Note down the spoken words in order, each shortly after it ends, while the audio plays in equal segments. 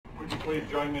please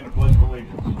join me in a pledge of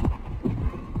allegiance.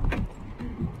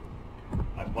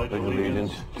 I pledge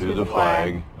allegiance to the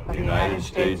flag of the United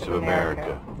States of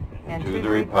America and to the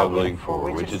republic for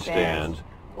which it stands,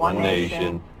 one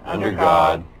nation, under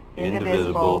God,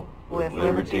 indivisible, with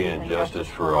liberty and justice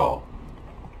for all.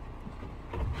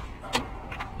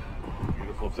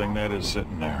 Beautiful thing that is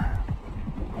sitting there.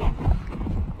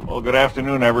 Well, good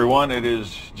afternoon, everyone. It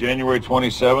is January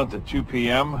 27th at 2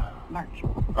 p.m.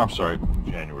 I'm sorry,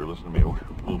 January. Listen to me. We're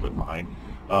a little bit behind.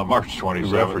 March 27th.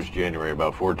 You referenced January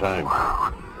about 4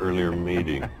 times. Earlier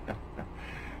meeting.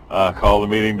 Call the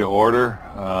meeting to order.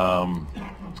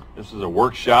 This is a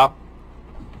workshop.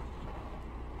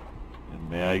 And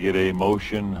may I get a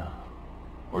motion,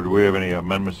 or do we have any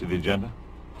amendments to the agenda?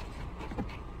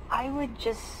 I would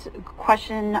just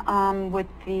question with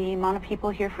the amount of people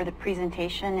here for the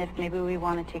presentation, if maybe we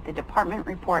want to take the department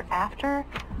report after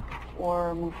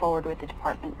or move forward with the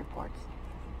department reports.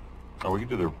 Oh, we can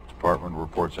do the department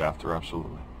reports after,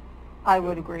 absolutely. I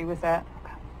would agree with that.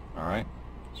 Okay. All right.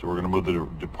 So we're going to move the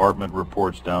department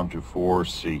reports down to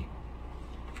 4C.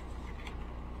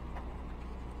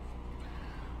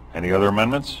 Any other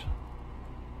amendments?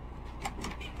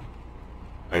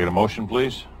 I get a motion,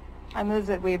 please? I move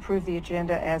that we approve the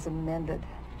agenda as amended.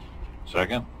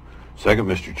 Second? Second,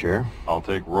 Mr. Chair. I'll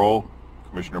take roll.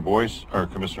 Commissioner Boyce, or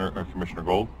Commissioner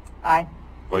Gold? Aye.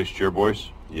 Vice Chair Boyce?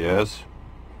 Yes.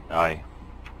 Aye.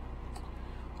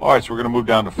 All right, so we're going to move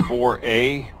down to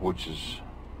 4A, which is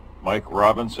Mike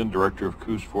Robinson, Director of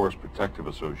Coos Forest Protective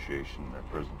Association, their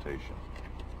presentation.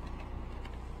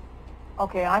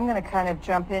 Okay, I'm going to kind of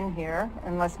jump in here,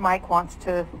 unless Mike wants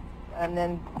to, and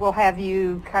then we'll have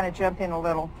you kind of jump in a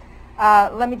little.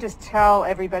 Let me just tell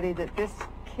everybody that this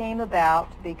came about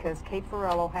because Cape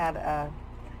Farello had a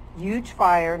huge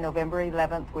fire November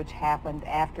 11th, which happened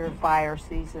after fire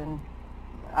season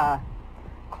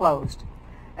closed.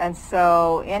 And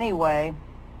so anyway,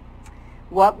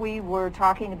 what we were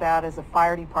talking about as a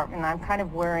fire department, and I'm kind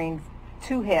of wearing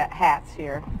 2 hats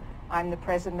here. I'm the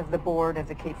president of the board of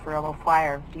the Cape Farello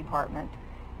Fire Department.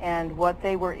 And what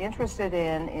they were interested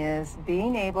in is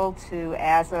being able to,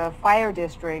 as a fire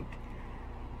district,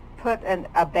 put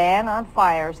a ban on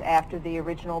fires after the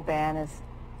original ban is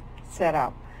set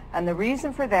up. And the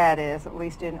reason for that is, at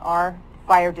least in our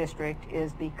fire district,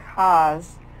 is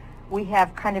because we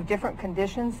have kind of different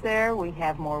conditions there. We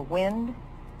have more wind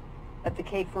at the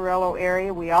Cape Farello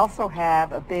area. We also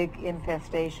have a big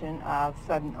infestation of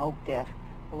sudden oak death,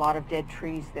 a lot of dead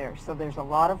trees there. So there's a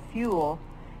lot of fuel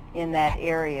in that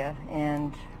area,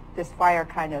 and this fire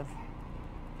kind of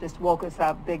just woke us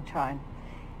up big time.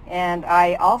 And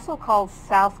I also called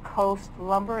South Coast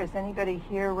Lumber. Is anybody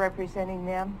here representing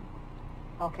them?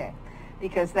 Okay,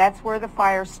 because that's where the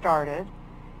fire started.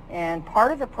 And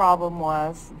part of the problem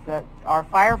was that our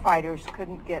firefighters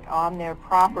couldn't get on their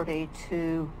property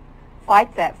to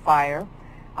fight that fire.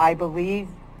 I believe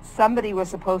somebody was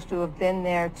supposed to have been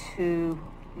there to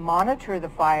monitor the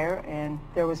fire, and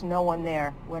there was no one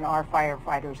there when our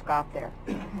firefighters got there.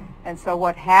 And so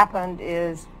what happened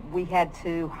is we had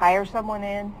to hire someone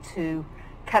in to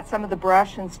cut some of the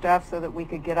brush and stuff so that we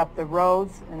could get up the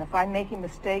roads. And if I'm making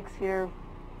mistakes here,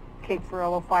 Cape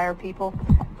Farello fire people,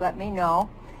 let me know.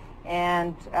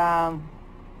 And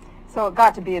so it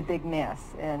got to be a big mess,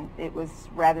 and it was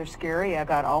rather scary. I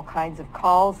got all kinds of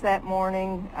calls that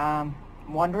morning,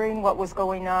 wondering what was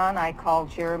going on. I called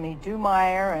Jeremy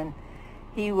Dumeyer, and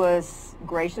he was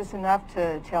gracious enough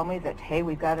to tell me that, hey,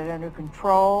 we've got it under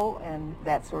control and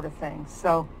that sort of thing.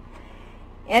 So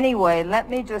anyway, let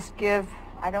me just give,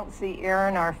 I don't see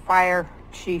Aaron, our fire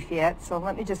chief, yet, so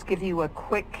let me just give you a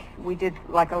quick, we did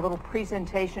like a little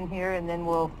presentation here, and then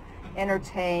we'll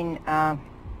entertain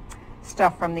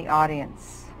stuff from the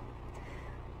audience.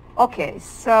 Okay,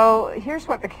 so here's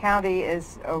what the county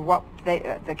is, what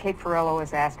the Cape Farello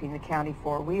is asking the county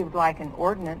for. We would like an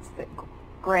ordinance that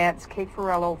grants Cape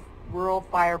Farello Rural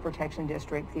Fire Protection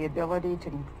District the ability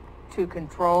to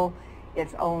control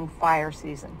its own fire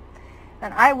season.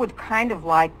 And I would kind of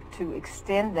like to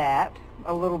extend that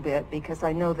a little bit, because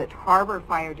I know that Harbor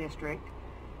Fire District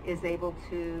is able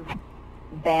to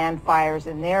ban fires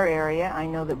in their area. I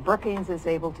know that Brookings is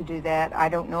able to do that. I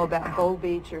don't know about Gold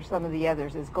Beach or some of the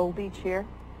others. Is Gold Beach here?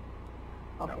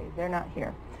 Okay, no. They're not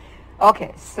here.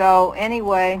 Okay, so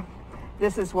anyway,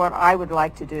 this is what I would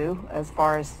like to do as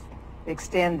far as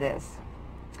extend this.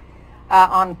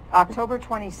 On October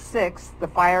 26th, the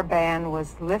fire ban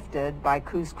was lifted by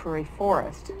Coos Curry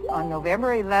Forest. On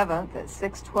November 11th at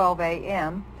 6:12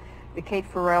 a.m., the Cape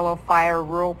Farello Fire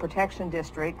Rural Protection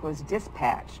District was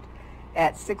dispatched,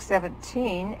 At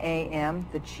 6:17 a.m.,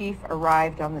 the chief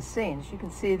arrived on the scene. As you can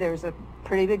see, there's a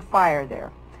pretty big fire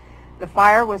there. The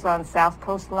fire was on South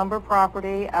Coast Lumber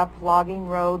property up Logging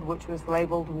Road, which was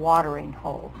labeled watering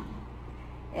hole.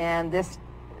 And this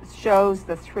shows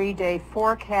the 3-day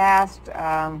forecast.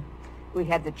 We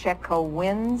had the Chetco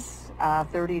winds,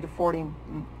 30 to 40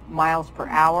 miles per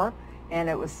hour, and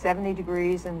it was 70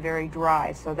 degrees and very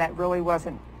dry. So that really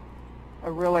wasn't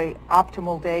a really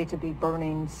optimal day to be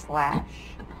burning slash.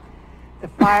 The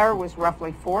fire was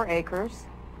roughly 4 acres,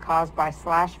 caused by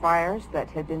slash fires that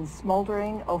had been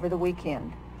smoldering over the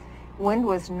weekend. Wind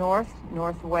was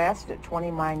north-northwest at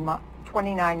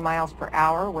 29 miles per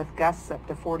hour with gusts up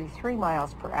to 43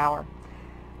 miles per hour.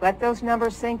 Let those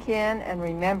numbers sink in and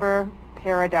remember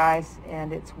Paradise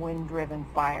and its wind-driven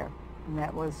fire. And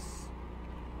that was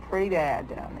pretty bad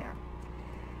down there.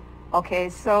 Okay,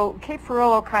 so Cape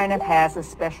Ferrolo kind of has a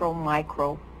special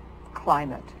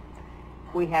microclimate.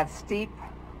 We have steep,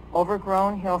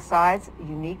 overgrown hillsides,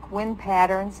 unique wind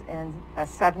patterns, and a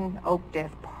sudden oak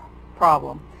death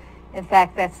problem. In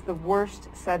fact, that's the worst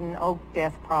sudden oak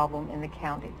death problem in the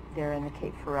county, there in the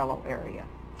Cape Ferrolo area.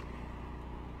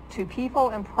 To people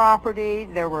and property,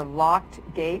 there were locked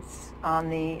gates on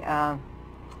the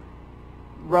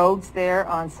roads there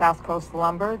on South Coast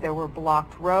Lumber. There were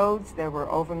blocked roads. There were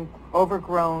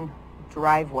overgrown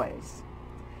driveways.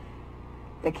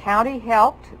 The county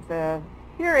helped.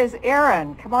 Here is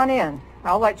Aaron. Come on in.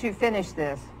 I'll let you finish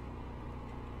this.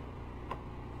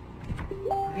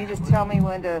 You just tell me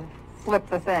when to flip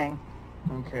the thing.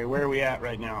 Okay, where are we at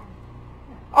right now?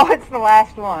 Oh, it's the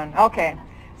last one. Okay.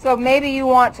 So maybe you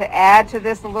want to add to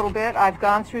this a little bit. I've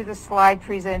gone through the slide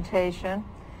presentation.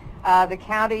 The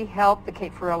county helped the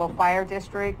Cape Ferrolo Fire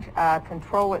District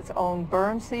control its own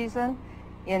burn season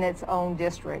in its own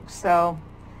district. So,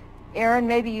 Aaron,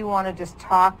 maybe you want to just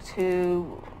talk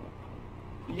to...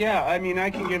 Yeah, I mean, I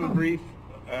can give a brief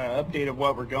update of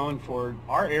what we're going for.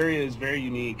 Our area is very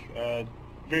unique.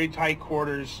 Very tight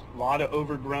quarters, a lot of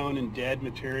overgrown and dead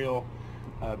material,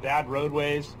 bad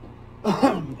roadways,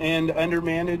 and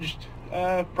undermanaged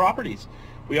properties.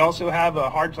 We also have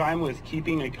a hard time with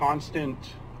keeping a constant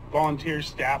volunteer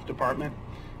staff department.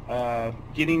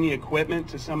 Getting the equipment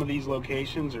to some of these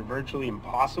locations are virtually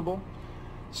impossible.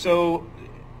 So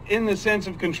in the sense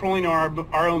of controlling our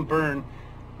own burn,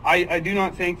 I do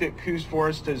not think that Coos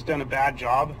Forest has done a bad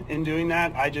job in doing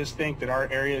that. I just think that our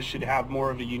area should have more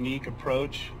of a unique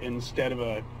approach instead of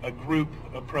a group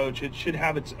approach. It should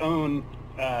have its own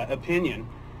opinion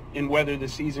in whether the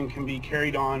season can be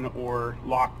carried on or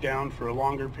locked down for a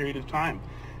longer period of time.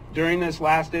 During this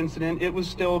last incident, it was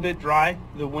still a bit dry.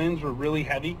 The winds were really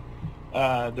heavy.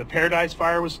 The Paradise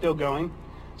fire was still going.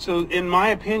 So in my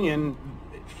opinion,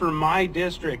 for my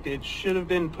district, it should have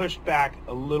been pushed back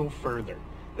a little further,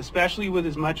 especially with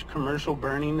as much commercial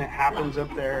burning that happens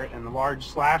up there and the large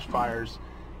slash fires.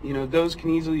 You know, those can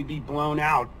easily be blown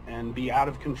out and be out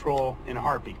of control in a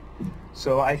heartbeat.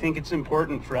 So I think it's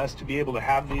important for us to be able to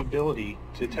have the ability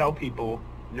to tell people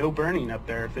no burning up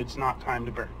there if it's not time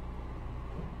to burn.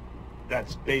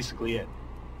 That's basically it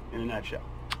in a nutshell.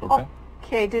 Okay.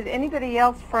 Okay, did anybody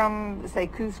else from, say,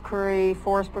 Coos Curry,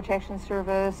 Forest Protection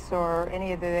Service, or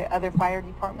any of the other fire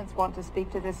departments want to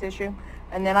speak to this issue?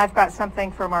 And then I've got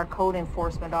something from our code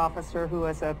enforcement officer who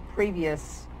was a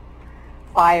previous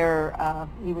fire,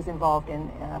 he was involved in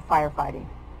firefighting.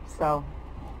 So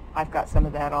I've got some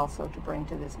of that also to bring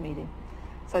to this meeting.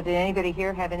 So did anybody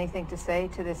here have anything to say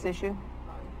to this issue?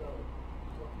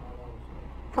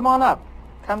 Come on up.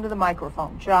 Come to the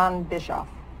microphone. John Bischoff.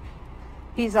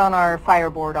 He's on our fire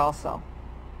board also.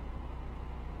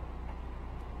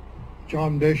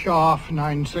 John Bischoff,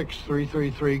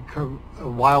 96333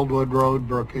 Wildwood Road,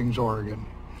 Brookings, Oregon.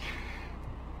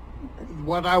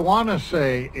 What I want to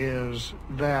say is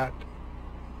that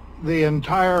the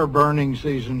entire burning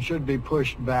season should be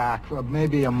pushed back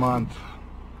maybe a month,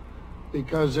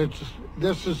 because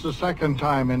this is the second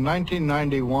time. In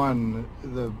 1991,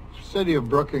 the city of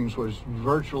Brookings was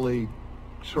virtually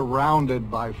surrounded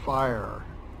by fire,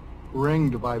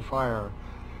 ringed by fire,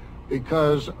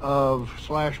 because of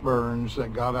slash burns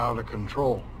that got out of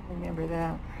control. Remember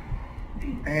that.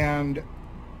 And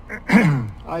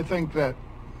I think that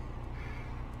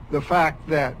the fact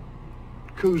that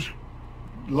Coos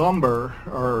Lumber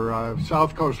or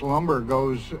South Coast Lumber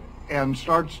goes and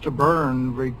starts to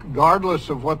burn regardless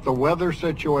of what the weather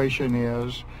situation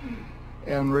is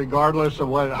and regardless of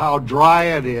how dry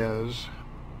it is,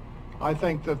 I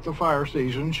think that the fire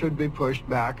season should be pushed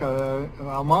back a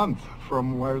month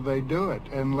from where they do it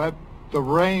and let the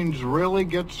rains really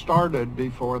get started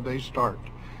before they start.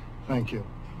 Thank you.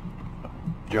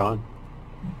 John?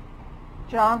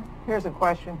 John, here's a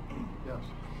question. Yes.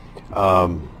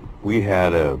 We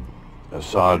had a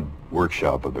sod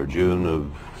workshop up there, June of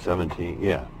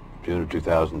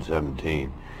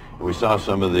 2017. And we saw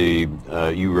some of the,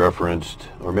 you referenced,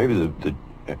 or maybe the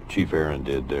Chief Aaron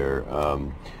did there,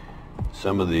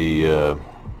 some of the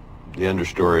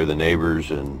understory of the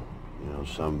neighbors, and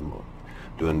some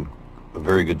doing a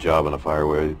very good job on the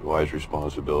fire-wise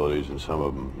responsibilities, and some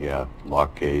of them,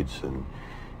 lock gates. And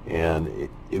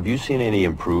have you seen any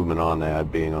improvement on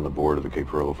that, being on the board of the Cape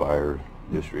Ferola Fire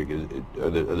District? Are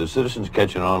the citizens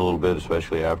catching on a little bit,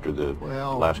 especially after the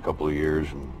last couple of years?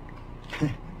 And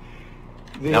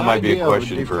that might be a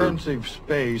question for defensive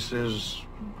space is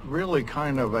really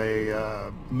kind of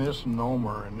a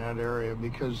misnomer in that area,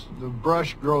 because the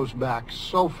brush grows back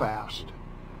so fast.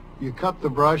 You cut the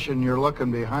brush and you're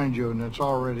looking behind you and it's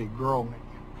already growing,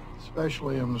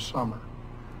 especially in the summer.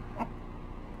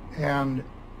 And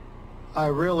I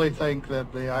really think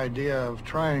that the idea of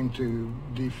trying to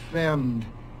defend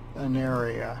an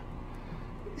area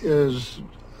is,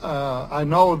 I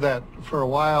know that for a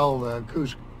while the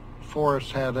Coos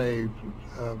Forest had a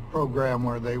program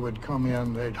where they would come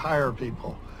in, they'd hire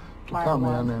people to come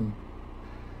in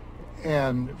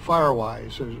and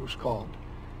Firewise, as it was called.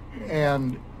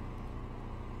 And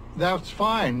that's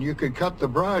fine. You could cut the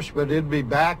brush, but it'd be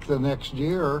back the next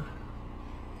year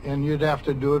and you'd have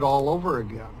to do it all over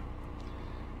again.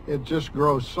 It just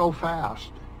grows so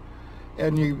fast.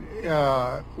 And you,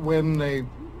 when the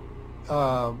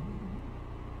bar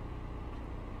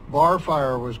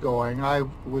fire was going, I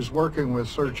was working with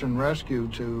search and rescue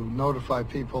to notify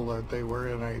people that they were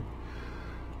in a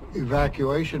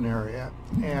evacuation area.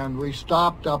 And we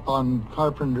stopped up on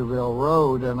Carpenterville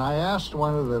Road, and I asked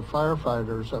one of the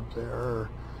firefighters up there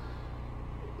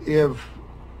if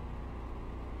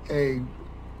a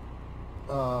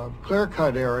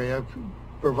clear-cut area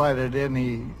provided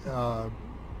any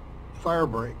fire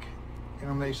break,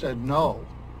 and they said no,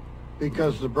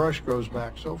 because the brush grows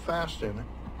back so fast in it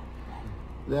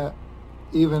that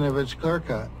even if it's clear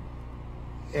cut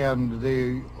and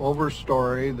the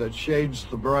overstory that shades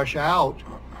the brush out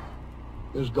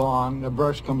is gone, the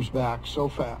brush comes back so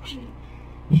fast.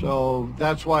 So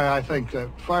that's why I think that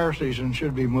fire season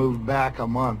should be moved back a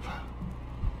month.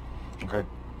 Okay,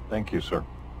 thank you, sir.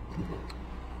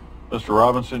 Mr.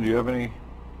 Robinson, do you have any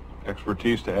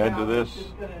expertise to add to this? I'm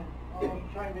just going to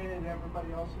chime in, and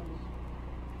everybody else is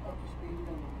up to speed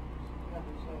and have to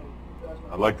say.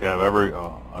 I'd like to have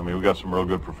I mean, we've got some real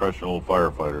good professional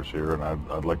firefighters here, and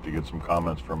I'd like to get some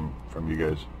comments from you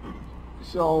guys.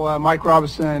 So, Mike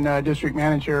Robinson, District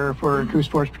Manager for Coos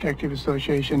Forest Protective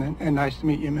Association, and nice to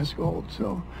meet you, Ms. Gold.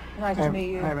 So, Nice to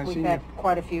meet you. We've had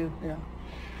quite a few. Yeah.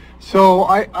 So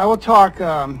I will talk,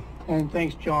 and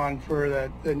thanks, John, for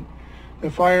the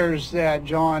fires that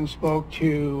John spoke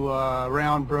to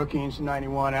around Brookings in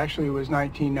 '91. Actually, it was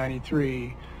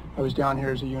 1993. I was down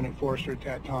here as a unit forester at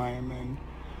that time,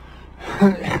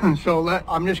 and so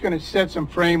I'm just going to set some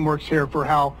frameworks here for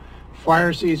how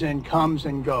fire season comes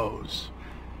and goes.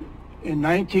 In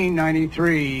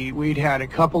 1993, we'd had a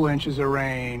couple inches of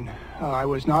rain. I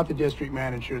was not the district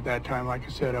manager at that time. Like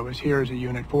I said, I was here as a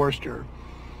unit forester.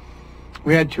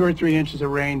 We had 2 or 3 inches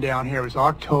of rain down here. It was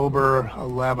October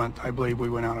 11th, I believe we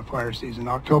went out of fire season.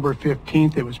 October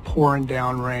 15th, it was pouring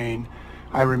down rain.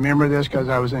 I remember this because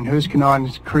I was in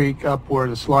Hooskonan Creek up where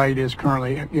the slide is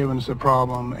currently giving us a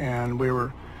problem, and we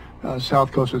were,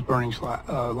 South Coast was burning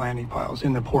landing piles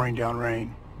in the pouring down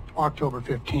rain. October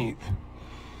 15th.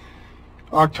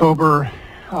 October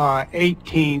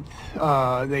 18th,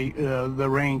 the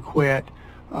rain quit.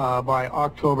 By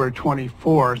October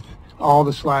 24th, all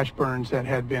the slash burns that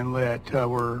had been lit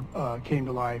came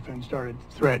to life and started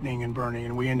threatening and burning,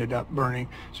 and we ended up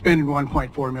spending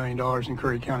 $1.4 million in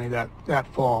Curry County that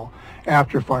fall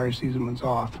after fire season was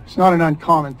off. It's not an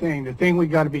uncommon thing. The thing we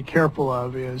got to be careful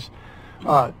of is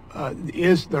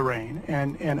the rain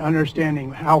and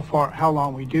understanding how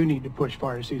long we do need to push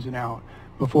fire season out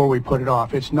before we put it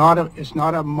off. It's not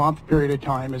a month period of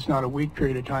time. It's not a week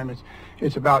period of time.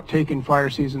 It's about taking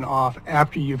fire season off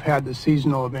after you've had the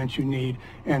seasonal events you need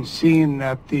and seeing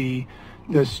that the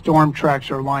storm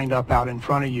tracks are lined up out in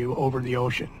front of you over the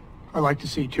ocean. I like to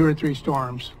see 2 or 3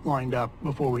 storms lined up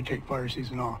before we take fire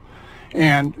season off,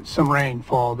 and some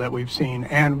rainfall that we've seen.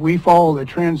 And we follow the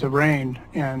trends of rain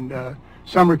and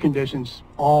summer conditions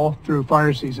all through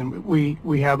fire season.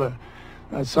 We have a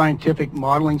scientific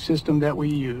modeling system that we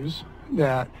use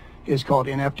that is called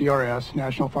NFDRS,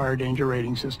 National Fire Danger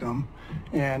Rating System,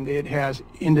 and it has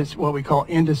what we call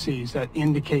indices that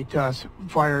indicate to us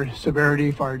fire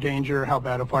severity, fire danger, how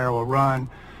bad a fire will run,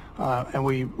 And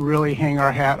we really hang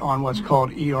our hat on what's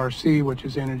called ERC, which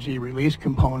is energy release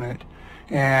component.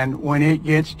 And when it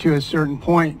gets to a certain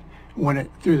point,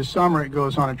 through the summer, it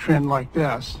goes on a trend like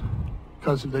this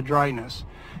because of the dryness.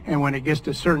 And when it gets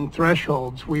to certain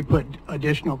thresholds, we put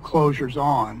additional closures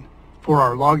on for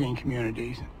our logging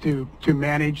communities to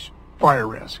manage fire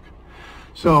risk.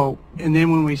 So, and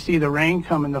then when we see the rain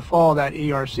come in the fall, that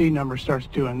ERC number starts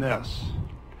doing this.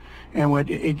 And when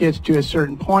it gets to a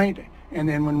certain point, and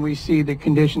then when we see the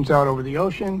conditions out over the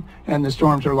ocean and the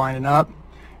storms are lining up,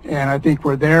 and I think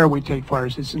we're there, we take fire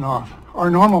season off. Our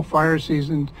normal fire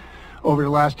season over the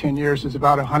last 10 years is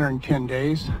about 110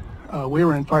 days. We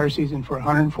were in fire season for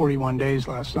 141 days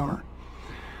last summer.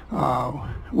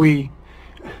 We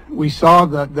saw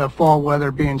the fall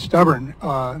weather being stubborn.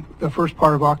 The first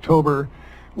part of October,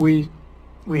 we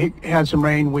had some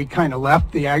rain. We kind of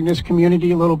left the Agnes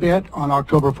community a little bit. On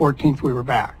October 14th, we were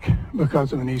back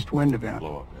because of an east wind event.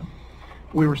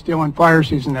 We were still in fire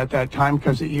season at that time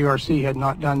because the ERC had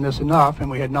not done this enough,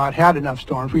 and we had not had enough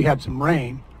storms. We had some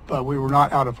rain, but we were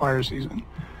not out of fire season.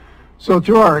 So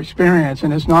through our experience,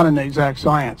 and it's not an exact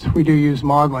science, we do use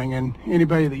modeling, and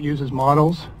anybody that uses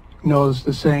models knows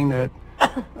the saying that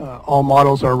all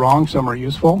models are wrong, some are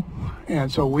useful. And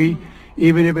so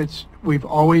even if we've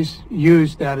always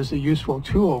used that as a useful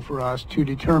tool for us to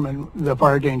determine the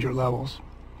fire danger levels.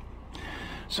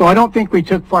 So I don't think we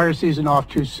took fire season off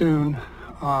too soon.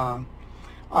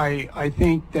 I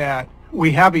think that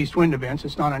we have east wind events.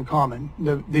 It's not uncommon.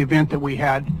 The event that we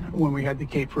had when we had the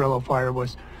Cape Ferrello fire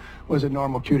was a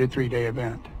normal 2 to 3 day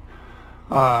event.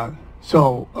 And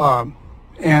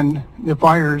the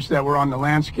fires that were on the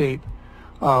landscape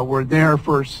were there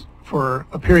for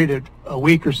a period of a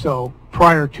week or so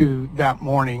prior to that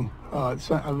morning.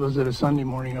 Was it a Sunday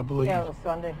morning, I believe? Yeah, it was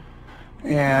Sunday.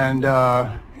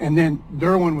 And then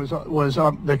Derwin was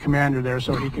the commander there,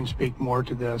 so he can speak more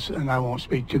to this, and I won't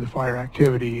speak to the fire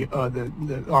activity,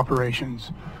 the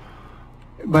operations.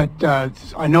 But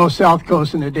I know South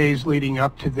Coast in the days leading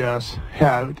up to this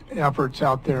had efforts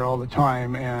out there all the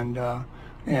time,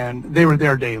 and they were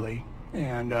there daily,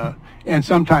 and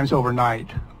sometimes overnight,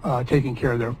 taking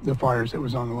care of the fires that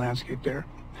was on the landscape there,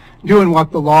 doing what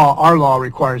our law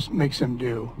requires, makes them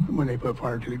do when they put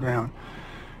fire to the ground.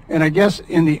 And I guess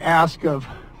in the ask of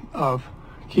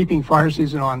keeping fire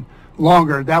season on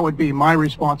longer, that would be my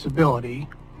responsibility.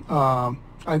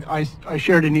 I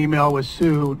shared an email with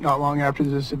Sue not long after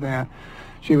this event.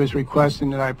 She was requesting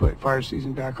that I put fire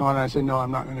season back on. I said, no, I'm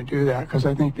not going to do that because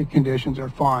I think the conditions are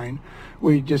fine.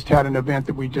 We just had an event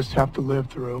that we just have to live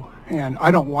through, and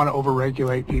I don't want to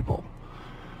overregulate people.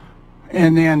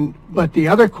 And then, but the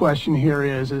other question here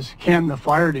is can the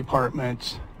fire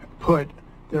departments put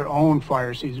their own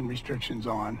fire season restrictions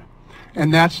on?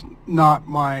 And that's not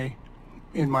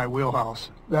in my wheelhouse.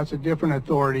 That's a different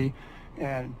authority,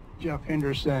 and Jeff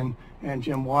Henderson and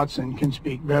Jim Watson can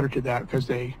speak better to that because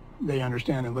they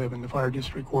understand and live in the fire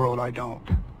district world. I don't.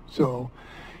 So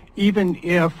even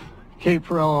if Cape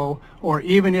Ferrello, or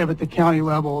even if at the county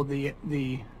level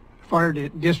the fire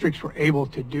districts were able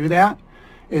to do that,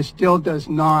 it still does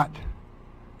not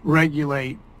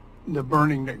regulate the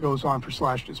burning that goes on for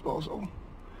slash disposal.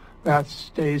 That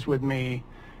stays with me,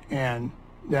 and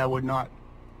that would not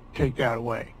take that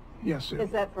away. Yes, sir.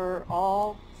 Is that for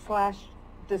all slash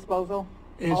disposal?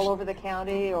 All over the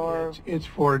county, or? It's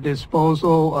for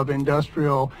disposal of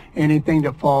industrial, anything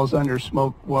that falls under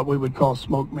smoke, what we would call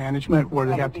smoke management, where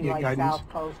they have to get like guidance. South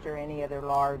Coast or any other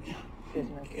large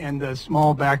business. And the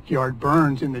small backyard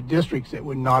burns in the districts it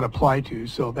would not apply to.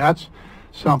 So that's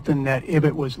something that if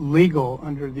it was legal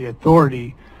under the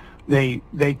authority, they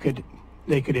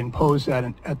could impose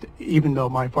that even though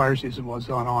my fire season was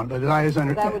on. But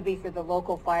that would be for the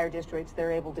local fire districts.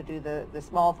 They're able to do the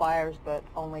small fires, but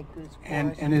only Coos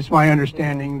Forest. And it's my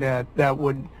understanding that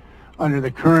would, under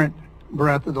the current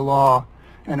breadth of the law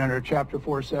and under Chapter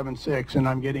 476, and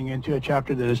I'm getting into a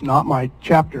chapter that is not my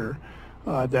chapter,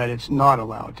 that it's not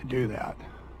allowed to do that.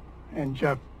 And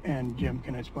Jeff and Jim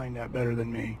can explain that better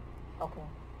than me. Okay.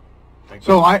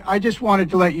 So I just wanted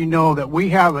to let you know that we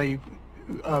have a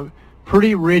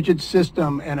pretty rigid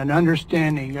system and an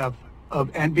understanding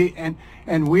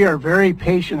and we are very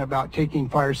patient about taking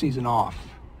fire season off,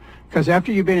 because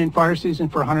after you've been in fire season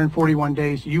for 141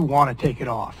 days, you want to take it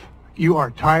off. You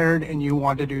are tired and you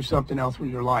want to do something else with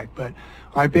your life. But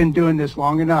I've been doing this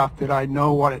long enough that I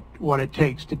know what it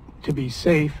takes to be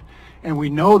safe, and we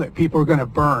know that people are going to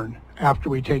burn after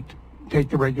we take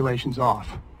the regulations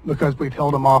off, because we've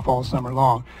held them off all summer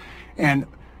long. And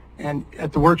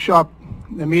at the workshop,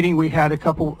 the meeting we had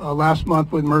last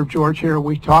month with Merv George here,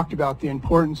 we talked about the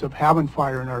importance of having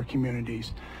fire in our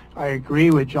communities. I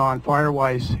agree with John.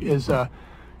 Firewise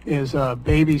is a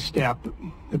baby step.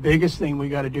 The biggest thing we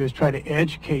got to do is try to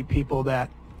educate people that,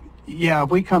 yeah, if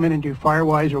we come in and do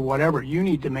Firewise or whatever, you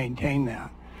need to maintain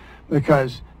that,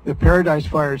 because the Paradise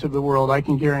Fires of the world, I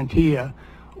can guarantee you,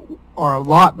 are a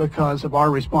lot because of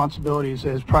our responsibilities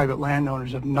as private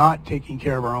landowners of not taking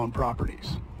care of our own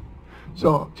properties.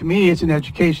 So to me, it's an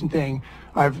education thing.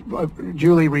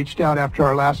 Julie reached out after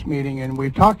our last meeting, and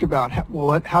we've talked about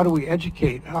how do we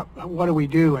educate, what do we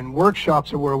do, and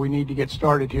workshops are where we need to get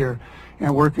started here,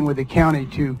 and working with the county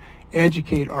to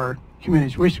educate our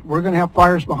communities. We're going to have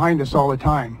fires behind us all the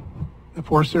time. The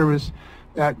Forest Service,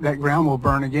 that ground will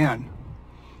burn again,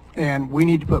 and we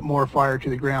need to put more fire to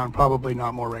the ground, probably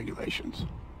not more regulations.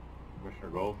 Commissioner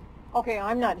Gold? Okay,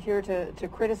 I'm not here to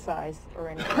criticize or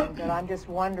anything, but I'm just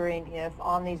wondering if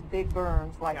on these big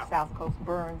burns, like South Coast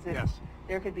burns, if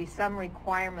there could be some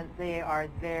requirement they are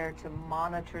there to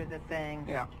monitor the thing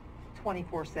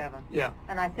 24/7. Yeah.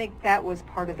 And I think that was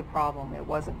part of the problem. It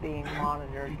wasn't being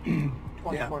monitored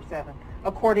 24/7,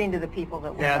 according to the people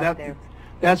that were up there.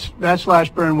 That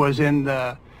slash burn was in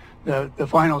the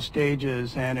final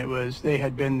stages, and they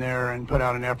had been there and put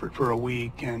out an effort for a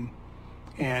week, and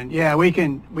yeah, we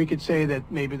could say that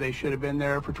maybe they should have been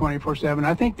there for 24/7.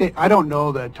 I think I don't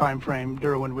know the time frame.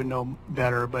 Derwin would know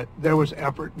better, but there was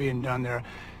effort being done there.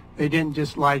 They didn't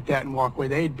just light that and walk away.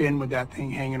 They had been with that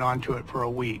thing hanging on to it for a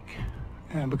week,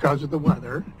 and because of the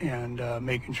weather and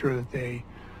making sure that they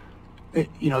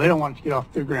don't want it to get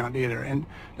off the ground either. And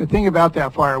the thing about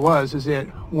that fire is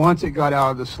that once it got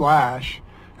out of the slash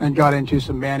and got into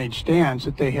some managed stands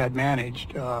that they had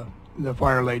managed, the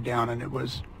fire laid down and it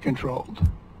was controlled.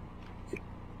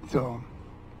 So.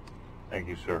 Thank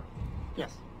you, sir.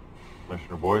 Yes.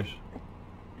 Commissioner Boyce?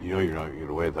 You know you're not going to get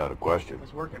away without a question. I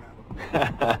was working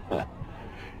on it.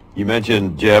 You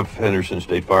mentioned Jeff Henderson,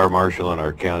 State Fire Marshal, and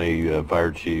our County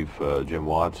Fire Chief, Jim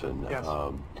Watson, yes.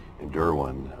 And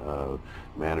Derwin,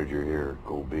 manager here at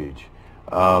Gold Beach.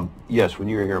 Yes, when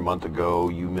you were here a month ago,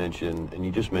 you mentioned, and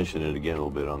you just mentioned it again a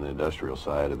little bit on the industrial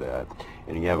side of that,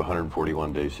 and you have a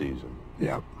 141-day season.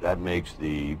 Yeah. That makes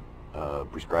the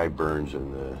prescribed burns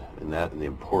and the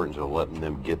importance of letting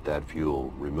them get that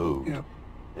fuel removed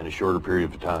in a shorter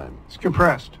period of time. It's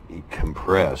compressed.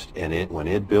 Compressed, and when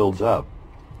it builds up,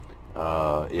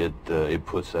 it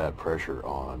puts that pressure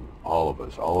on all of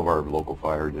us, all of our local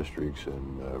fire districts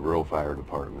and rural fire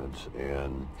departments.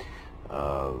 And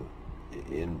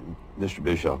Mr.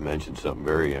 Bischoff mentioned something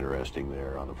very interesting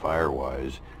there on the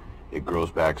Firewise. It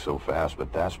grows back so fast,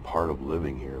 but that's part of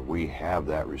living here. We have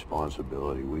that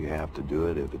responsibility. We have to do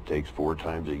it. If it takes 4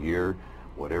 times a year,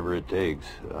 whatever it takes,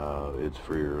 it's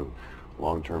for your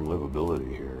long-term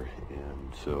livability here.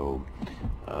 And so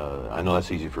I know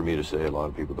that's easy for me to say. A lot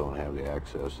of people don't have the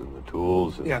access and the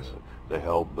tools and the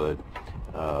help, but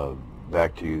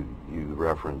back to you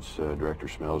reference Director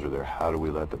Smelser there, how do we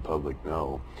let the public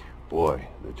know? Boy,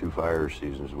 the 2 fire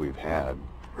seasons we've had,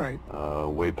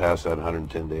 way past that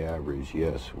 110-day average,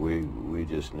 yes, we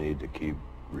just need to keep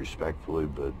respectfully,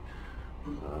 but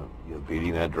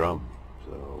beating that drum.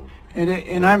 So.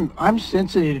 And I'm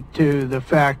sensitive to the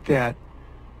fact that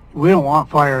we don't want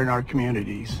fire in our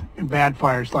communities, and bad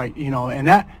fires, like, and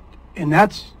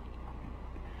that's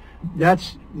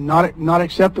not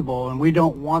acceptable, and we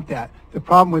don't want that. The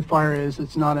problem with fire is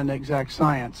it's not an exact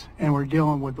science, and we're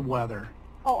dealing with the weather.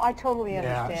 Oh, I totally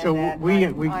understand so that.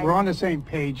 We're on the same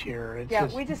page here.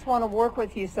 We just want to work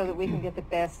with you so that we can get the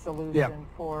best solution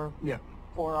for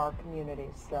our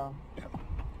communities. So.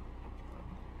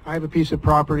 I have a piece of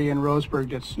property in Roseburg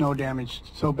that's snow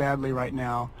damaged so badly right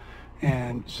now,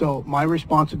 and so my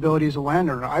responsibility as a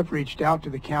landowner, I've reached out to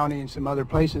the county and some other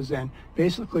places, and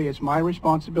basically it's my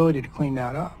responsibility to clean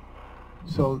that up.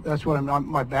 So that's what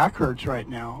my back hurts right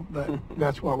now, but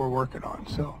that's what we're working on.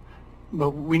 So.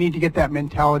 But we need to get that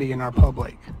mentality in our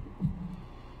public.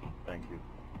 Thank you.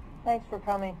 Thanks for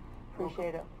coming.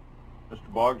 Appreciate it.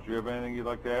 Mr. Boggs, do you have anything you'd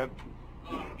like to add?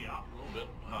 Yeah, a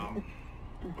little bit.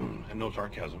 And no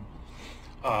sarcasm.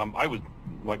 I was,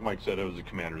 like Mike said, I was the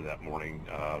commander that morning.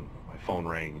 My phone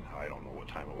rang. I don't know what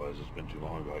time it was. It's been too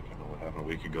long ago. I can't know what happened a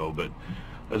week ago. But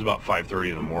it was about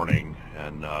 5:30 in the morning.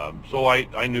 And so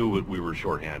I knew we were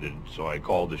shorthanded. So I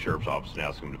called the sheriff's office and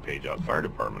asked them to page out the fire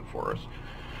department for us.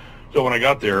 So when I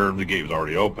got there, the gate was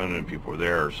already open and people were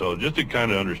there. So just to kind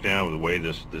of understand the way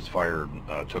this fire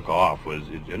took off was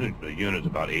in a unit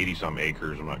about 80-some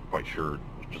acres. I'm not quite sure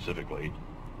specifically.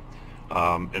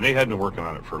 And they had been working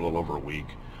on it for a little over a week.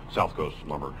 South Coast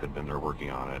Lumber had been there working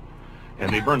on it.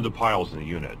 and they burned the piles in the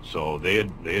unit. So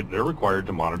they're required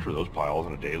to monitor those piles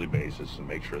on a daily basis and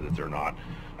make sure that they're not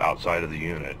outside of the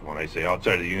unit. When I say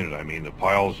outside of the unit, I mean the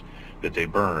piles that they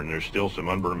burn, there's still some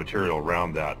unburned material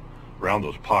around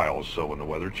those piles. So when the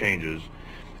weather changes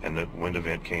and the wind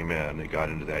event came in, they got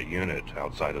into that unit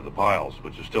outside of the piles,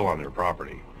 which is still on their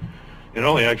property. It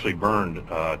only actually burned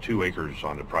 2 acres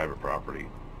on the private property.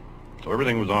 So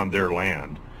everything was on their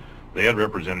land. They had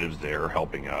representatives there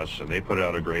helping us, and they put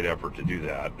out a great effort to do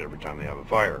that every time they have a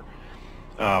fire.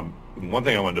 One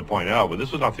thing I wanted to point out, but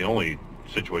this was not the only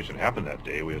situation that happened that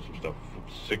day. We had some stuff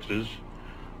with 6s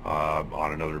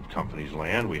on another company's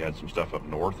land. We had some stuff up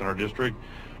north in our district.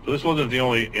 So this wasn't the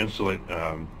only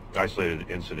isolated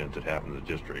incident that happened in the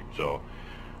district. So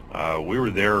we were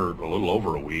there a little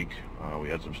over a week. We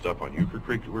had some stuff on Euchre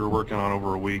Creek that we were working on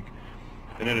over a week.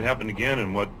 And then it happened again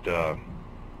in what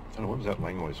was that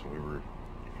Langlois when we were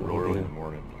real early in the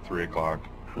morning, like 3 o'clock.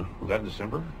 Was that in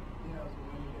December?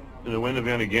 The wind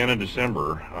event again in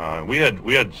December. We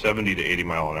had 70 to 80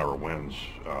 mile an hour winds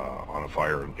on a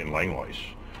fire in Langlois.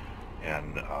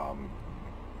 And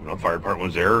the fire department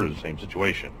was there, the same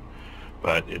situation.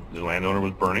 But the landowner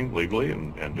was burning legally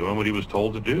and doing what he was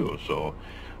told to do. So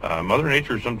Mother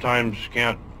Nature sometimes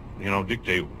can't,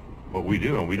 dictate what we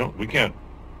do, and we can't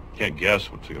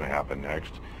guess what's going to happen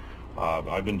next.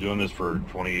 I've been doing this for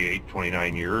 28,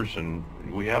 29 years, and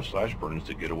we have slash burns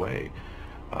that get away.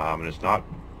 And it's not,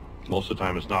 most of the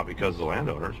time it's not because of the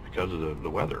landowner, it's because of the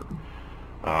weather.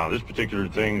 This particular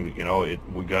thing,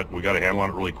 we got a handle on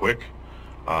it really quick.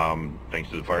 Thanks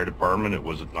to the fire department, it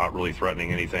was not really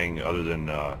threatening anything other than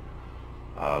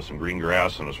some green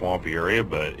grass in a swampy area,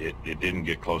 but it didn't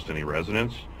get close to any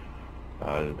residents.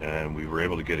 And we were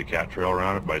able to get a cat trail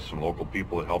around it by some local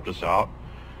people that helped us out,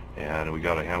 and we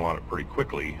got a handle on it pretty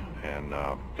quickly and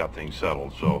got things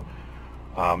settled. So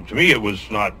to me,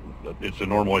 it's a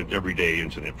normal everyday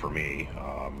incident for me.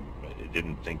 It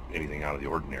didn't think anything out of the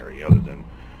ordinary other than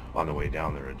on the way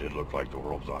down there it did look like the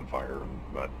world was on fire.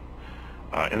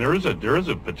 And there is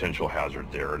a potential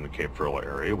hazard there in the Cape Furla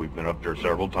area. We've been up there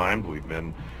several times.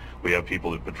 We have people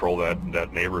that patrol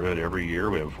that neighborhood every year.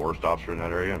 We have a forest officer in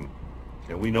that area,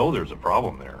 and we know there's a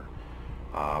problem there.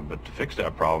 But to fix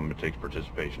that problem, it takes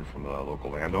participation from the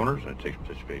local landowners, and it takes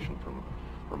participation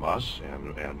from us,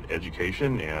 and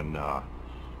education and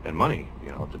money,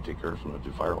 to take care of some of the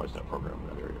firewise net program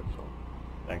in that area. So,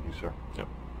 Thank you, sir. Yep.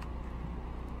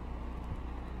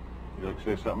 You like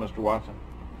to say something, Mr. Watson?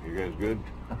 You guys good?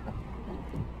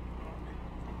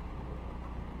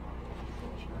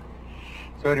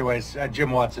 So anyways,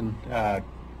 Jim Watson,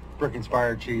 Brookings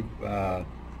Fire Chief and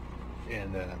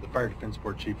the Fire Defense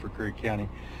Board Chief for Curry County.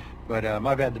 But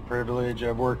I've had the privilege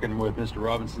of working with Mr.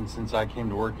 Robinson since I came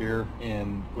to work here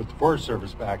with the Forest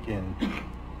Service back in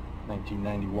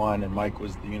 1991, and Mike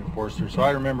was the unit forester. So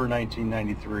I remember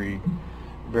 1993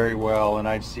 very well, and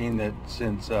I've seen that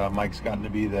since Mike's gotten to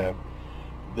be the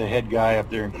head guy up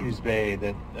there in Coos Bay,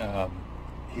 that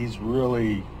he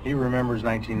remembers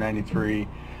 1993.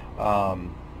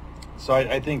 So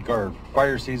I think our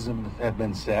fire seasons have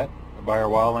been set by our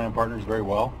wildland partners very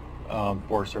well.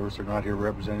 Forest Service are not here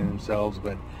representing themselves,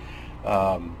 but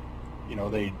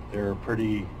they're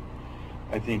pretty,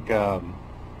 I think,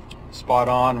 spot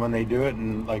on when they do it.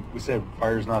 And like we said,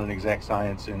 fire is not an exact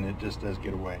science, and it just does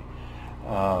get away.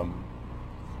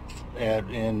 And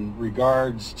in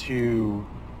regards to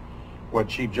what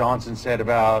Chief Johnson said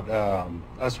about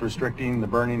us restricting the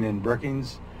burning in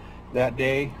Brookings that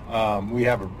day, we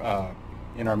have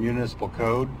in our municipal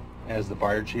code, as the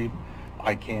fire chief,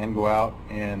 I can go out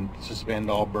and suspend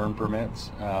all burn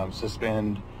permits.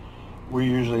 We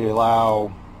usually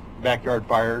allow backyard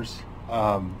fires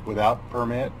without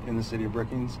permit in the city of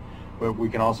Brookings, but we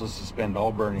can also suspend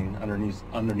all burning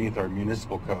underneath our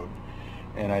municipal code.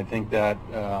 And I think that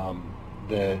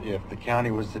if the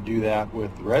county was to do that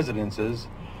with residences,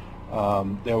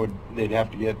 they'd have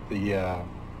to get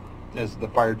as the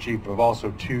fire chief of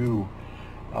also 2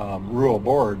 rural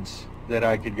boards that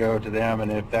I could go to them,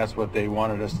 and if that's what they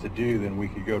wanted us to do, then we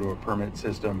could go to a permit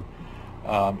system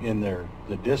in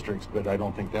the districts. But I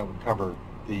don't think that would cover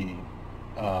the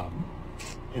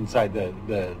inside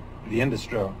the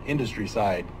industry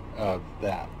side of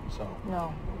that. So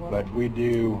No. but we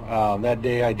do. That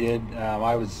day I did.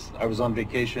 I was on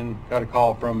vacation. Got a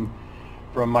call from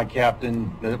my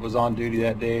captain that was on duty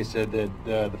that day. Said that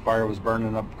the fire was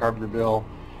burning up Carpenterville.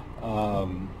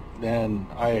 Then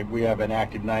we have an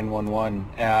active 911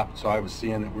 app, so I was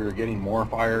seeing that we were getting more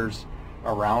fires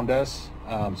around us.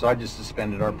 So I just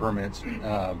suspended our permits.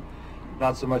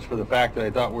 Not so much for the fact that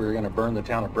I thought we were going to burn the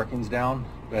town of Brookings down,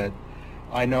 but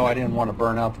I know I didn't want to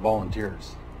burn out the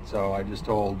volunteers. So I just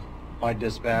told my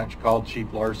dispatch, called Chief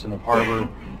Larson of Harbor,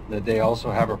 that they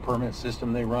also have a permit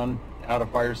system they run out of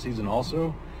fire season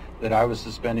also, that I was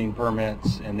suspending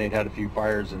permits, and they'd had a few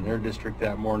fires in their district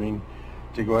that morning,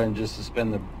 to go ahead and just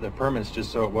suspend the permits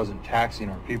just so it wasn't taxing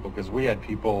our people, because we had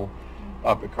people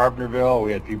up at Carpenterville,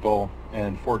 we had people,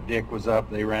 and Fort Dick was up,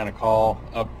 they ran a call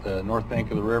up the north bank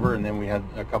of the river, and then we had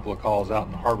a couple of calls out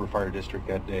in the Harbor Fire District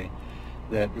that day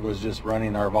that was just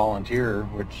running our volunteer,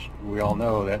 which we all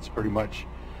know that's pretty much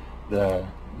the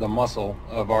muscle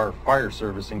of our fire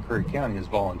service in Curry County is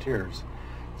volunteers.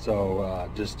 So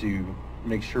just to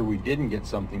make sure we didn't get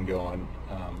something going,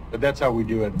 but that's how we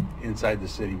do it inside the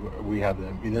city. We have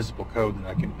the municipal code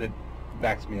that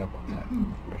backs me up on that.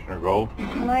 Commissioner Gold?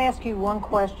 Can I ask you one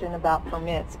question about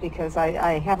permits? Because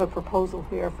I have a proposal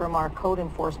here from our code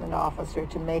enforcement officer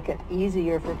to make it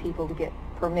easier for people to get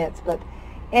permits. But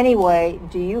anyway,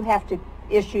 do you have to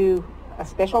issue a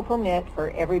special permit for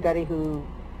everybody who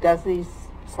does these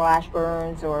slash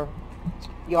burns or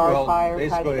yard fire type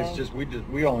basically thing? it's just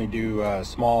we only do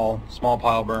small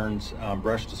pile burns,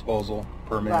 brush disposal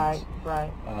permits.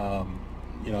 Right.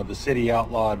 You know, the city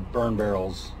outlawed burn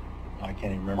barrels. I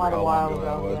can't even remember Quite a how while long ago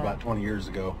that ago, was, yeah. about 20 years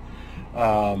ago.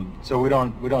 So we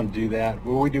don't do that.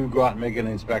 Well, we do go out and make an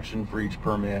inspection for each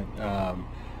permit,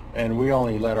 and we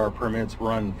only let our permits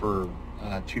run for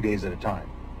 2 days at a time.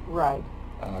 Right.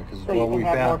 Because So you what can we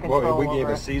have more found, what control we gave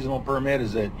over a it. seasonal permit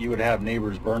is that you would have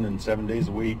neighbors burning 7 days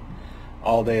a week,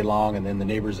 all day long, and then the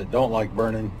neighbors that don't like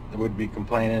burning would be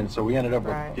complaining. So we ended up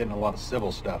with Right. getting a lot of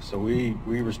civil stuff. So we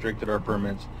restricted our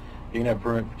permits. You can have a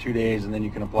permit for 2 days, and then you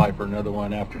can apply for another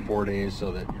one after 4 days,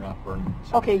 so that you're not burning.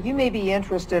 Okay, you may be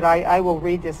interested, I will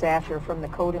read this after, from the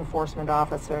code enforcement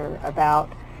officer about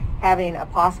having a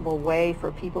possible way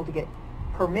for people to get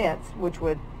permits, which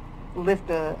would lift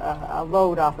a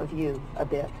load off of you a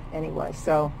bit anyway.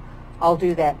 So I'll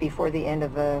do that before the end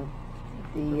of the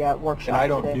workshop And I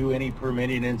don't today. do any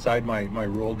permitting inside my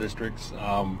rural districts.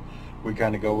 We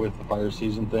kind of go with the fire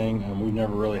season thing, and we've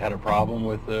never really had a problem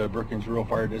with the Brookings Rural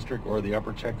Fire District or the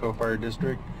Upper Chetco Fire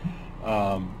District.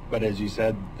 But as you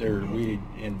said,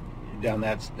 down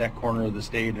that corner of the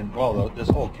state, and well, this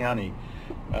whole county,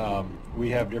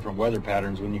 we have different weather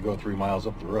patterns when you go 3 miles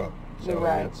up the road. So You're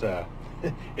right. it's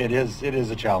it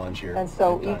is a challenge here. And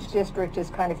so at times. each district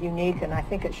is kind of unique, and I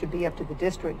think it should be up to the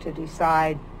district to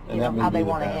decide, And that may how be they the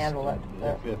want to best. handle it.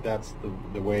 If that's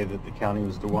the way that the county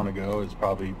was to want to go, is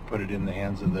probably put it in the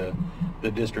hands of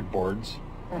the district boards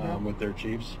with their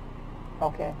chiefs.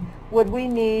 Okay. Would we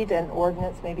need an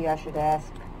ordinance, maybe I should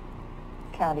ask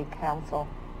county council,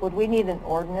 would we need an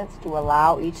ordinance to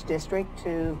allow each district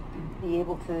to be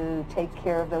able to take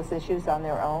care of those issues on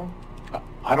their own?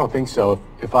 I don't think so.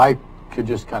 If I could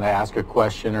just kind of ask a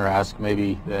question, or ask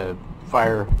maybe the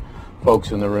fire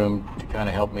folks in the room to kind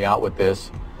of help me out with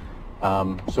this.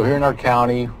 So here in our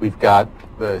county, we've got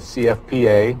the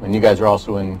CFPA, and you guys are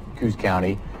also in Coos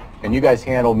County, and you guys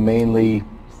handle mainly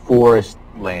forest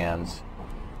lands,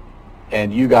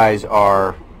 and you guys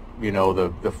are, you know,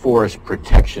 the forest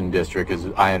protection district, as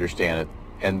I understand it.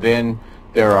 And then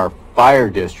there are fire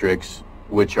districts,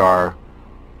 which are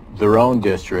their own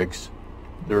districts.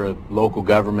 They're a local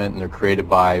government, and they're created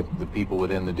by the people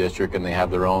within the district, and they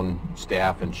have their own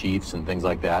staff and chiefs and things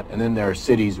like that. And then there are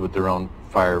cities with their own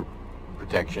fire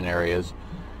protection areas.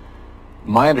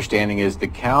 My understanding is the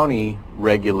county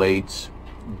regulates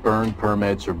burn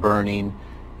permits or burning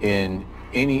in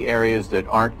any areas that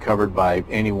aren't covered by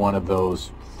any one of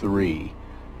those three.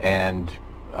 And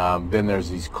then there's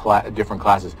these different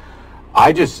classes.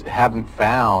 I just haven't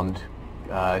found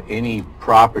any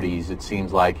properties, it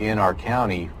seems like, in our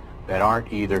county that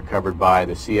aren't either covered by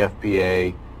the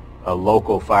CFPA, a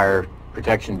local fire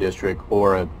protection district,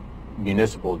 or a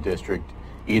municipal district,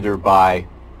 either by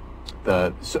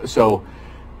the, so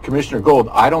Commissioner Gold,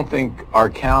 I don't think our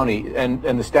county, and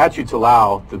the statutes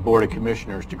allow the Board of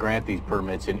Commissioners to grant these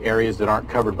permits in areas that aren't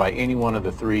covered by any one of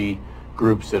the three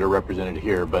groups that are represented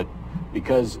here, but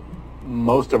because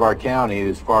most of our county,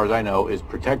 as far as I know, is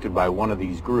protected by one of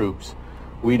these groups,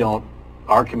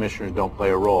 our commissioners don't play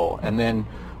a role. And then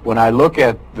when I look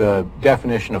at the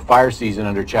definition of fire season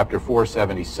under Chapter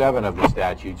 477 of the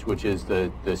statutes, which is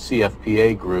the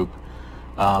CFPA group,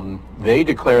 they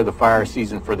declare the fire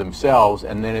season for themselves,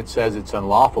 and then it says it's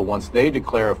unlawful once they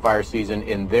declare a fire season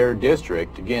in their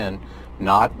district, again,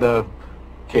 not the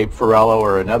Cape Farello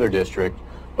or another district,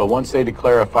 but once they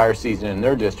declare a fire season in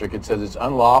their district, it says it's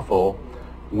unlawful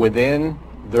within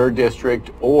their district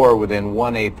or within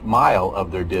 1/8 mile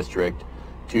of their district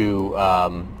to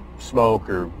smoke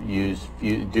or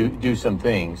do some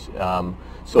things.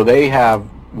 So they have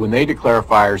when they declare a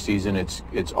fire season,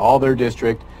 it's all their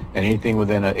district and anything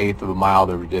within an eighth of a mile of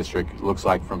their district. It looks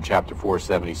like from Chapter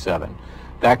 477.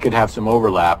 That could have some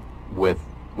overlap with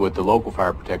the local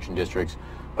fire protection districts,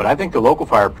 but I think the local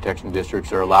fire protection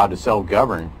districts are allowed to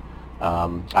self-govern.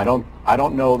 I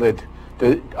don't know that.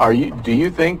 Do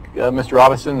you think, Mr.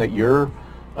 Robinson, that your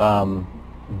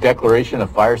declaration of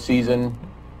fire season,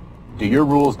 do your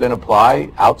rules then apply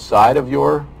outside of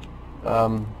your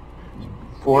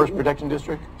forest protection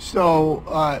district? So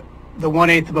the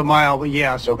 1/8 of a mile,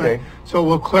 yes. Okay. So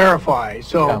we'll clarify.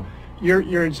 So Yeah.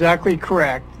 you're exactly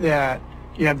correct that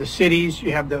you have the cities,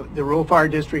 you have the rural fire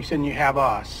districts, and you have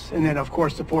us, and then of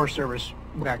course the Forest Service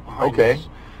back behind Okay.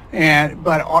 us.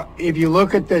 But if you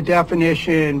look at the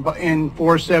definition in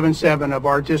 477 of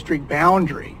our district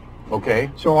boundary, Okay.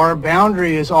 so our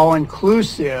boundary is all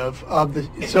inclusive of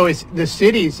so it's the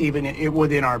cities even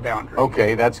within our boundary.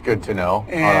 Okay, that's good to know.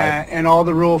 And, All right. and all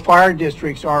the rural fire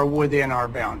districts are within our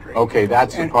boundary. Okay,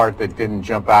 that's the part that didn't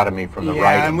jump out at me from the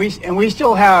writing. and we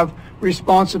still have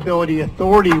responsibility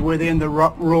authority within the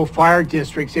rural fire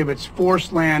districts if it's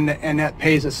forest land and that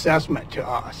pays assessment to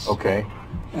us. Okay,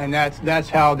 And that's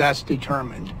how that's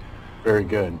determined. very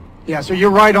good. Yeah, so you're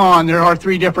right on. There are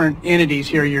 3 different entities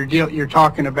here you're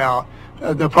talking about.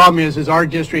 The problem is our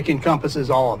district encompasses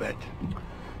all of it.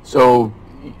 So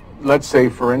let's say,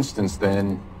 for instance,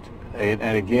 then,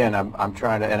 and again, I'm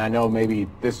trying to, and I know maybe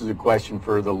this is a question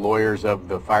for the lawyers of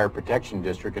the fire protection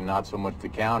district and not so much the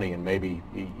county, and maybe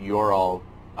you're all,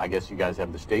 I guess you guys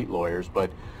have the state lawyers,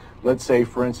 but let's say,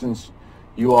 for instance,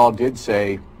 you all did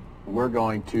say, we're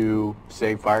going to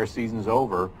say fire season's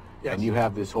over, Yes. and you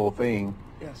have this whole thing.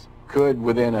 Yes. Could,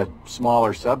 within a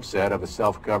smaller subset of a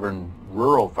self-governed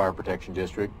rural fire protection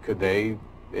district, could they,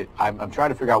 I'm trying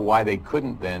to figure out why they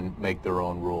couldn't then make their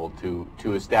own rule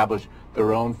to establish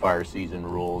their own fire season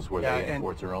rules where they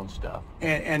enforce their own stuff.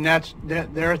 And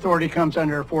their authority comes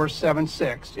under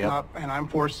 476, Yep. and I'm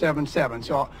 477.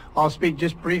 So I'll speak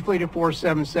just briefly to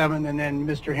 477, and then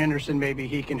Mr. Henderson, maybe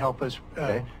he can help us,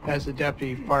 Okay. as the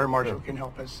deputy fire marshal can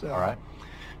help us. All right.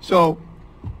 So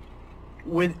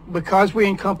because we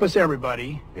encompass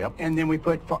everybody, Yep. and then we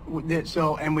put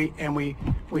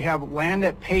we have land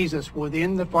that pays us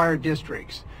within the fire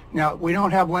districts. Now we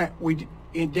don't have land.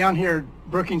 Down here,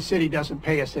 Brookings City doesn't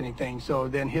pay us anything. So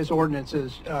then his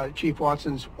ordinances, Chief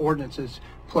Watson's ordinances,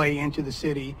 play into the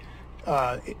city.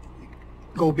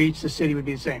 Go Beach, the city would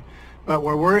be the same. But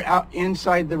where we're out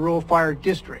inside the rural fire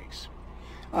districts,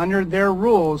 under their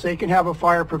rules, they can have a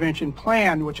fire prevention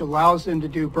plan, which allows them to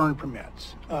do burn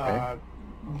permits. Okay.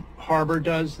 Harbor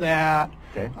does that.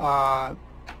 Okay.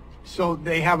 So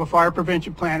they have a fire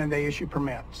prevention plan and they issue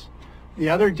permits. The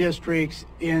other districts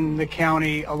in the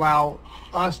county allow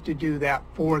us to do that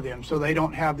for them, so they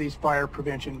don't have these fire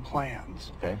prevention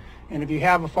plans. Okay. And if you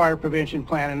have a fire prevention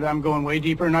plan, and I'm going way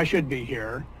deeper than I should be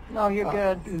here, No, you're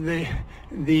good.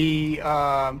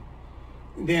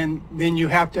 then you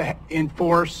have to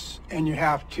enforce and you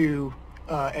have to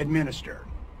administer.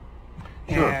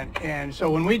 Sure. And so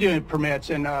when we do permits,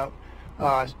 and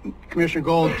Commissioner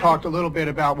Gold talked a little bit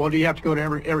about, well, do you have to go to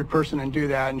every person and do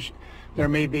that? And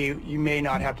you may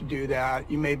not have to do that.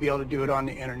 You may be able to do it on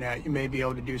the internet. You may be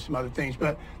able to do some other things.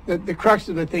 But the crux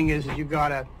of the thing is you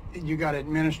gotta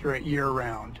administer it year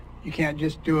round. You can't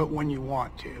just do it when you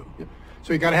want to. Yep.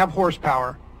 So you got to have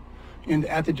horsepower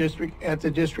at the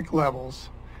district levels,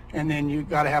 and then you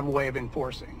got to have a way of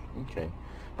enforcing. Okay.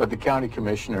 But the county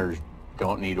commissioners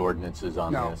don't need ordinances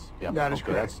on No, this. Yep. that is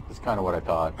Okay, correct. That's kind of what I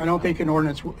thought. I don't think an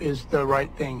ordinance is the right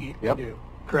thing Yep. to do.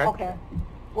 Correct? Okay.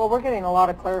 Well, we're getting a lot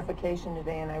of clarification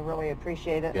today, and I really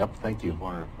appreciate it. Yep. Thank you.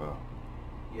 Wonder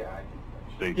if,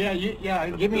 state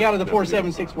Get me out of the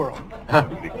 476 world.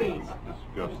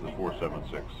 discuss the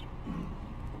 476.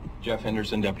 Jeff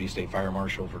Henderson, Deputy State Fire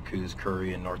Marshal for Coos,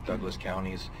 Curry, and North Douglas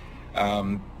counties.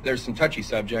 There's some touchy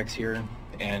subjects here,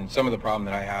 and some of the problem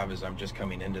that I have is I'm just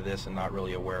coming into this and not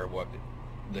really aware of what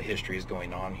the history is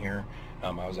going on here. I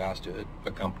was asked to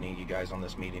accompany you guys on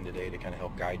this meeting today to kind of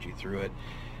help guide you through it.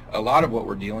 A lot of what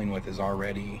we're dealing with is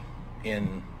already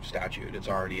in statute. It's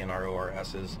already in our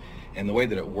ORSs, and the way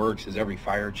that it works is every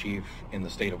fire chief in the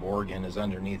state of Oregon is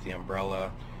underneath the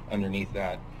umbrella, underneath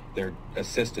that their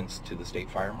assistance to the state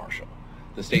fire marshal.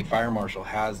 The state fire marshal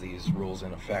has these rules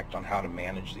in effect on how to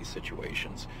manage these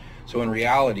situations. So in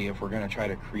reality, if we're going to try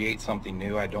to create something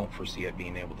new, I don't foresee it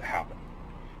being able to happen.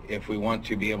 If we want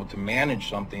to be able to manage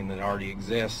something that already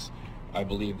exists, I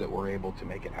believe that we're able to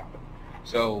make it happen.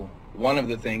 So one of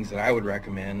the things that I would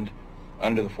recommend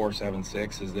under the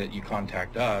 476 is that you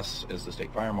contact us as the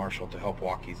state fire marshal to help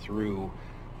walk you through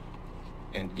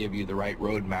and give you the right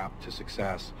roadmap to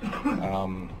success.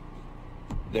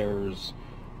 There's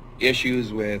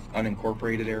issues with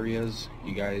unincorporated areas.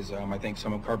 You guys, I think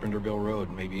some of Carpenterville Road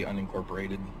may be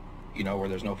unincorporated, you know, where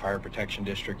there's no fire protection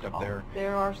district up there.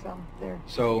 There are some there.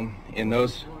 So in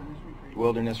those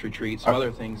wilderness retreats, some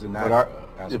other things in that.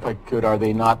 But if I could, are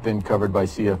they not then covered by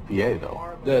CFPA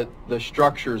though? The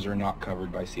structures are not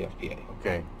covered by CFPA.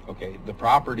 Okay. Okay, the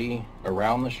property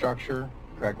around the structure,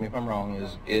 correct me if I'm wrong,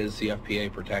 is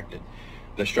CFPA protected.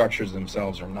 The structures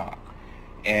themselves are not.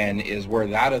 And is where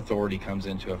that authority comes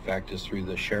into effect is through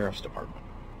the sheriff's department.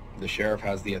 The sheriff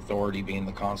has the authority, being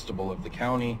the constable of the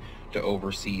county, to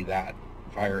oversee that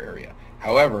fire area.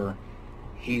 However,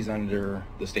 he's under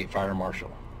the state fire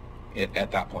marshal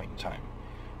at that point in time.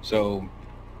 So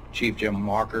Chief Jim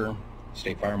Walker,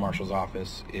 state fire marshal's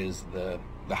office, is the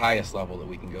highest level that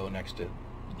we can go next to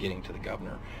getting to the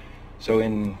governor. So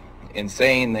in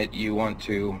saying that you want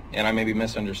to, and I may be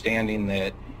misunderstanding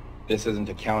that this isn't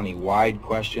a county-wide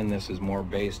question, this is more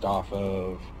based off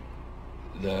of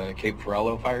the Cape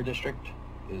Ferrello Fire District?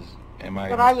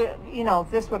 But I would, you know,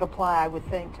 this would apply, I would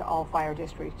think, to all fire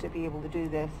districts to be able to do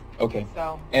this. Okay.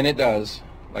 So. And it does,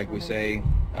 like we say,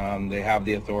 they have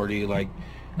the authority, like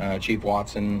Chief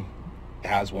Watson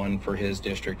has one for his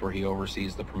district where he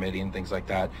oversees the permitting and things like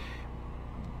that.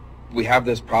 We have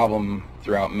this problem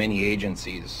throughout many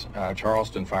agencies.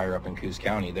 Charleston Fire up in Coos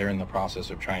County, they're in the process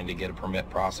of trying to get a permit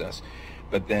process.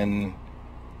 But then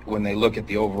when they look at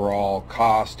the overall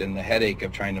cost and the headache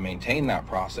of trying to maintain that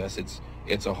process,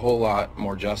 it's a whole lot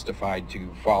more justified to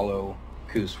follow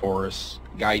Coos Forest's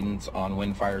guidance on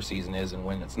when fire season is and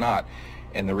when it's not.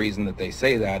 And the reason that they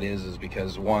say that is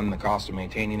because, one, the cost of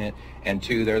maintaining it, and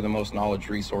two, they're the most knowledge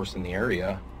resource in the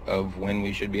area of when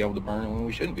we should be able to burn and when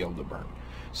we shouldn't be able to burn.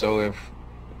 So if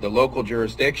the local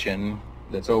jurisdiction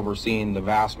that's overseeing the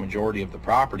vast majority of the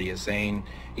property is saying,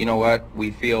 you know what,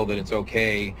 we feel that it's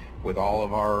okay with all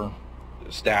of our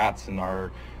stats and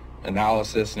our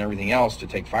analysis and everything else to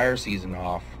take fire season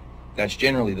off, that's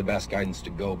generally the best guidance to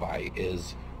go by,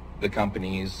 is the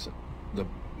companies,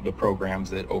 the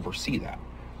programs that oversee that.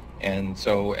 And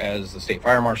so as the state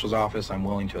fire marshal's office, I'm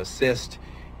willing to assist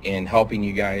in helping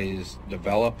you guys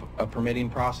develop a permitting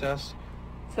process.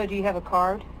 So do you have a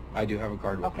card? I do have a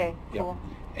card with me. Okay, cool.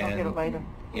 Yep. I'll get it later.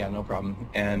 Yeah, no problem.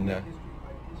 And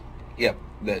yep,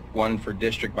 that one for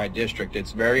district by district.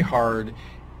 It's very hard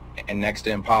and next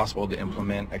to impossible to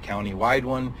implement a county-wide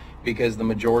one because the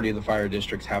majority of the fire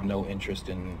districts have no interest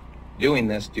in doing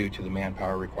this due to the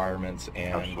manpower requirements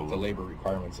and the labor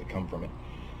requirements that come from it.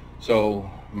 So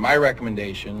my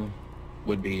recommendation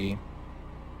would be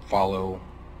follow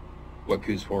what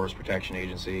Coos Forest Protection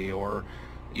Agency or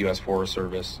U.S. Forest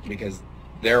Service, because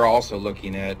they're also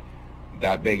looking at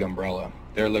that big umbrella.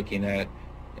 They're looking at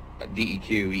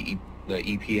DEQ, the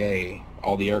EPA,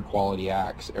 all the air quality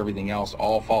acts, everything else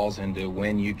all falls into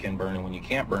when you can burn and when you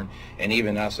can't burn. And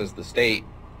even us as the state,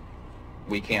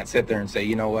 we can't sit there and say,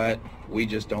 you know what, we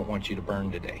just don't want you to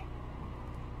burn today.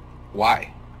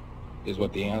 Why? Is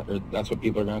what the answer, that's what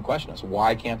people are going to question us.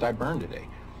 Why can't I burn today?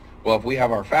 Well, if we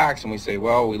have our facts and we say,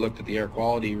 well, we looked at the air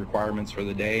quality requirements for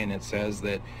the day and it says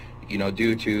that, you know,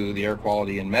 due to the air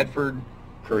quality in Medford,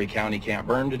 Curry County can't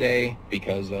burn today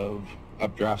because of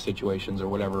updraft situations or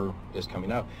whatever is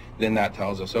coming up, then that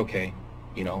tells us, okay,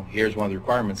 you know, here's one of the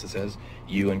requirements that says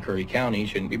you in Curry County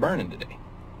shouldn't be burning today.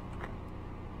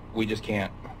 We just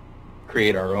can't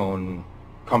create our own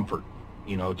comfort,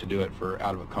 you know, to do it for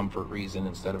out of a comfort reason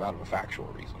instead of out of a factual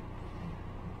reason.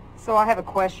 So I have a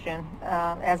question.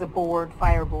 As a board,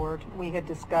 fire board, we had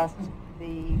discussed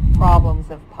the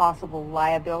problems of possible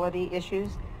liability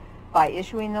issues by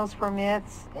issuing those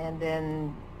permits, and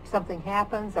then something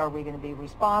happens. Are we going to be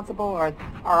responsible? Are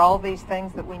all these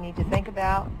things that we need to think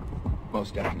about?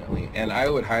 Most definitely. And I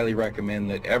would highly recommend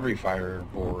that every fire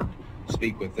board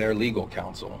speak with their legal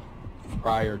counsel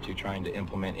prior to trying to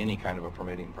implement any kind of a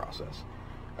permitting process,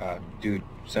 due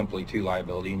simply to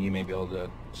liability. And you may be able to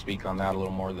speak on that a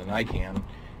little more than I can,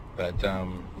 but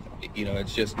you know,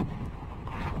 it's just,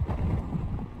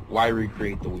 why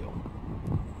recreate the wheel?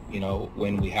 You know,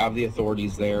 when we have the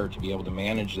authorities there to be able to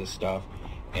manage this stuff,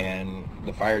 and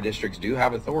the fire districts do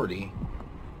have authority,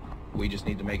 we just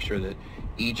need to make sure that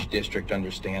each district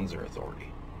understands their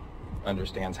authority,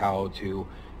 understands how to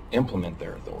implement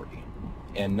their authority,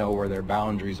 and know where their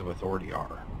boundaries of authority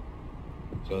are.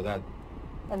 So that...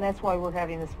 And that's why we're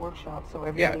having this workshop, so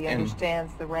everybody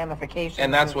understands the ramifications.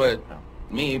 And that's what,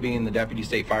 me being the Deputy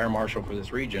State Fire Marshal for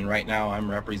this region, right now I'm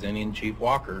representing Chief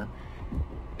Walker,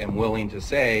 and willing to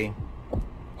say,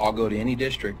 I'll go to any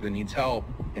district that needs help,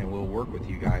 and we'll work with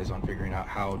you guys on figuring out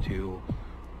how to,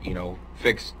 you know,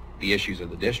 fix the issues of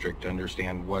the district, to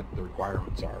understand what the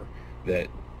requirements are that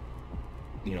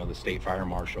the state fire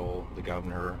marshal, the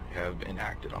governor have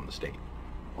enacted on the state.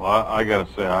 Well, I got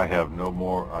to say, I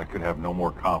could have no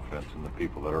more confidence in the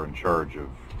people that are in charge of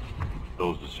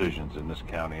those decisions in this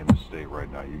county and this state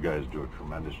right now. You guys do a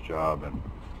tremendous job, and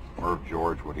Merv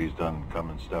George, what he's done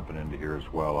stepping into here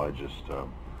as well.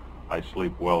 I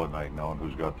sleep well at night knowing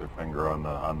who's got their finger on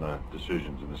the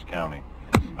decisions in this county.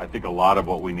 I think a lot of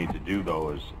what we need to do, though,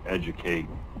 is educate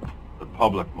the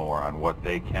public more on what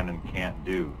they can and can't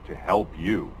do to help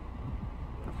you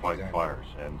to fight fires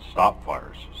and stop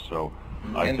fires. So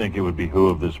I think it would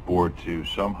behoove this board to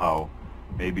somehow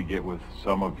maybe get with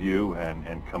some of you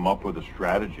and come up with a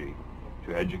strategy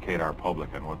to educate our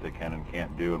public on what they can and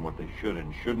can't do and what they should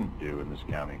and shouldn't do in this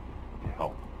county to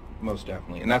help. Most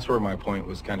definitely. And that's where my point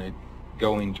was kind of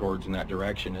going towards in that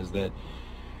direction, is that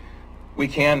we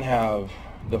can have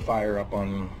the fire up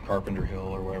on Carpenter Hill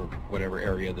or whatever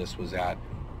area this was at.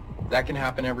 That can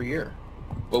happen every year.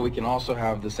 But we can also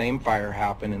have the same fire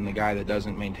happen in the guy that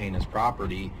doesn't maintain his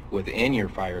property within your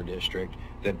fire district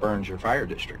that burns your fire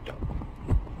district up.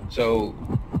 So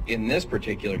in this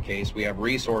particular case, we have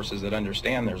resources that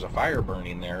understand there's a fire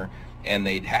burning there, and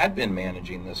they had been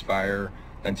managing this fire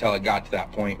until it got to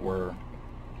that point where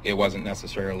it wasn't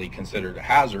necessarily considered a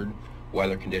hazard.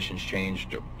 Weather conditions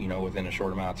changed, within a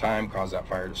short amount of time, caused that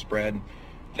fire to spread.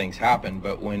 Things happen.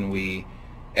 But when we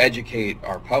educate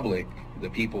our public, the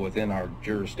people within our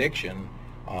jurisdiction,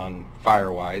 on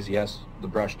fire-wise, yes, the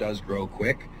brush does grow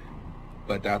quick,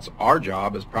 but that's our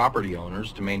job as property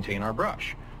owners to maintain our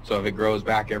brush. So if it grows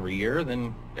back every year,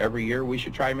 then every year we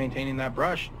should try maintaining that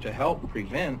brush to help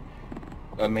prevent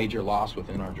a major loss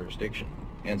within our jurisdiction.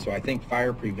 And so I think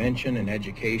fire prevention and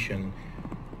education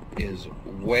is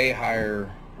way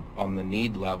higher on the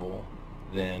need level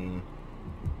than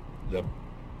the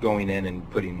going in and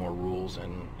putting more rules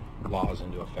and laws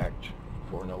into effect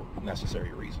for no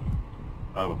necessary reason.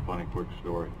 I have a funny quick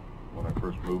story. When I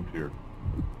first moved here,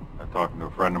 I talked to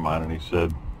a friend of mine, and he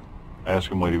said, I asked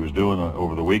him what he was doing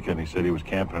over the weekend. He said he was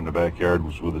camping in the backyard,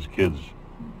 was with his kids,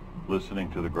 listening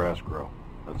to the grass grow.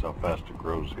 That's how fast it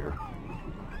grows here.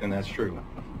 And that's true.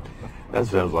 That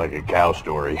sounds like a cow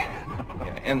story.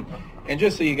 Yeah, and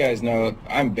just so you guys know,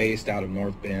 I'm based out of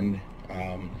North Bend.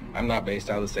 I'm not based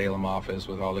out of the Salem office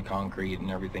with all the concrete and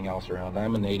everything else around.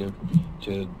 I'm a native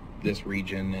to this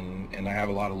region, and I have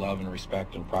a lot of love and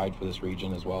respect and pride for this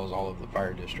region, as well as all of the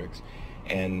fire districts.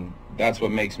 And that's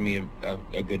what makes me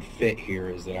a good fit here,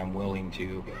 is that I'm willing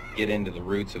to get into the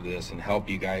roots of this and help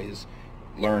you guys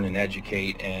learn and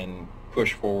educate and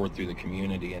push forward through the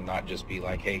community, and not just be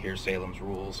like, hey, here's Salem's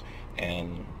rules,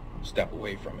 and step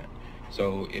away from it.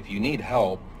 So if you need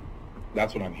help,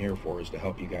 that's what I'm here for, is to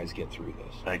help you guys get through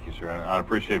this. Thank you, sir. I'd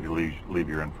appreciate if you leave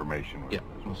your information with Yeah,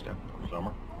 us. most definitely.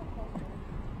 Summer?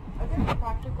 Are there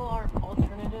practical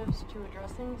alternatives to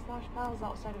addressing slash piles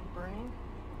outside of burning?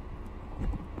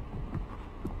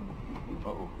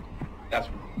 Uh-oh. That's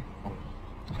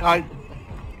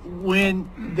When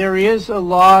there is a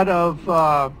lot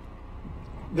of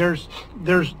there's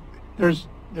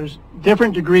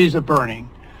different degrees of burning.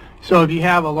 So if you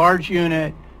have a large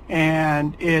unit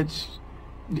and it's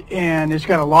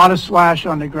got a lot of slash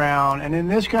on the ground, and in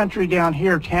this country down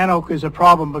here, tan oak is a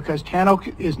problem because tan oak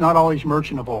is not always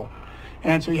merchantable,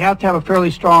 and so you have to have a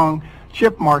fairly strong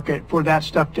chip market for that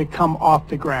stuff to come off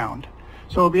the ground.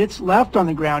 So if it's left on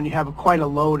the ground, you have quite a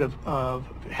load of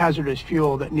hazardous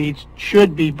fuel that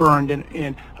should be burned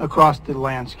in across the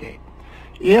landscape.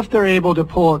 If they're able to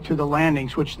pull it to the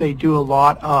landings, which they do a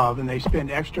lot of, and they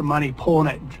spend extra money pulling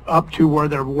it up to where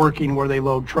they're working, where they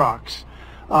load trucks,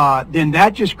 then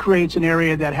that just creates an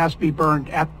area that has to be burned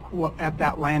at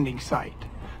that landing site.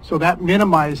 So that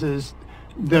minimizes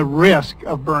the risk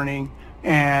of burning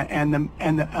and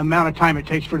the amount of time it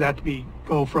takes for that to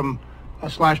go from a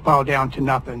slash pile down to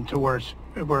nothing, to where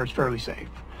it's fairly safe.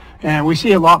 And we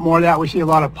see a lot more of that. We see a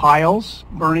lot of piles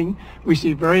burning. We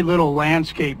see very little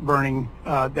landscape burning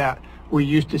that we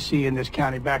used to see in this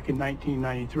county back in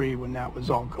 1993 when that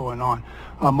was all going on.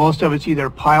 Most of it's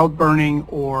either piled burning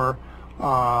or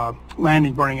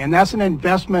landing burning. And that's an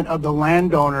investment of the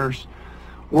landowners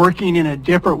working in a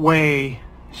different way,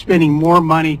 spending more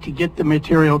money to get the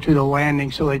material to the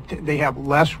landing so they have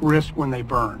less risk when they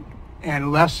burn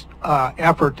and less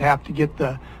effort to have to get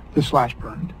the slash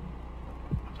burned.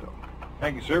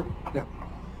 Thank you, sir. Yep.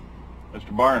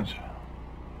 Mr. Barnes.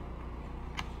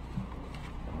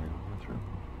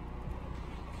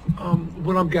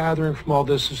 What I'm gathering from all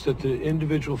this is that the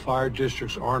individual fire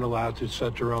districts aren't allowed to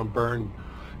set their own burn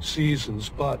seasons,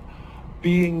 but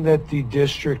being that the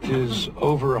district is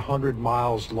over 100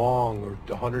 miles long or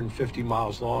 150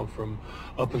 miles long from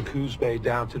up in Coos Bay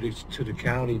down to the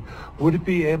county, would it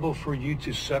be able for you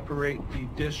to separate the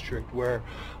district where,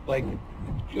 like,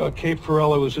 Cape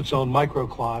Farello is its own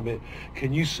microclimate?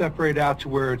 Can you separate out to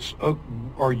where it's,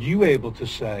 are you able to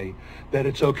say that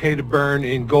it's okay to burn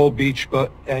in Gold Beach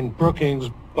and Brookings,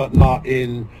 but not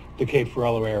in the Cape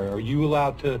Farello area? Are you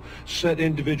allowed to set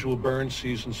individual burn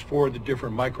seasons for the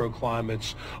different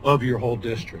microclimates of your whole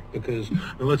district? Because, and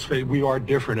let's say, we are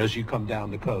different as you come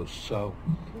down the coast. So,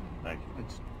 Thank you.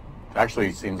 It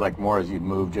actually seems like more as you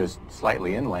move just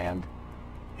slightly inland.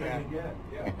 Yeah,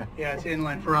 it's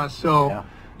inland for us. So, Yeah.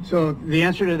 so the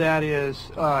answer to that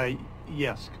is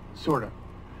yes, sort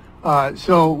of.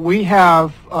 So we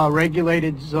have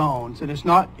regulated zones, and it's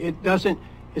not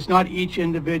each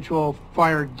individual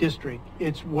fire district.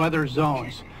 It's weather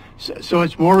zones. So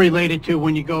it's more related to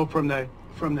when you go from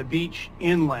the beach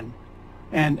inland,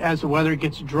 and as the weather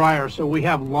gets drier. So we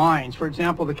have lines. For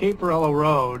example, the Cape Farello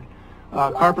Road,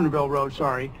 Carpenterville Road,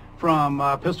 sorry, from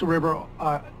Pistol River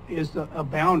is a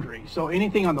boundary. So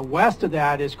anything on the west of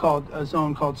that is called a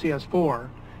zone called CS4.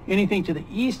 Anything to the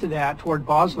east of that toward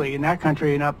Bosley in that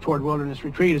country and up toward Wilderness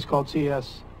Retreat is called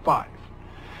CS5.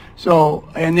 So,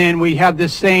 and then we have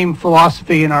this same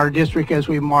philosophy in our district as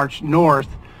we march north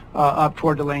up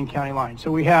toward the Lane County line.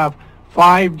 So we have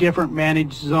 5 different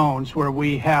managed zones where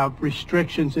we have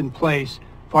restrictions in place,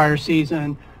 fire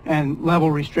season and level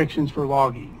restrictions for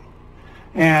logging.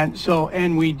 And so,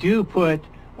 and we do put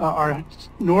our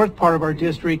north part of our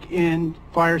district in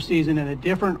fire season in a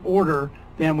different order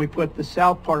than we put the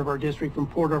south part of our district from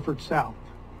Port Orford south.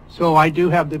 So I do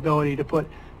have the ability to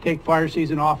take fire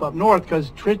season off up north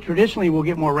because traditionally we'll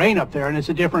get more rain up there and it's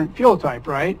a different fuel type,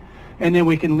 right? And then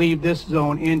we can leave this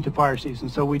zone into fire season.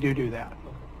 So we do that.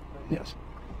 Yes.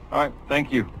 All right,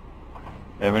 thank you.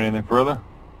 Have anything further?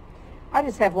 I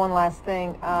just have one last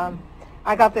thing.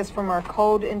 I got this from our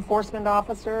code enforcement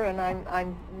officer, and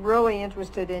I'm really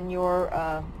interested in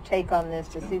your take on this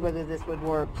to see whether this would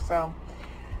work. So,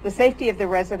 the safety of the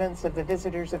residents of the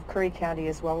visitors of Curry County,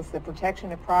 as well as the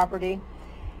protection of property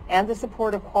and the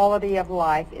support of quality of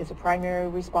life, is a primary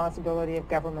responsibility of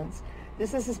governments.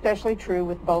 This is especially true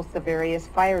with both the various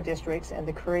fire districts and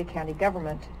the Curry County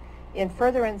government. In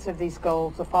furtherance of these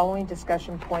goals, the following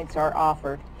discussion points are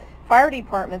offered. Fire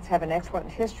departments have an excellent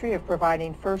history of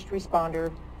providing first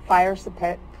responder, fire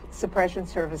suppression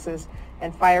services,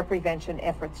 and fire prevention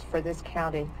efforts for this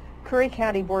county. Curry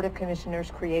County Board of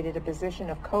Commissioners created a position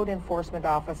of Code Enforcement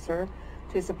Officer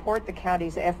to support the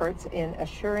county's efforts in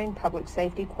assuring public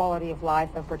safety, quality of life,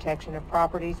 and protection of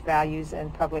properties, values,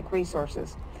 and public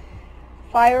resources.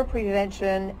 Fire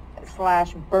prevention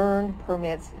 / burn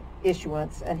permits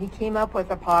issuance, and he came up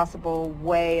with a possible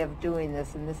way of doing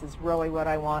this, and this is really what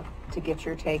I want to get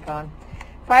your take on.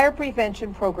 Fire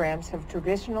prevention programs have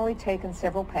traditionally taken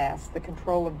several paths: the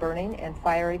control of burning and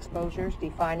fire exposures,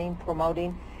 defining,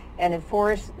 promoting, and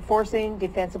enforcing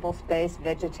defensible space,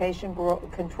 vegetation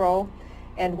control,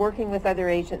 and working with other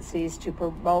agencies to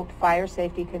promote fire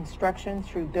safety construction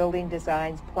through building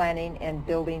designs, planning, and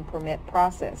building permit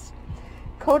process.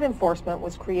 Code enforcement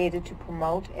was created to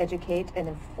promote, educate, and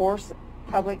enforce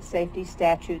public safety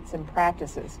statutes and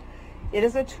practices. It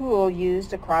is a tool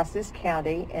used across this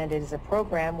county, and it is a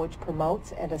program which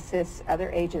promotes and assists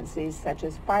other agencies such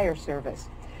as fire service.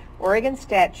 Oregon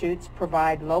statutes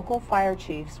provide local fire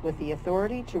chiefs with the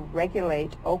authority to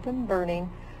regulate open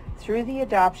burning through the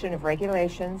adoption of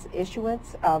regulations,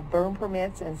 issuance of burn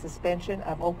permits, and suspension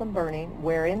of open burning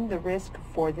wherein the risk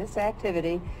for this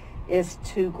activity is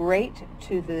too great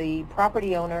to the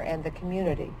property owner and the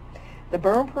community. The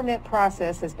burn permit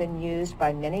process has been used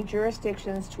by many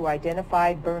jurisdictions to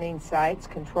identify burning sites,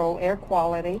 control air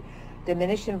quality,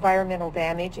 diminish environmental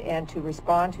damage, and to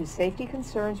respond to safety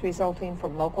concerns resulting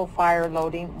from local fire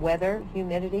loading, weather,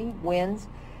 humidity, winds,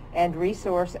 and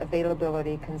resource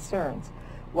availability concerns.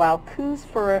 While Coos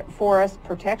Forest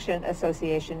Protection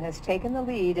Association has taken the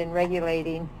lead in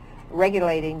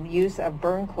regulating use of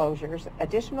burn closures,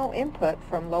 additional input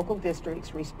from local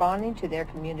districts responding to their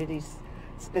communities'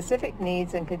 specific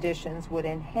needs and conditions would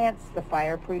enhance the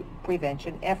fire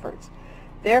prevention efforts.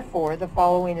 Therefore, the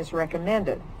following is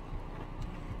recommended.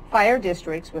 Fire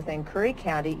districts within Curry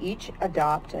County each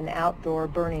adopt an outdoor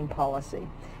burning policy.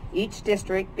 Each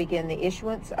district begin the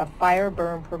issuance of fire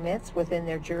burn permits within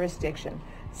their jurisdiction.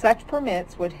 Such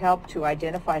permits would help to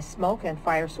identify smoke and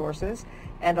fire sources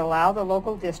and allow the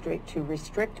local district to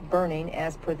restrict burning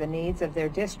as per the needs of their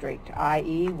district,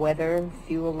 i.e. weather,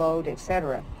 fuel load,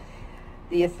 etc.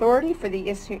 The authority for the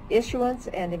issuance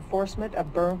and enforcement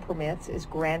of burn permits is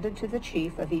granted to the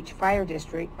chief of each fire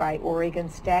district by Oregon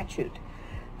statute.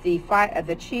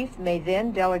 The chief may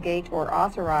then delegate or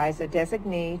authorize a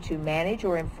designee to manage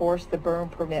or enforce the burn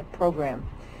permit program.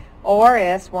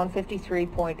 ORS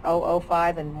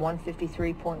 153.005 and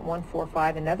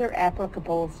 153.145 and other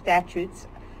applicable statutes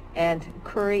and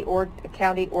Curry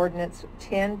County Ordinance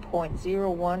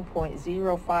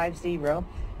 10.01.050,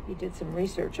 you did some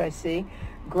research I see,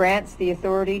 grants the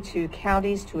authority to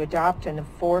counties to adopt and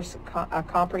enforce a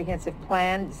comprehensive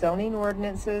plan, zoning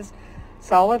ordinances,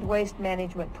 solid waste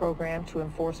management program to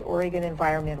enforce Oregon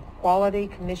Environmental Quality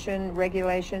Commission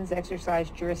regulations,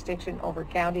 exercise jurisdiction over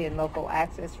county and local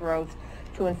access roads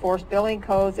to enforce building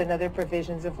codes and other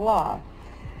provisions of law.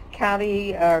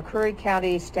 Curry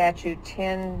County Statute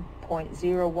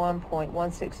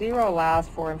 10.01.160 allows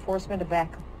for enforcement of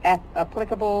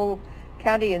applicable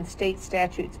county and state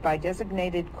statutes by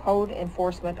designated code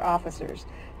enforcement officers.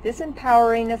 This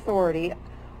empowering authority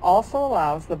also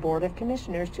allows the Board of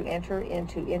Commissioners to enter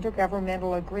into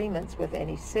intergovernmental agreements with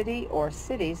any city or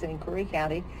cities in Curry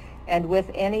County and with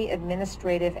any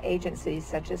administrative agencies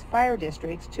such as fire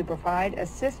districts to provide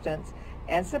assistance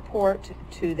and support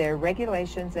to their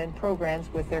regulations and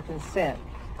programs with their consent.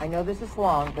 I know this is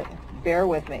long, but bear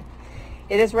with me.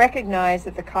 It is recognized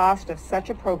that the cost of such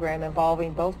a program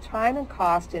involving both time and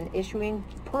cost in issuing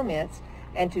permits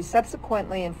and to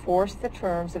subsequently enforce the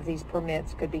terms of these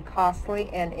permits could be costly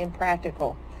and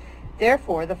impractical.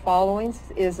 Therefore, the following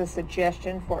is a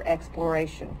suggestion for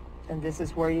exploration, and this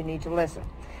is where you need to listen.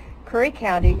 Curry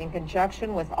County, in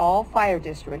conjunction with all fire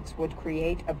districts, would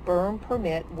create a burn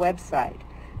permit website.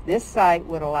 This site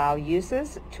would allow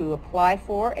users to apply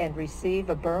for and receive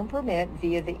a burn permit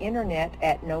via the internet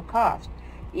at no cost.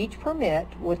 Each permit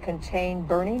would contain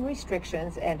burning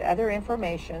restrictions and other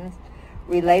information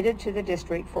related to the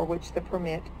district for which the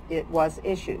permit was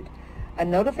issued. A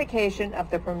notification of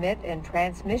the permit and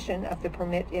transmission of the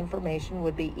permit information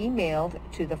would be emailed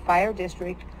to the fire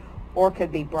district or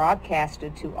could be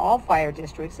broadcasted to all fire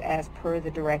districts as per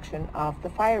the direction of the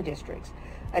fire districts.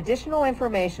 Additional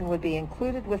information would be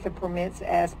included with the permits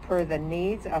as per the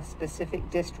needs of specific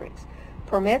districts.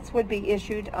 Permits would be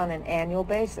issued on an annual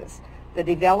basis. The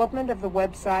development of the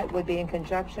website would be in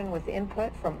conjunction with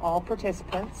input from all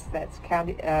participants, that's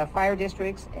county, fire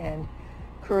districts and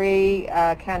Curry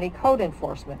County Code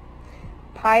Enforcement.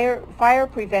 Fire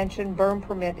prevention burn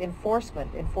permit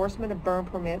enforcement. Enforcement of burn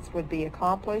permits would be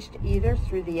accomplished either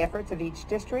through the efforts of each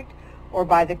district or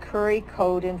by the Curry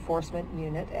Code Enforcement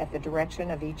Unit at the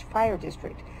direction of each fire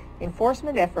district.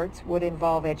 Enforcement efforts would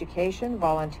involve education,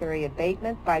 voluntary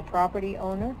abatement by property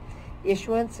owner,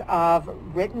 issuance of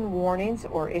written warnings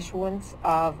or issuance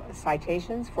of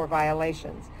citations for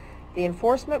violations. The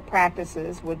enforcement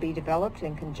practices would be developed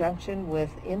in conjunction with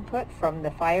input from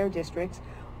the fire districts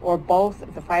or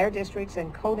both the fire districts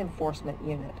and code enforcement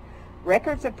unit.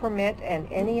 Records of permit and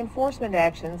any enforcement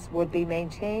actions would be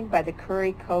maintained by the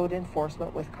Curry Code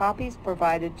Enforcement with copies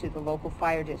provided to the local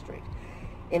fire district.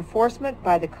 Enforcement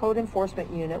by the Code Enforcement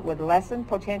Unit would lessen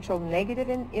potential negative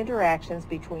interactions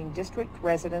between district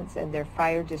residents and their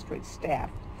fire district staff.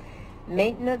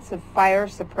 Maintenance of fire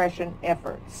suppression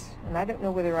efforts. And I don't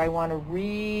know whether I want to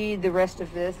read the rest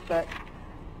of this, but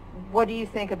what do you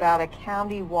think about a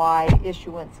county-wide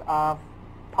issuance of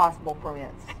possible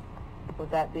permits?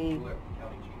 Would that be?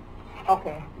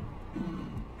 Okay.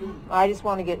 I just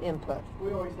want to get input.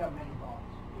 We always have many thoughts.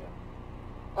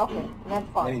 Yeah. Okay, that's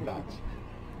fine. Many thoughts.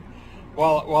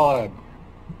 Well,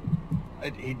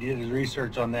 he did his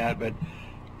research on that, but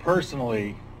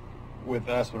personally, with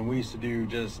us, when we used to do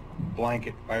just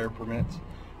blanket fire permits,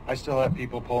 I still have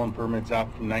people pulling permits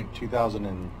out from 2000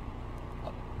 and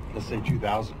let's say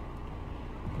 2000.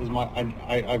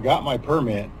 I've got my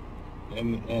permit,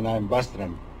 and I'm busting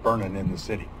them burning in the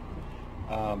city.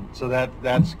 So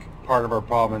that's part of our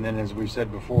problem. And then, as we've said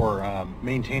before,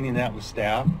 maintaining that with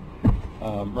staff.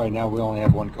 Right now, we only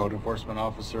have one code enforcement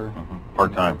officer.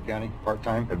 Part-time. County,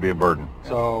 part-time. It'd be a burden.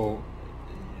 So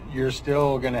you're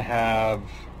still going to have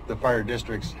the fire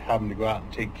districts having to go out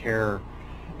and take care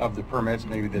of the permits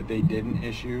maybe that they didn't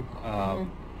issue.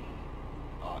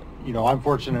 You know, I'm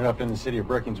fortunate enough in the city of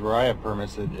Brookings where I have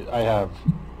permits that I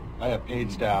have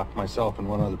paid staff, myself and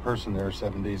one other person there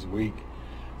 7 days a week,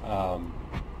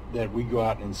 that we go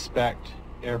out and inspect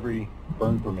every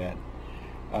burn permit.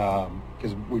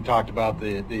 Because we talked about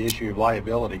the issue of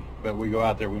liability, but we go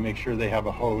out there, we make sure they have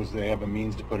a hose, they have a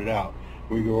means to put it out.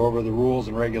 We go over the rules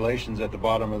and regulations at the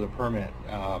bottom of the permit.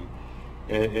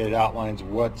 It outlines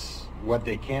what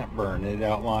they can't burn. It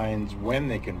outlines when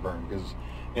they can burn, because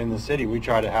in the city, we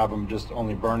try to have them just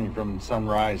only burning from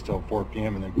sunrise till 4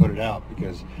 p.m. and then put it out,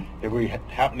 because if we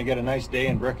happen to get a nice day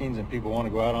in Brookings and people want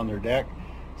to go out on their deck,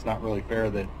 it's not really fair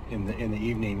that in the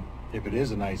evening, if it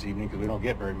is a nice evening, because we don't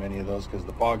get very many of those because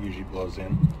the fog usually blows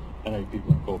in. I know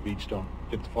people in Cold Beach don't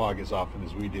get the fog as often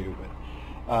as we do, but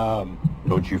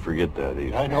don't you forget that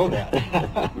either. I know that.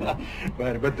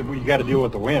 but you got to deal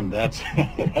with the wind. That's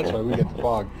why we get the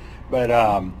fog. But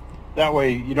that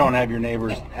way you don't have your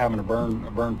neighbors having a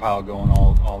burn pile going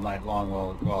all night long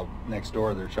while next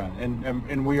door they're trying.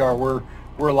 And we're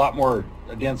a lot more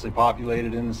densely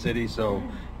populated in the city, so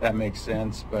that makes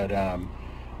sense. But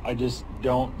I just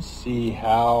don't see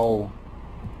how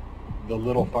the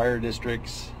little fire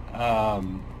districts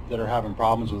that are having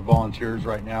problems with volunteers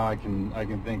right now. I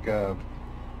can think of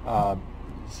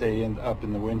say up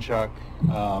in the Winchuck,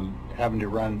 having to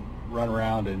run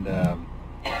around and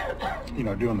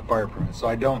doing the fire permits. So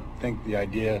I don't think the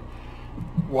idea,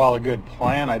 while a good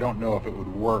plan, I don't know if it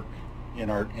would work in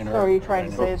our. So are you trying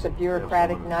to say it's a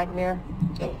bureaucratic nightmare?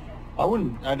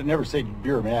 I'd never say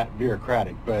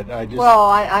bureaucratic, but I just. Well,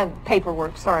 I'm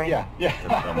paperwork. Sorry. Yeah.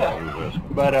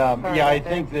 But I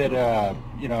think that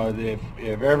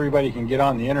if everybody can get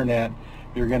on the internet,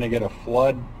 you're going to get a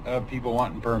flood of people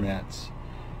wanting permits,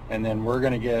 and then we're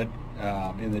going to get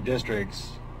in the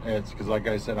districts. It's because, like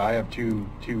I said, I have two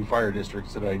fire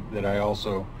districts that I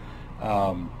also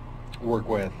work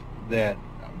with. That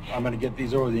I'm going to get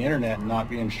these over the internet and not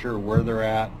being sure where they're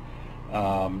at.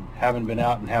 Haven't been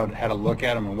out and had a look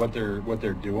at them and what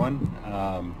they're doing.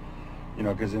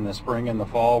 Because in the spring and the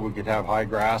fall we could have high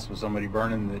grass with somebody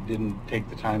burning that didn't take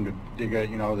the time to dig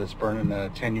that's burning a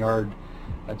 10-yard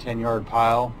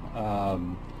pile,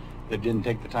 that didn't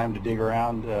take the time to dig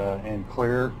around and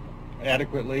clear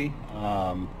adequately,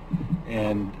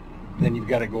 and then you've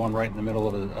got it going right in the middle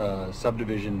of a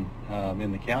subdivision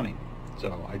in the county.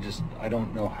 So I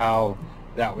don't know how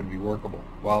that would be workable.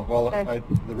 The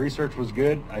research was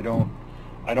good. I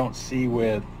don't see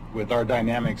with our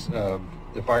dynamics of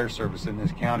the fire service in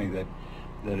this county that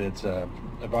it's a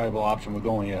viable option with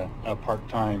only a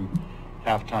part-time,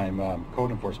 half-time code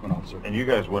enforcement officer. And you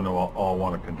guys wouldn't all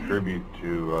want to contribute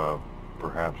to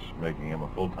perhaps making him a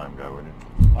full-time guy, would you?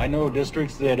 I know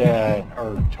districts that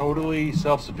are totally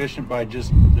self-sufficient by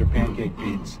just their pancake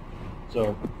feeds.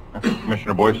 So,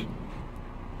 Commissioner Boyce.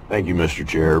 Thank you, Mr.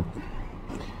 Chair.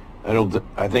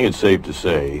 I think it's safe to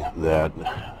say that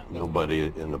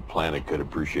nobody in the planet could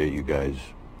appreciate you guys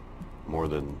more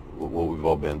than what we've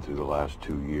all been through the last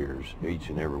 2 years, each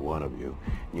and every one of you.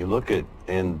 And you look at,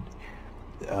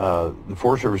 the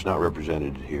Forest Service not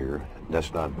represented here.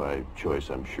 That's not by choice,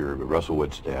 I'm sure, but Russell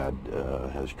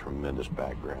Whitstad has tremendous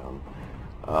background.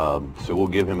 So we'll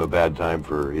give him a bad time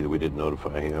for either we didn't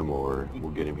notify him or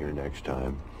we'll get him here next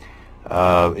time.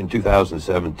 In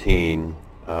 2017,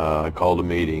 I called a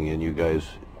meeting, and you guys,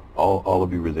 all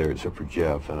of you were there except for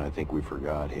Jeff, and I think we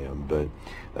forgot him, but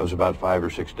that was about 5 or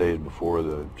 6 days before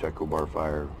the Checo Bar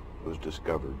fire was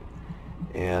discovered.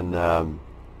 And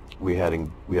we had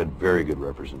very good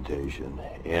representation,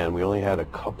 and we only had a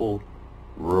couple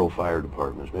rural fire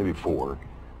departments, maybe 4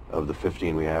 of the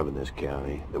 15 we have in this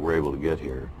county that were able to get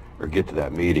here or get to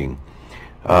that meeting.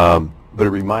 But it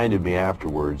reminded me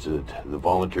afterwards that the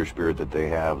volunteer spirit that they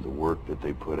have, the work that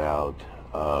they put out,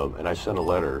 and I sent a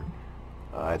letter,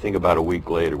 I think about a week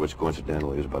later, which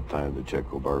coincidentally is about the time the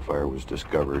Checo Bar fire was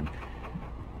discovered.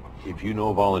 If you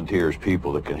know volunteers,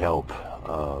 people that can help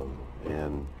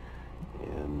and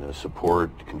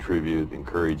support, contribute,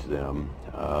 encourage them,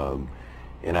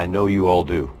 and I know you all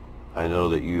do. I know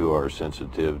that you are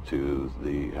sensitive to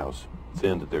how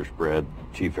thin that they're spread,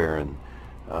 Chief Aaron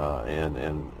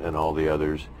and all the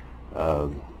others.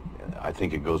 I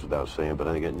think it goes without saying, but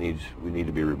I think we need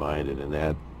to be reminded, and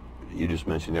that you just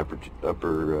mentioned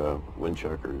upper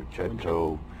Winchuck or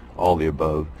Cheto, all the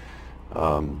above.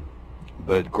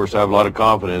 But of course I have a lot of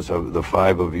confidence of the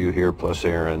 5 of you here, plus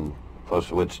Aaron, plus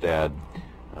Whitstad,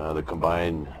 the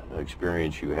combined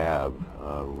experience you have.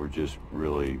 We're just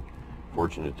really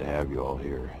fortunate to have you all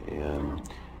here, and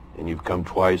you've come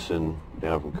twice down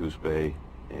from Coos Bay,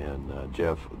 and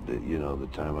Jeff, the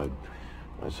time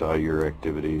I saw your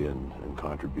activity and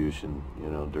contribution,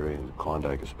 during the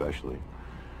Klondike especially.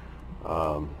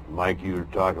 Mike, you were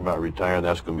talking about retiring.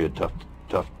 That's going to be a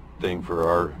tough thing for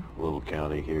our little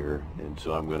county here, and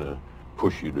so I'm going to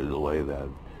push you to delay that.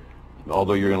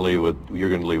 Although you're going to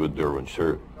leave with Derwin,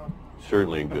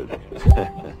 certainly in good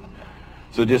hands.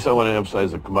 So just I want to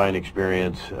emphasize the combined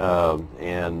experience,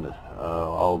 and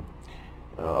I'll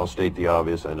I'll state the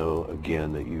obvious. I know,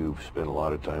 again, that you've spent a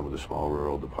lot of time with the small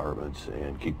rural departments,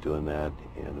 and keep doing that.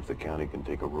 And if the county can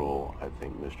take a role, I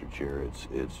think, Mr. Chair,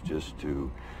 it's just to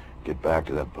get back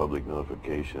to that public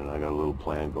notification. I got a little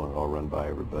plan going. I'll run by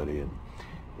everybody,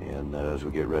 and as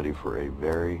we get ready for a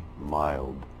very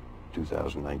mild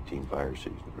 2019 fire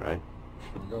season, right?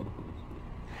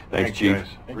 Thanks, Chief. Guys.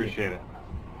 Appreciate it.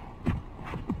 And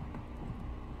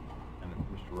if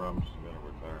Mr. Rum's going to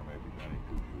retire, maybe Johnny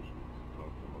Cuccios can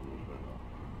talk to him a little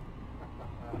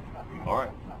bit. All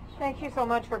right. Thank you so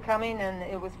much for coming, and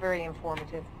it was very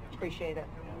informative. Appreciate it.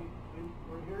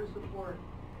 We're here to support,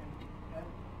 and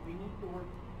we need to work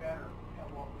better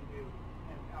at what we do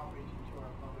and outreaching to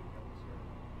our public that we serve.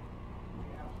 We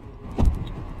absolutely.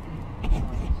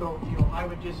 So,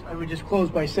 I would just close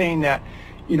by saying that,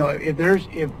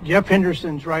 if Jeff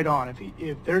Henderson's right on,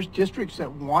 if there's districts that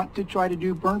want to try to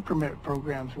do burn permit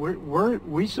programs,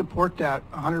 we support that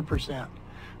 100%.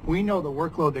 We know the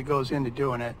workload that goes into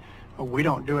doing it. We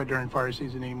don't do it during fire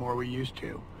season anymore. We used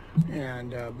to,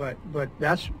 and but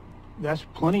that's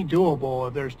plenty doable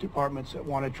if there's departments that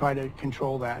want to try to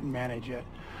control that and manage it.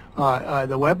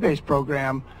 The web-based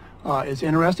program is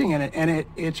interesting, and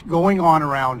it's going on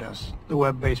around us. The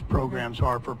web-based programs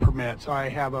are for permits. I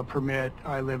have a permit.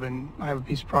 I have a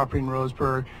piece of property in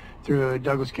Roseburg through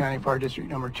Douglas County Fire District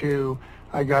number 2.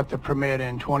 I got the permit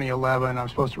in 2011. I'm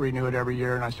supposed to renew it every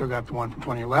year, and I still got the one from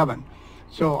 2011.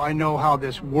 So I know how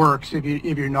this works if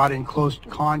you're not in close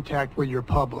contact with your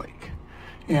public,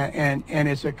 and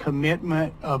it's a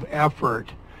commitment of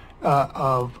effort,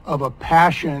 of a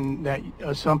passion that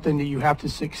something that you have to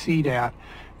succeed at.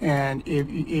 And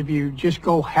if you just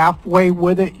go halfway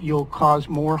with it, you'll cause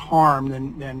more harm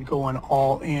than going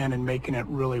all in and making it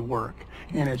really work.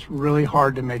 And it's really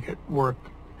hard to make it work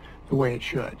the way it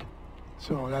should.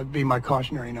 So that'd be my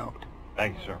cautionary note.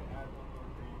 Thank you, sir.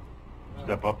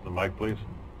 Step up to the mic, please.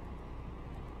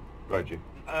 Go ahead, Chief.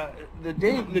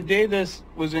 The day this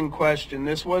was in question,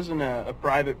 this wasn't a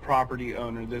private property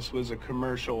owner. This was a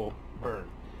commercial burn.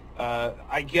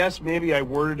 I guess maybe I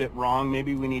worded it wrong.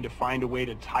 Maybe we need to find a way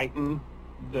to tighten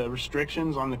the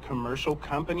restrictions on the commercial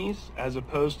companies as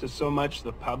opposed to so much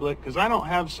the public, because I don't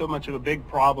have so much of a big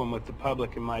problem with the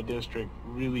public in my district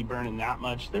really burning that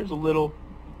much. There's a little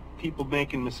people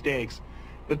making mistakes,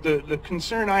 but the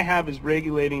concern I have is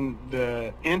regulating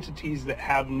the entities that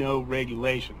have no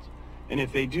regulations. And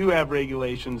if they do have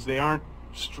regulations, they aren't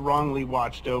strongly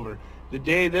watched over. The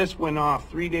day this went off,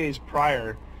 3 days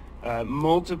prior,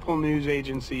 multiple news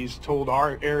agencies told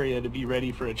our area to be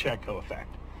ready for a Chetco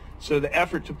effect. So the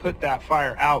effort to put that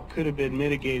fire out could have been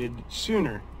mitigated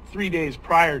sooner, 3 days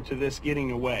prior to this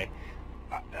getting away.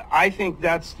 I think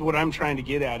that's what I'm trying to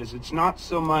get at, is it's not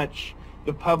so much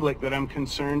the public that I'm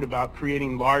concerned about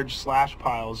creating large slash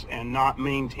piles and not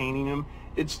maintaining them.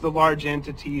 It's the large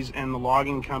entities and the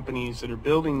logging companies that are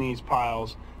building these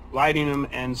piles, lighting them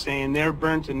and saying they're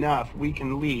burnt enough, we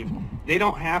can leave. They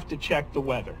don't have to check the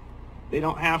weather. They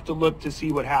don't have to look to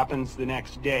see what happens the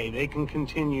next day. They can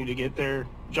continue to get their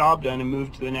job done and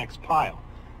move to the next pile.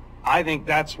 I think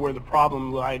that's where the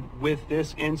problem lied with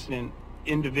this incident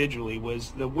individually, was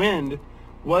the wind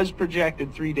was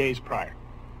projected 3 days prior.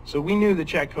 So we knew the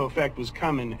Chetco effect was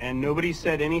coming, and nobody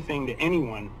said anything to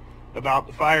anyone about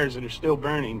the fires that are still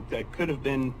burning that could have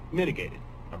been mitigated.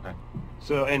 Okay.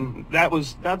 So, and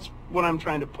that's what I'm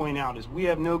trying to point out, is we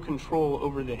have no control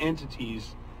over the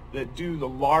entities that do the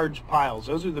large piles.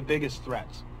 Those are the biggest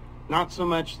threats. Not so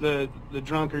much the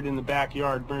drunkard in the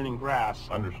backyard burning grass.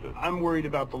 Understood. I'm worried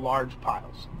about the large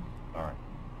piles. All right.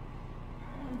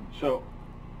 So,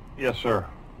 yes, sir.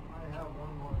 I have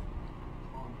one more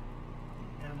comment,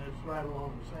 and it's right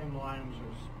along the same lines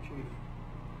as Chief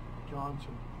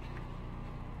Johnson.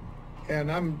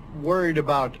 And I'm worried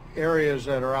about areas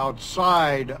that are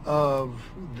outside of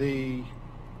the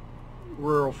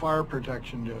rural fire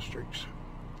protection districts.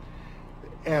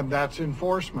 And that's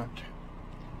enforcement.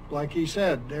 Like he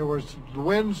said, the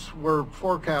winds were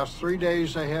forecast 3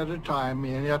 days ahead of time,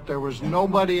 and yet there was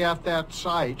nobody at that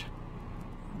site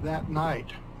that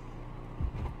night.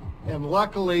 And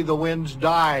luckily the winds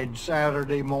died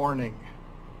Saturday morning.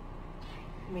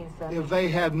 If they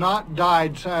had not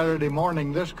died Saturday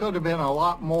morning, this could have been a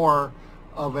lot more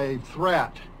of a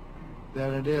threat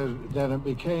than it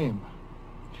became.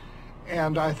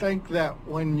 And I think that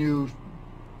when you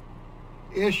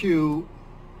issue,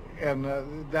 and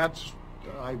that's,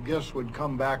 I guess, would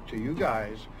come back to you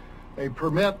guys, a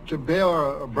permit to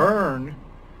burn,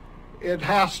 it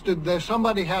has to,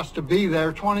 somebody has to be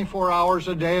there 24 hours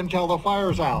a day until the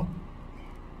fire's out.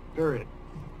 Period.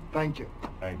 Thank you.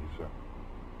 Thank you, sir.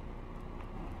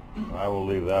 I will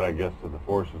leave that, I guess, to the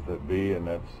forces that be, and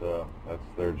that's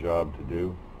their job to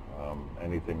do.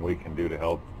 Anything we can do to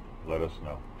help, let us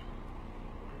know.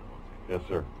 Yes,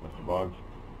 sir. Mr. Boggs?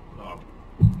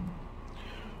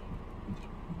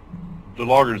 The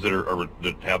loggers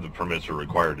that have the permits are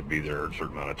required to be there a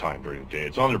certain amount of time during the day.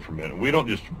 It's on their permit. And they don't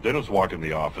just walk in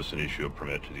the office and issue a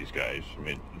permit to these guys. I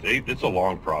mean, it's a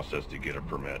long process to get a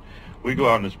permit. We go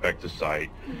out and inspect the site.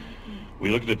 We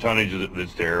look at the tonnage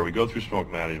that's there. We go through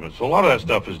smoke management. So a lot of that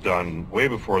stuff is done way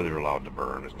before they're allowed to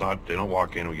burn. It's not, they don't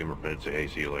walk in, we give them a permit and say, hey,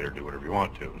 see you later, do whatever you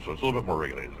want to. So it's a little bit more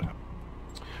regulated than that.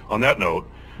 On that note,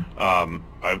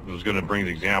 I was going to bring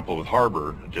the example with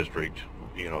Harbor District.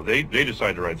 You know, they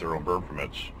decide to write their own burn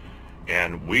permits,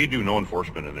 and we do no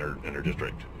enforcement in their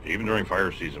district. Even during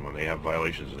fire season, when they have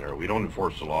violations in there, we don't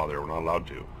enforce the law there. We're not allowed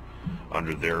to,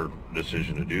 under their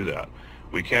decision to do that.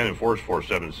 We can't enforce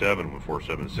 477 when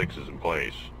 476 is in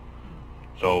place.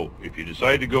 So if you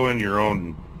decide to go into your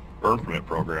own burn permit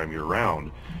program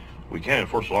year-round, we can't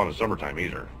enforce the law in the summertime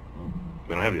either.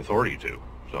 We don't have the authority to.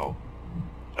 So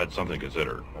that's something to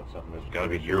consider. That's something that's got to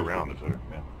be year-round. Yeah.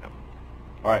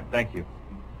 All right, thank you.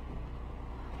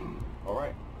 All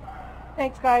right.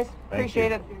 Thanks, guys. Thank Appreciate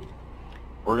you. it.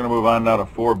 We're going to move on now to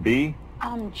 4B.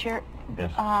 Chair,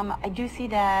 Yes. I do see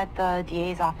that the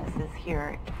DA's office is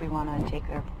here if we want to take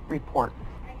a report.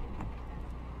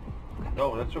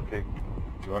 No, that's okay.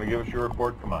 You want to give us your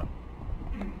report? Come on.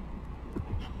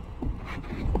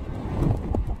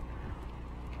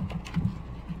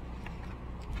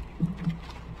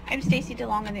 I'm Stacy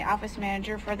DeLong. I'm the office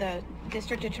manager for the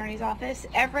district attorney's office.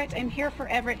 Everett, I'm here for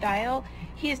Everett Dial.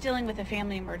 He is dealing with a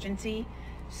family emergency.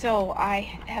 So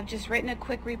I have just written a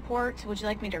quick report. Would you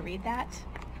like me to read that?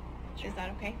 Is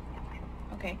that okay?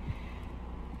 Okay.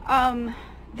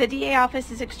 The DA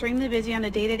office is extremely busy on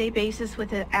a day-to-day basis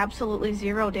with absolutely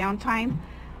zero downtime.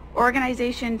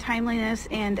 Organization, timeliness,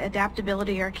 and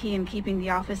adaptability are key in keeping the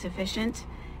office efficient.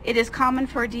 It is common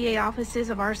for DA offices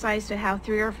of our size to have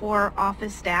 3 or 4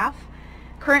 office staff.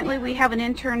 Currently, we have an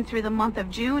intern through the month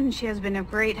of June, and she has been a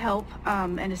great help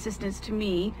and assistance to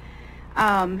me.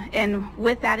 And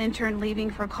with that intern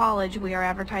leaving for college, we are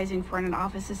advertising for an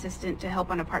office assistant to help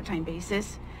on a part-time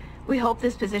basis. We hope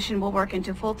this position will work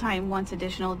into full-time once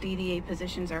additional DDA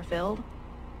positions are filled.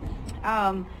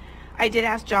 I did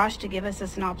ask Josh to give us a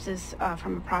synopsis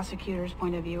from a prosecutor's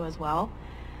point of view as well.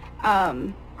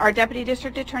 Our deputy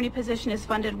district attorney position is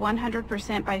funded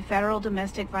 100% by federal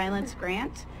domestic violence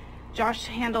grant. Josh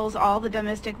handles all the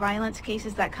domestic violence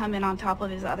cases that come in on top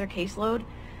of his other caseload.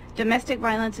 Domestic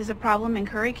violence is a problem in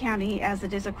Curry County as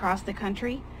it is across the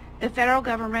country. The federal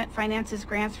government finances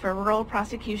grants for rural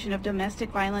prosecution of domestic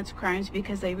violence crimes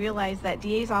because they realize that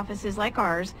DA's offices like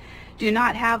ours do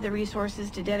not have the resources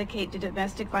to dedicate to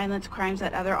domestic violence crimes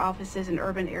that other offices in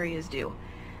urban areas do.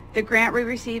 The grant we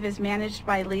receive is managed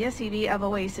by Leah Seavey of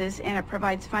Oasis, and it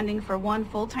provides funding for 1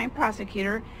 full-time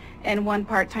prosecutor and 1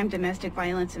 part-time domestic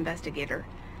violence investigator.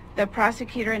 The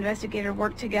prosecutor-investigator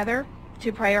work together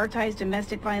to prioritize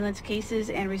domestic violence cases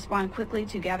and respond quickly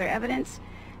to gather evidence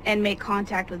and make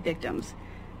contact with victims.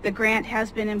 The grant has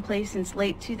been in place since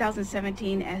late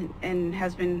 2017 and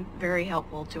has been very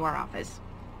helpful to our office.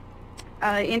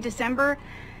 In December,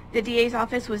 the DA's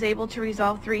office was able to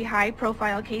resolve 3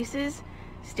 high-profile cases.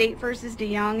 State versus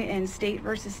DeYoung and State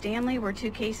versus Stanley were 2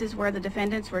 cases where the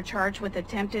defendants were charged with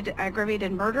attempted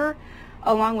aggravated murder,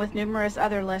 along with numerous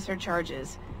other lesser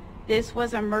charges. This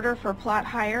was a murder for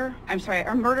hire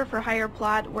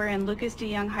plot wherein Lucas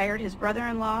DeYoung hired his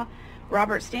brother-in-law,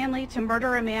 Robert Stanley, to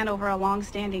murder a man over a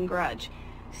long-standing grudge.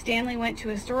 Stanley went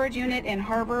to a storage unit in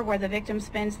Harbor where the victim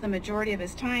spends the majority of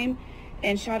his time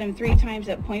and shot him 3 times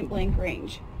at point-blank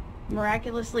range.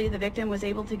 Miraculously, the victim was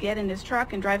able to get in his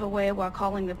truck and drive away while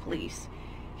calling the police.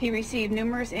 He received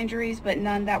numerous injuries, but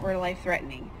none that were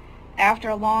life-threatening. After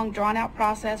a long, drawn-out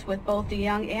process with both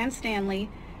DeYoung and Stanley,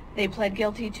 they pled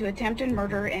guilty to attempted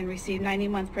murder and received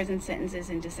 90-month prison sentences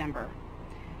in December.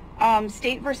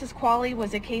 State versus Qualley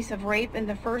was a case of rape in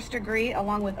the 1st degree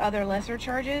along with other lesser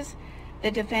charges.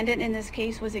 The defendant in this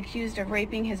case was accused of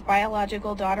raping his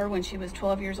biological daughter when she was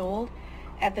 12 years old.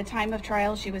 At the time of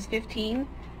trial, she was 15.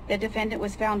 The defendant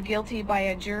was found guilty by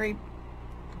a jury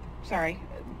of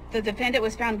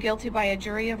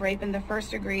rape in the 1st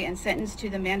degree and sentenced to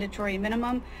the mandatory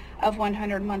minimum of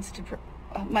 100 months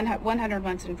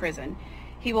in prison.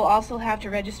 He will also have to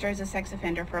register as a sex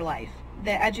offender for life.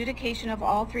 The adjudication of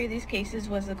all 3 of these cases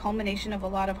was the culmination of a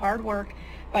lot of hard work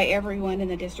by everyone in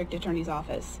the district attorney's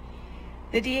office.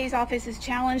 The DA's office is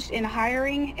challenged in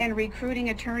hiring and recruiting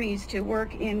attorneys to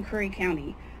work in Curry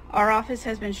County. Our office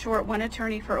has been short 1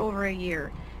 attorney for over a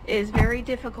year. It is very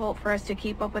difficult for us to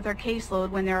keep up with our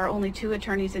caseload when there are only 2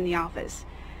 attorneys in the office.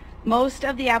 Most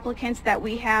of the applicants that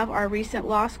we have are recent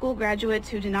law school graduates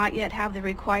who do not yet have the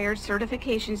required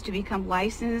certifications to become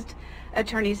licensed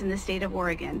attorneys in the state of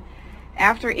Oregon.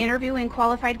 After interviewing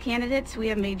qualified candidates, we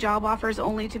have made job offers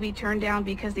only to be turned down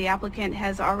because the applicant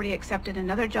has already accepted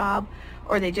another job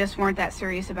or they just weren't that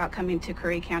serious about coming to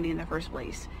Curry County in the first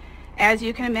place. As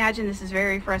you can imagine, this is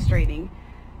very frustrating.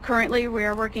 Currently, we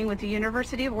are working with the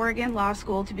University of Oregon Law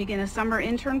School to begin a summer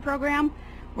intern program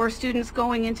where students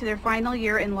going into their final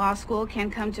year in law school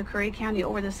can come to Curry County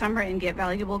over the summer and get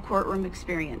valuable courtroom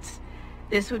experience.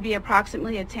 This would be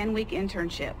approximately a 10-week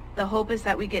internship. The hope is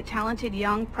that we get talented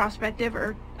young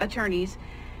prospective attorneys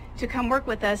to come work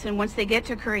with us, and once they get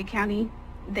to Curry County,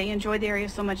 they enjoy the area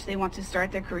so much they want to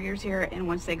start their careers here, and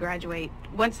once they graduate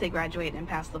and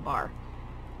pass the bar.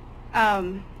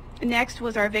 Next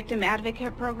was our Victim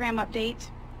Advocate Program update.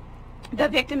 The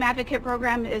Victim Advocate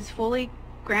Program is fully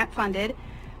grant funded.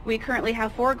 We currently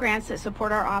have 4 grants that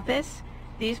support our office.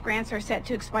 These grants are set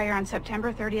to expire on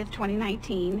September 30th,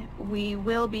 2019. We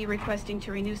will be requesting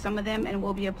to renew some of them, and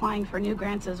we'll be applying for new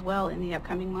grants as well in the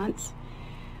upcoming months.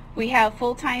 We have a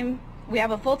full-time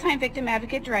Victim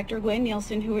Advocate Director, Gwen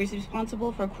Nielsen, who is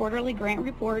responsible for quarterly grant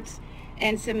reports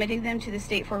and submitting them to the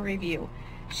state for review.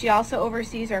 She also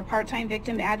oversees our part-time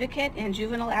victim advocate and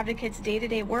juvenile advocates'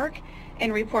 day-to-day work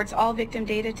and reports all victim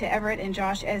data to Everett and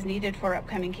Josh as needed for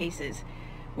upcoming cases.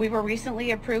 We were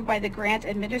recently approved by the grant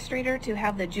administrator to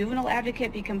have the juvenile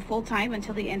advocate become full-time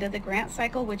until the end of the grant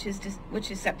cycle, which is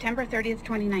September 30th,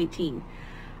 2019.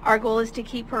 Our goal is to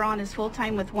keep her on as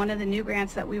full-time with one of the new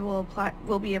grants that we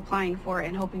will be applying for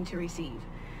and hoping to receive.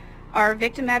 Our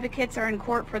victim advocates are in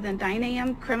court for the 9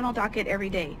 a.m. criminal docket every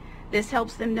day. This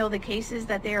helps them know the cases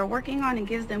that they are working on and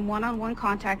gives them one-on-one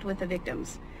contact with the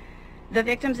victims. The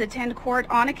victims attend court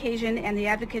on occasion, and the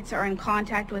advocates are in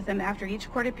contact with them after each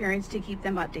court appearance to keep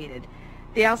them updated.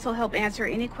 They also help answer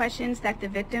any questions that the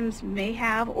victims may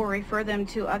have or refer them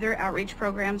to other outreach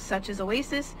programs such as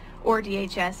OASIS or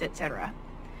DHS, etc.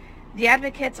 The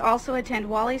advocates also attend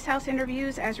Wally's House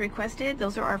interviews as requested.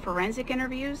 Those are our forensic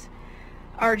interviews.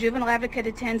 Our juvenile advocate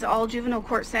attends all juvenile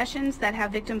court sessions that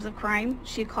have victims of crime.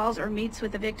 She calls or meets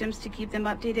with the victims to keep them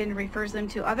updated and refers them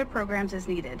to other programs as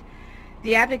needed.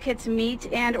 The advocates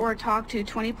meet and or talk to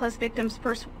 20+ victims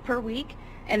per week,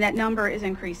 and that number is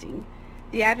increasing.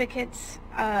 The advocates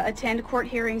attend court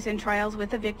hearings and trials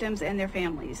with the victims and their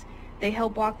families. They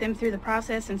help walk them through the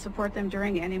process and support them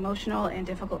during an emotional and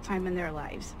difficult time in their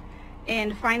lives.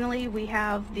 And finally, we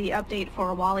have the update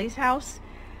for Wally's House.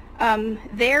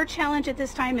 Their challenge at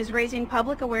this time is raising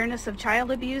public awareness of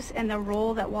child abuse and the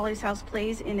role that Wally's House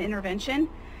plays in intervention.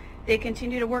 They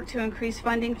continue to work to increase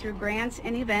funding through grants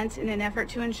and events in an effort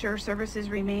to ensure services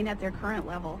remain at their current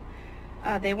level.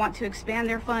 They want to expand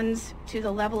their funds to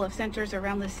the level of centers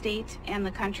around the state and the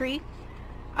country.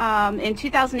 In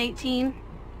 2018,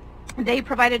 they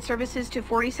provided services to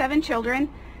 47 children.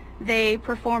 They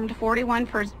performed 41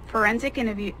 forensic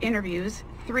interviews,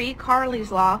 3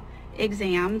 Carly's Law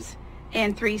exams,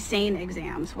 and 3 SANE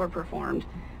exams were performed.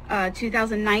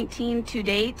 2019 to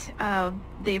date,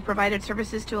 they provided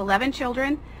services to 11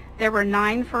 children. There were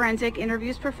 9 forensic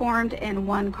interviews performed and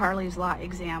 1 Carly's Law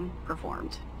exam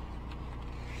performed.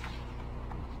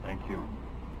 Thank you.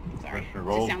 Sorry, Commissioner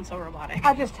Gold? It sounds so robotic.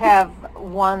 I just have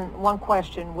one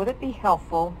question. Would it be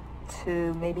helpful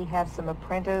to maybe have some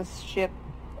apprenticeship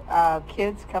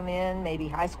kids come in, maybe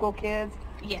high school kids,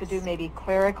 to do maybe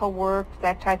clerical work,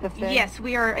 that type of thing? Yes,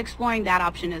 we are exploring that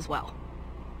option as well.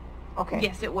 Okay.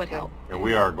 Yes, it would help. Yeah,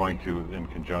 we are going to, in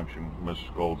conjunction,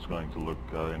 Mrs. Gold's going to look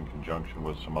in conjunction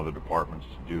with some other departments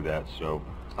to do that. So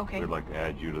we'd like to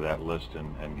add you to that list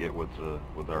and get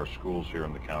with our schools here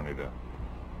in the county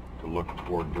to look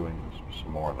toward doing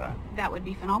some more of that. That would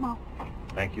be phenomenal.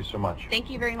 Thank you so much. Thank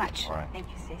you very much. All right. Thank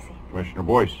you, Stacy. Commissioner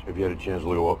Boyce. Have you had a chance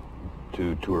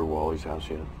to tour Wally's house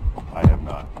yet? I have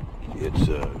not. It's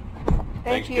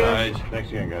Thanks, guys. Thanks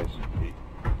again, guys.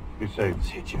 Be safe.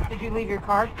 See you, Jeff. Did you leave your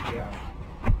card? Yeah.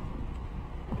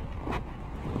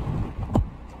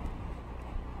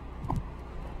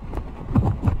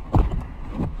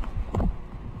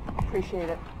 Appreciate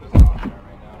it.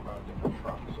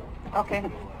 Okay.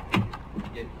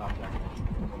 Get in contact.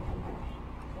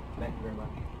 Thank you very much.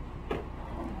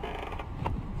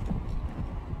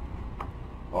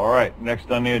 All right,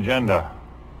 next on the agenda,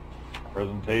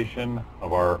 presentation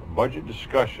of our budget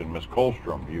discussion. Ms.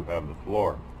 Colstrom, you have the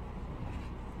floor.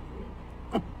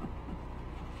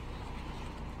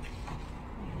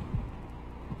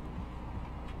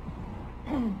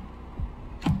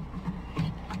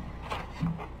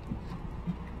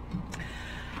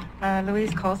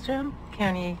 Louise Kallstrom,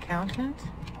 County Accountant.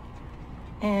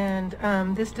 And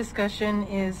this discussion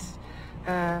is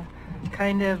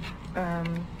kind of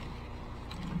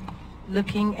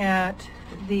looking at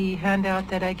the handout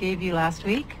that I gave you last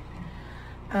week,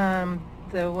 the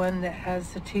one that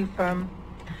has the two from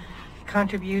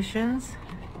contributions.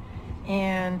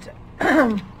 And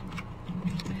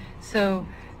so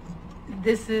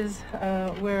this is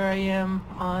where I am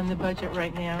on the budget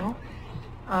right now.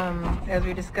 As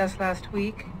we discussed last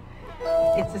week,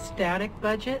 it's a static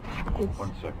budget. It's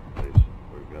 1 second, please.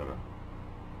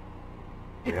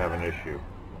 We have an issue.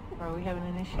 Are we having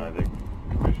an issue? I think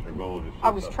Commissioner Gold just... I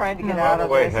was trying to get By out the of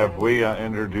way, this. have we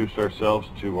introduced ourselves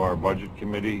to our budget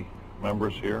committee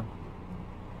members here?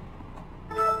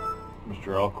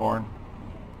 Mr. Elkhorn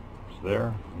is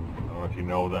there. I don't know if you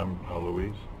know them,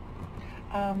 Louise.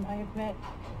 I have met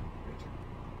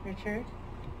Richard.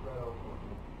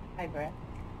 Hi, Brett.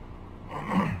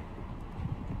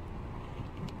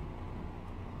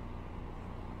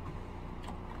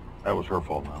 That was her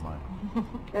fault, not mine.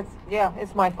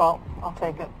 It's my fault. I'll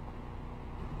take it.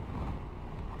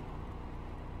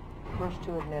 First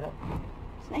to admit it.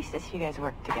 It's nice to see you guys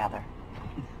work together.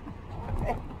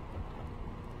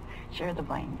 Share the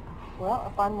blame. Well,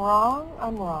 if I'm wrong,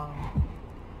 I'm wrong.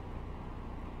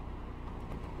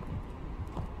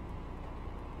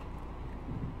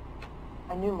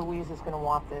 I knew Louise was going to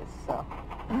want this, so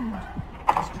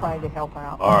just trying to help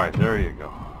out. All right, there you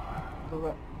go.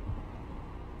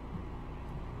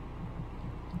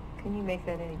 Can you make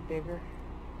that any bigger?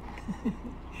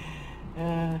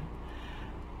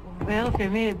 Well, if I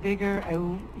made it bigger,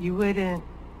 you wouldn't.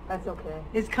 That's okay.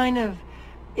 It's kind of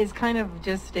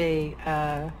just a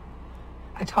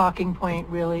talking point,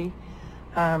 really,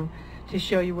 to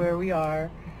show you where we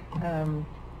are.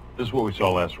 This is what we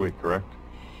saw last week, correct?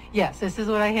 Yes, this is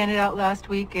what I handed out last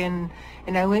week, and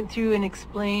I went through and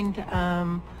explained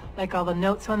like all the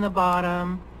notes on the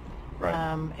bottom, right.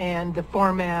 And the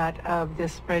format of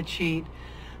this spreadsheet.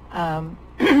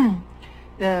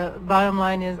 The bottom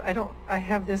line is I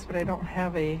have this, but I don't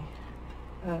have the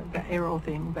arrow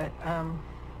thing, but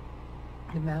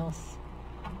the mouse.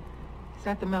 Is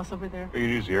that the mouse over there? You can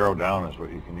use the arrow down is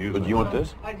what you can use. But do you want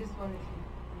this? I just wanted to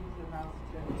use the mouse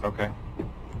to Okay.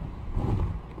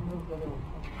 move the little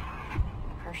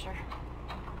Cursor.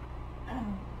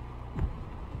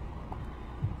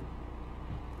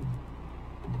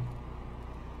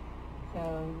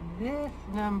 So this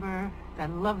number, I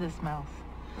love this mouse,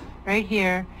 right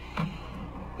here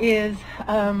is,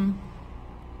 as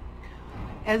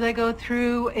I go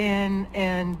through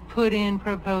and put in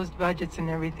proposed budgets and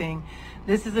everything,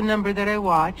 this is a number that I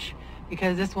watch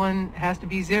because this one has to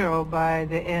be 0 by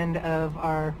the end of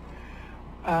our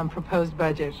proposed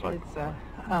budget. It's a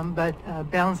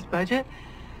balanced budget.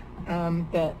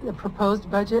 The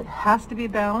proposed budget has to be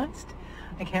balanced.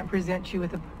 I can't present you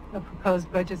with a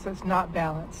proposed budget that's not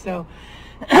balanced. So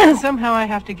somehow I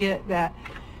have to get that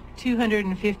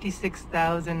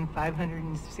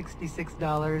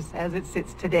 $256,566 as it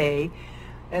sits today.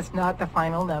 That's not the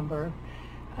final number,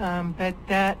 but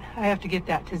that I have to get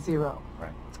that to 0.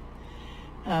 Right.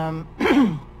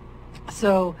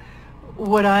 So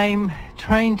what I'm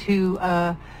trying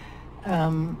to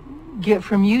get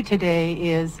from you today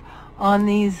is on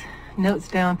these notes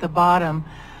down at the bottom,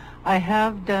 I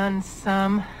have done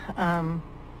some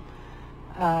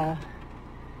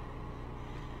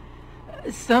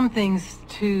things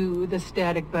to the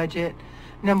static budget.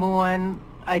 Number one,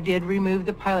 I did remove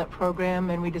the pilot program,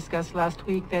 and we discussed last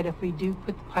week that if we do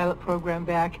put the pilot program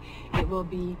back, it will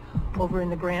be over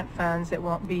in the grant funds. It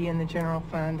won't be in the general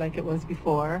fund like it was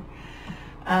before.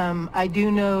 I do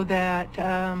know that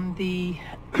the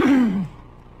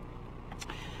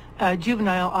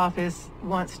juvenile office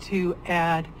wants to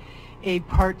add a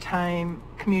part-time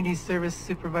community service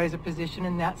supervisor position,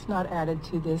 and that's not added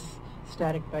to this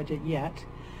static budget yet.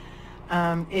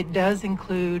 It does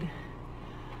include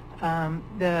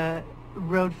the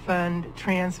road fund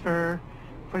transfer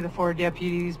for the 4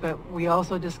 deputies, but we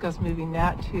also discussed moving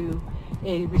that to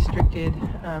a restricted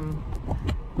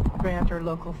grant or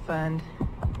local fund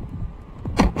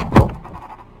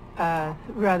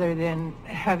rather than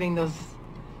having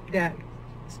that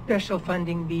special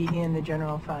funding be in the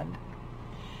general fund.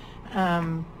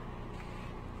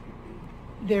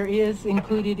 There is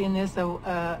included in this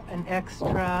an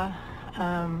extra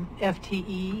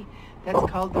FTE that's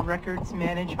called the records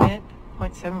management.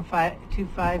 0.725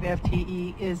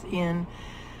 FTE is in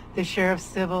the Sheriff's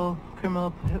Civil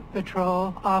Criminal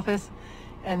Patrol office,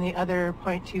 and the other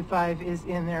 0.25 is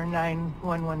in their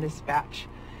 911 dispatch.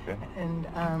 Okay. And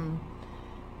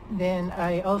Then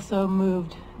I also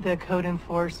moved the code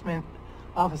enforcement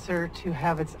officer to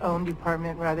have its own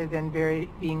department rather than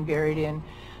being buried in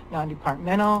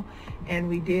non-departmental. And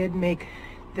we did make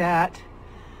that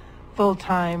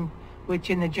full-time, which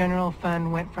in the general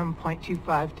fund went from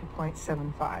 0.25 to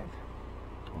 0.75.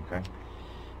 Okay.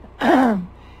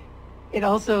 It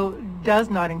also does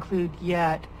not include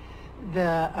yet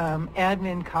the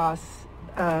admin costs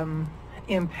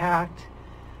impact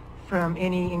from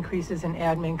any increases in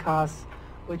admin costs,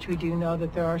 which we do know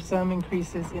that there are some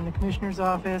increases in the commissioner's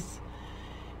office.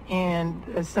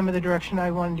 And some of the direction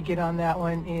I wanted to get on that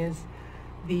one is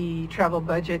the travel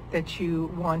budget that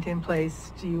you want in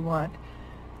place. Do you want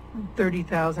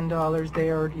 $30,000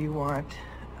 there, or do you want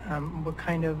what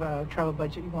kind of travel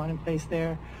budget you want in place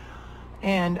there?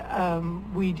 And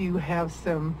we do have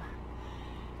some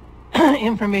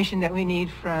information that we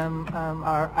need from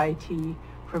our IT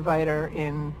provider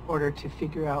in order to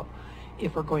figure out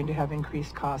if we're going to have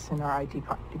increased costs in our IT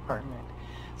department.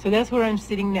 So that's where I'm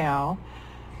sitting now.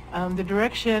 The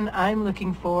direction I'm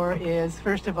looking for is,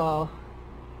 first of all,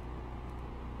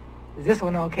 is this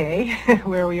one okay,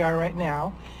 where we are right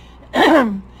now?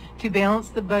 To balance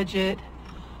the budget,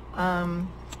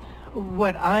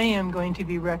 what I am going to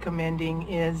be recommending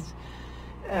is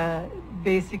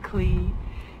basically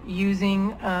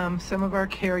using some of our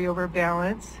carryover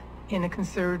balance in a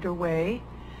conservative way.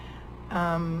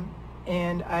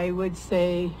 And I would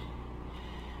say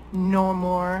no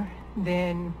more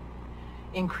than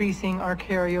increasing our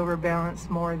carryover balance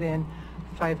more than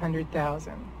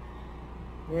 500,000.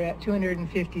 We're at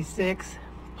 256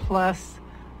 plus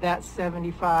that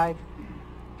 75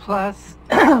 plus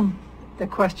the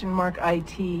question mark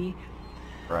IT.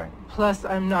 Right. Plus,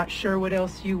 I'm not sure what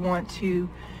else you want to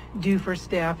do for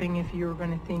staffing, if you were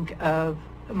going to think of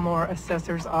more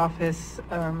assessor's office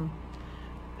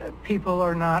people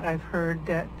or not. I've heard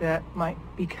that that might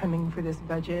be coming for this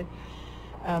budget.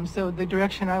 So the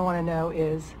direction I want to know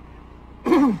is,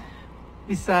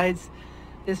 besides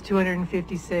this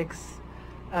 256,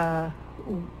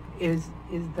 is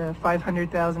the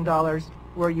 $500,000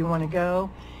 where you want to go?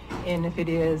 And if it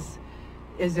is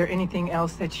there anything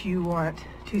else that you want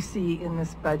to see in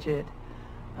this budget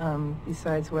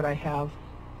besides what I have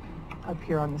up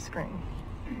here on the screen?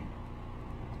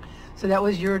 So that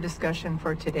was your discussion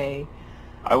for today.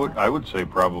 I would say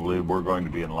probably we're going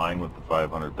to be in line with the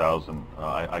 500,000.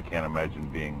 I can't imagine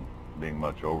being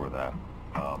much over that.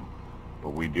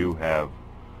 But we do have,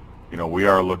 we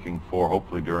are looking for,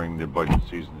 hopefully during the budget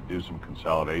season, to do some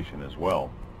consolidation as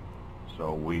well.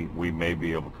 So we may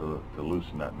be able to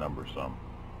loosen that number some.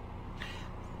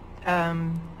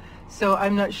 So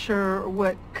I'm not sure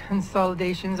what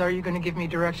consolidations. Are you going to give me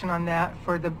direction on that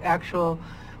for the actual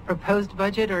proposed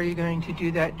budget, or are you going to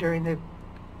do that during the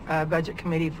budget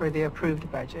committee for the approved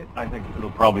budget? I think it'll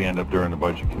probably end up during the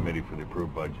budget committee for the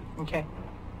approved budget. Okay.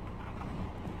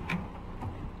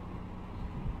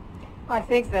 I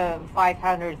think the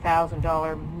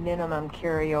 $500,000 minimum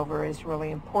carryover is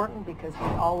really important, because we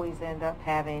always end up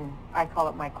having, I call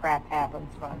it my crap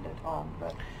happens fund at home,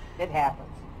 but it happens.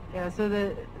 Yeah, so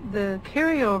the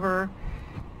carryover,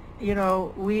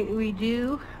 we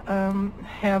do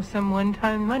have some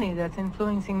one-time money that's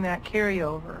influencing that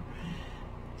carryover.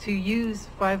 To use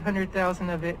 500,000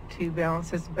 of it to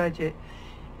balance this budget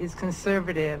is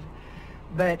conservative,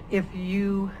 but if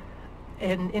you,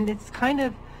 and it's kind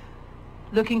of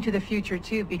looking to the future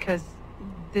too, because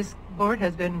this board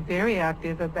has been very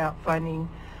active about finding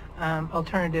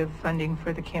alternative funding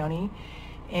for the county,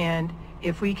 and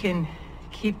if we can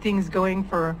keep things going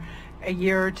for a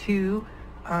year or two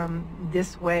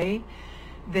this way,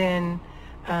 then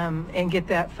and get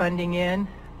that funding in,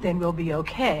 then we'll be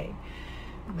okay.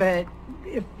 But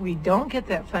if we don't get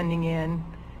that funding in,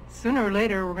 sooner or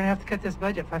later we're going to have to cut this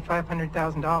budget by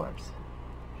 $500,000.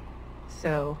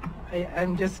 So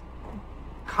I'm just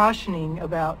cautioning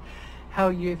about how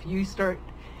if you start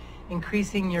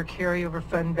increasing your carryover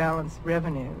fund balance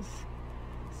revenues,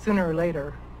 sooner or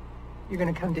later you're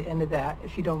going to come to the end of that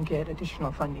if you don't get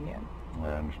additional funding in.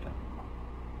 I understand.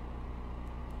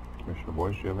 Commissioner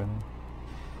Boyce, do you have anything?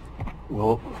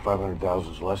 Well,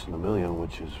 500,000 is less than $1 million,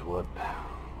 which is what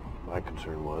my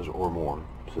concern was, or more.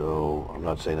 So I'm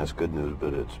not saying that's good news,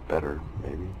 but it's better,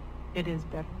 maybe. It is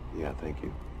better. Yeah, thank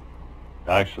you.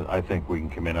 Actually, I think we can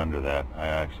come in under that. I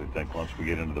actually think once we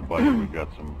get into the budget, we've got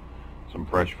some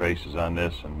fresh faces on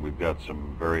this, and we've got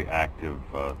some very active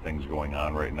things going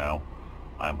on right now.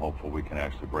 I'm hopeful we can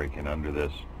actually break in under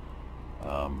this.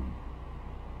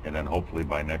 And then hopefully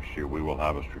by next year we will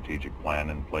have a strategic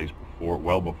plan in place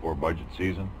well before budget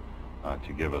season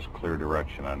to give us clear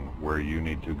direction on where you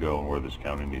need to go and where this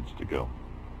county needs to go.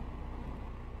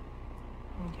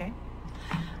 Okay.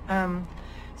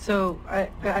 So I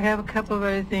have a couple of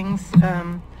other things.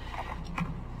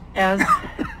 As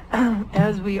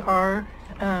we are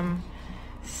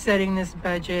setting this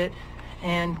budget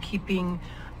and keeping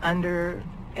under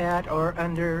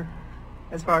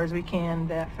as far as we can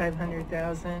that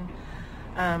 500,000,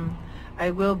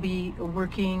 I will be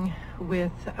working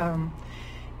with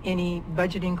any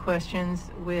budgeting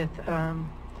questions with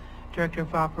Director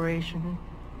of Operation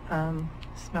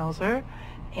Smelzer,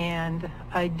 and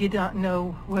I did not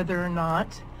know whether or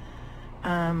not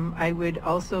I would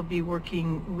also be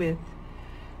working with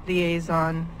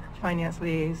Finance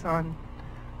Liaison,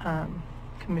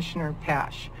 Commissioner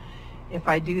Pash. If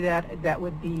I do that, that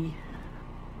would be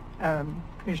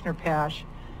Commissioner Pash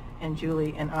and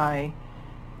Julie and I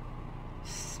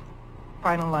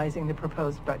finalizing the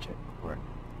proposed budget. Right.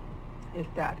 If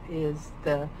that is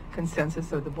the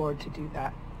consensus of the board to do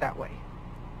that way.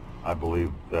 I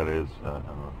believe that is. I don't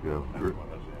know if you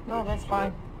have. No, that's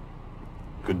fine.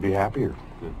 Couldn't be happier.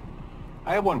 Good.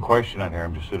 I have one question on here.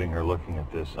 I'm just sitting here looking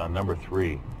at this. On number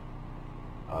 3,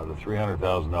 the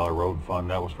 $300,000 road fund,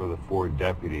 that was for the 4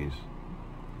 deputies.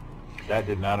 That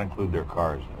did not include their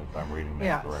cars, if I'm reading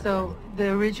that correctly. So the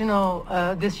original,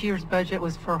 this year's budget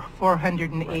was for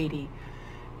 480. Right.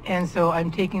 And so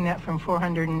I'm taking that from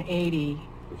 480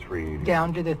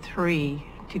 down to the 3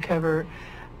 to cover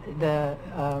the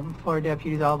 4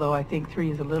 deputies, although I think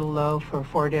 3 is a little low for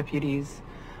 4 deputies,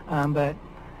 but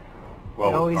we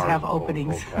always have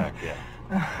openings.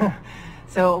 Yeah.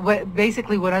 So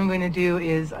basically what I'm going to do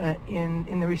is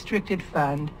in the restricted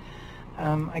fund,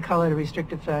 I call it a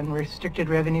restricted fund, restricted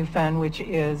revenue fund, which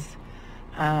is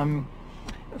Fund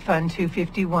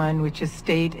 251, which is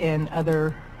state and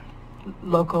other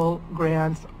local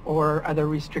grants or other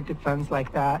restricted funds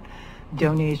like that,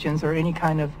 donations or any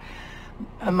kind of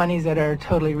monies that are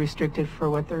totally restricted for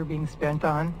what they're being spent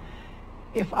on.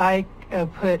 If I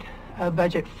put a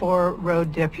budget for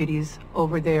road deputies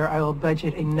over there, I will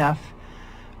budget enough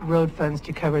road funds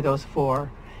to cover those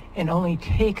 4 and only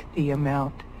take the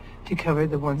amount to cover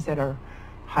the ones that are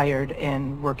hired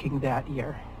and working that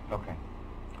year. Okay.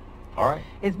 All right.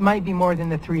 It might be more than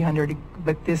the 300,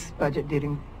 but this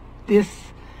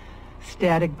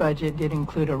static budget did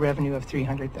include a revenue of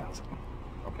 300,000.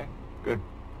 Okay. Good.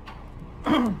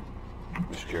 Mr.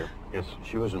 Chair. Yes.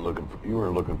 You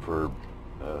weren't looking for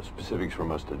specifics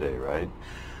from us today, right?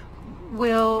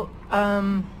 Well,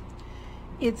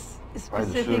 it's specifics.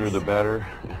 Probably the sooner the better.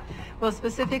 Well,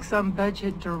 specifics on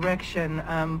budget direction.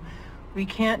 We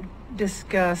can't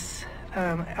discuss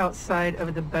outside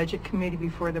of the budget committee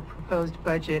before the proposed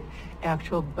budget,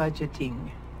 actual budgeting.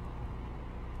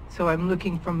 So I'm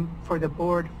looking for the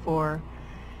board for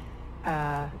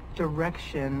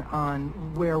direction on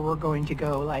where we're going to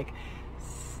go, like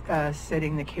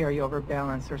setting the carryover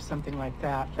balance or something like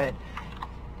that, but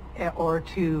or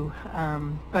to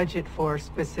budget for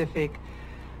specific,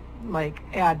 like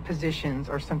add positions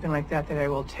or something like that I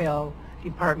will tell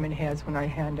department heads when I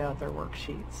hand out their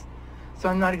worksheets. So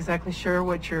I'm not exactly sure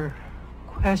what your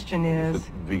question is. At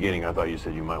the beginning, I thought you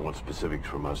said you might want specifics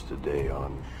from us today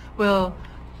on... Well,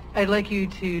 I'd like you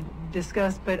to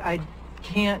discuss, but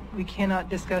we cannot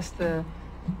discuss the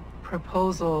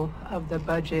proposal of the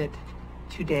budget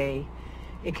today.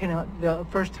 The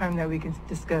first time that we can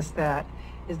discuss that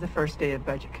is the first day of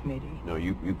budget committee. No,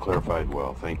 you clarified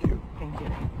well. Thank you. Thank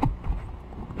you.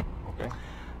 Okay.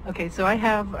 Okay, so I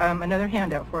have another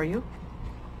handout for you.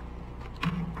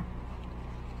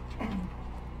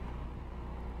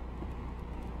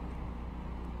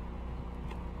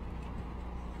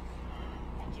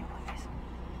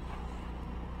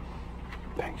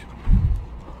 Thanks.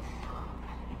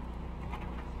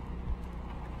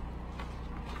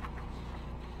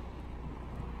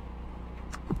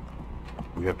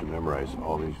 We have to memorize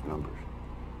all these numbers.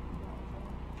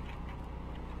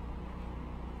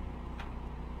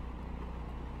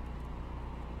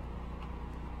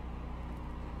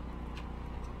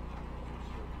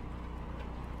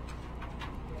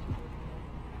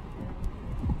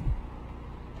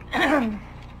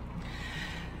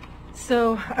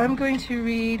 So I'm going to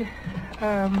read,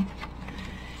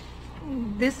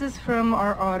 this is from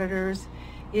our auditors.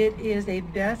 It is a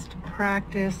best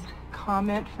practice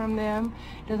comment from them.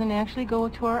 It doesn't actually go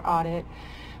to our audit,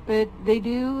 but they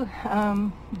do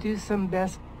do some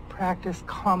best practice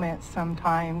comments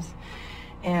sometimes.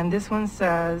 And this one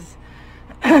says,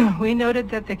 we noted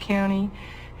that the county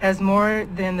has more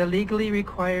than the legally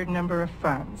required number of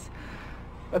funds.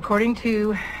 According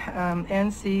to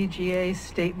NCGA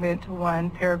Statement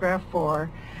 1, Paragraph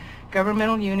 4,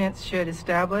 governmental units should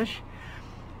establish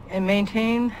and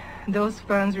maintain those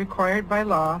funds required by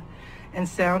law and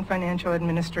sound financial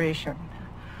administration.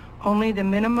 Only the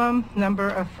minimum number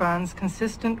of funds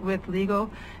consistent with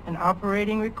legal and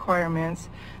operating requirements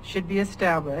should be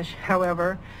established.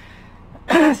 However,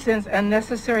 since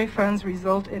unnecessary funds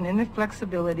result in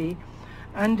inflexibility,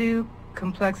 undue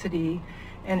complexity,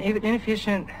 and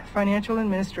inefficient financial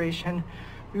administration,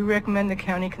 we recommend the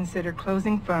county consider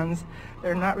closing funds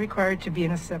that are not required to be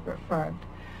in a separate fund.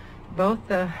 Both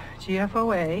the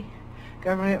GFOA,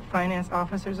 Government Finance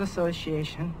Officers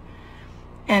Association,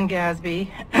 and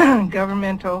GASB,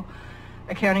 Governmental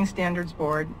Accounting Standards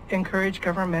Board, encourage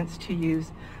governments to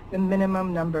use the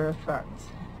minimum number of funds.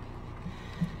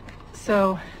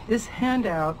 So this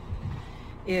handout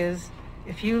is,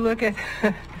 if you look at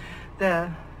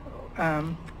the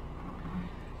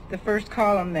first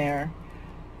column there,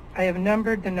 I have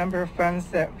numbered the number of funds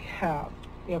that we have.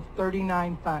 We have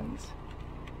 39 funds.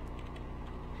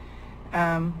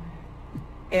 And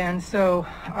so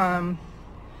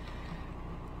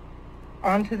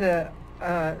onto the,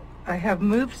 I have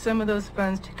moved some of those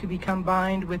funds to be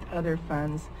combined with other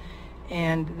funds,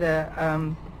 and the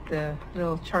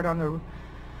little chart on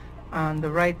the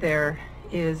right there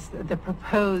is the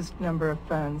proposed number of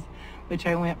funds, which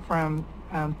I went from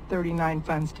 39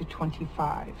 funds to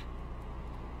 25.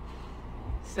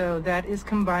 So that is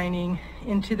combining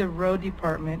into the road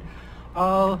department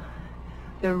all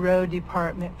the road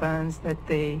department funds that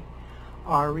they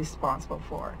are responsible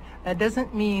for. That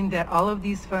doesn't mean that all of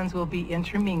these funds will be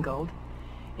intermingled.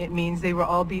 It means they will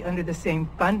all be under the same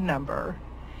fund number,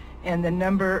 and the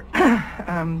number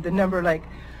like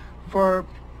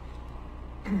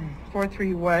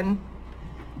 431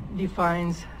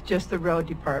 defines just the road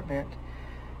department.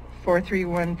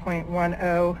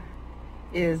 431.10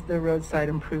 is the roadside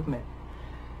improvement.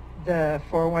 The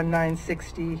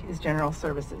 41960 is general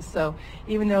services. So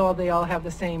even though they all have the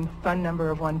same fund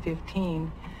number of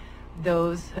 115,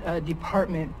 those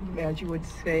department, as you would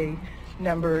say,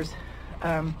 numbers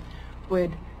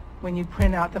would, when you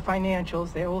print out the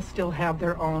financials, they will still have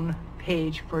their own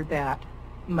page for that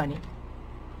money.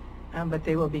 But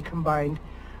they will be combined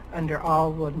under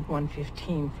all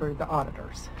 115 for the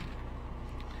auditors.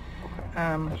 Okay.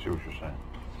 I see what you're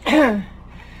saying.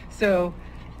 So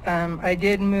I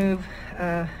did move,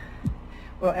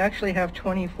 well, actually have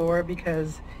 24,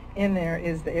 because in there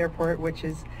is the airport, which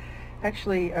is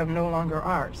actually no longer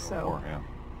ours. So,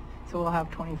 so we'll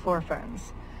have 24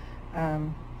 funds.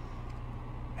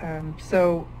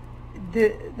 So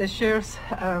the sheriff's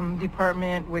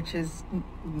department, which is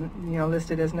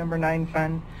listed as number 9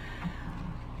 fund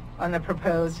on the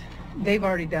proposed, they've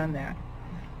already done that.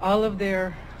 All of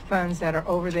their funds that are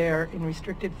over there in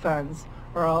restricted funds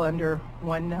are all under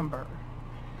one number,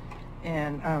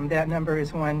 and that number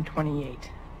is 128.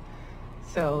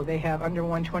 So they have under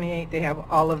 128, they have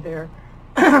all of their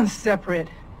separate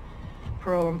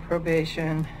parole and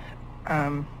probation,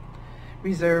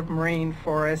 reserve, marine,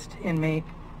 forest, inmate,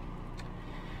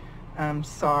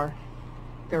 SAR.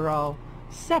 They're all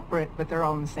separate, but they're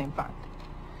all in the same fund.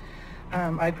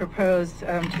 I proposed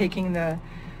taking the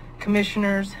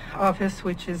commissioner's office,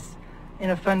 which is in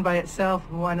a fund by itself,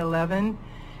 111,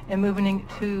 and moving it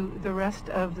to the rest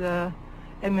of the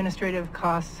administrative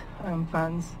costs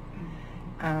funds,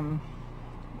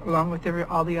 along with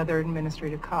all the other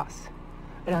administrative costs.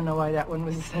 I don't know why that one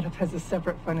was set up as a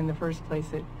separate fund in the first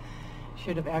place. It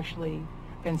should have actually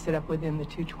been set up within the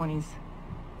 220s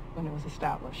when it was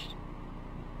established.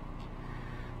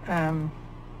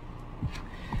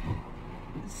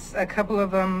 A couple of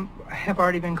them have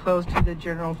already been closed to the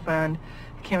general fund.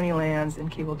 County lands and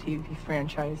cable TV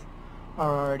franchise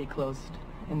are already closed,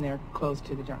 and they're closed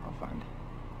to the general fund.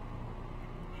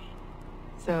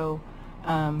 So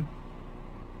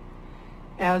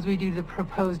as we do the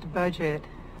proposed budget,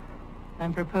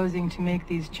 I'm proposing to make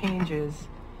these changes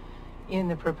in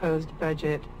the proposed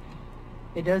budget.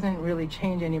 It doesn't really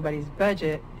change anybody's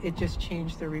budget, it just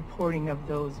changed the reporting of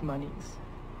those monies.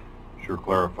 Sure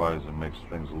clarifies and makes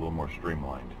things a little more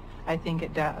streamlined. I think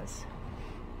it does.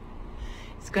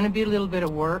 It's going to be a little bit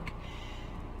of work.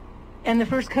 And the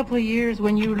first couple of years,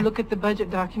 when you look at the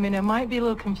budget document, it might be a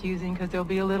little confusing, because there'll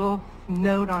be a little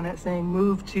note on it saying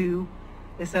move to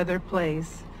this other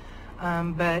place.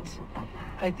 But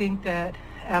I think that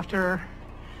after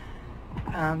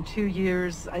 2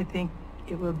 years, I think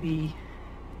it will be,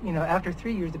 after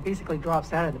 3 years, it basically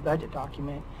drops out of the budget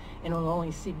document, and will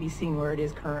only be seen where it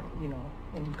is current,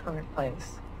 in current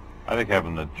place. I think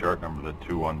having the chart number, the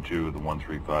 212, the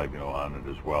 135, on it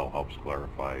as well helps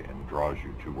clarify and draws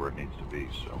you to where it needs to be.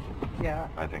 So yeah,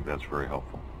 I think that's very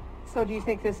helpful. So do you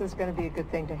think this is going to be a good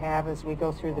thing to have as we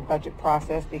go through the budget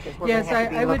process? Because we're Yes, going to have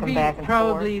to be I would looking be back and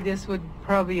probably, forth. this would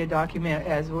probably a document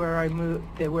as where I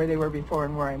moved, where they were before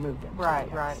and where I moved them. to, Right,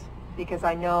 yes. right. Because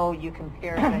I know you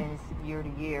compare things year to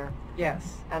year.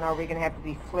 Yes. And are we going to have to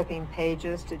be flipping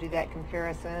pages to do that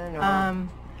comparison? Or?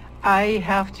 I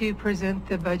have to present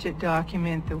the budget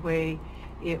document the way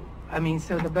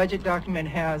so the budget document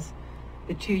has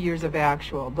the 2 years of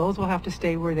actual. Those will have to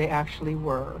stay where they actually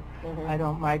were. I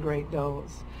don't migrate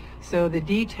those. So the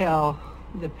detail,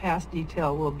 the past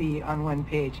detail will be on one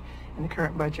page, and the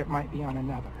current budget might be on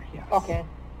another, yes. Okay.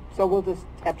 So we'll just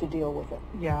have to deal with it.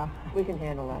 Yeah. We can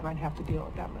handle that. Might have to deal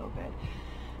with that a little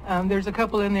bit. There's a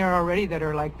couple in there already that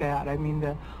are like that. I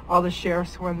mean, all the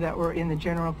sheriff's ones that were in the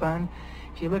general fund.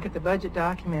 If you look at the budget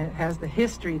document, it has the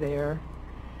history there,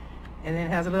 and then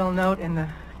it has a little note in the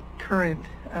current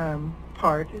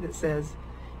part that says,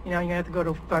 you have to go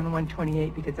to Fund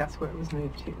 128 because that's where it was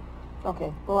moved to.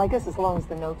 Okay. Well, I guess as long as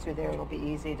the notes are there, it'll be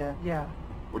easy to... Yeah.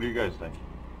 What do you guys think?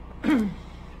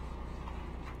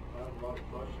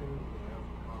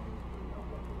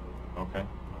 Okay.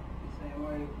 Same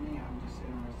way with me, I'm just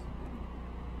interested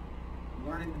in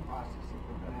learning the process. If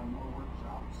we're going to have more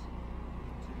workshops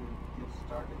to get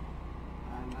started,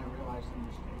 and I realize in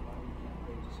the state law we can't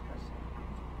really discuss that.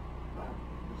 But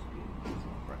this meeting,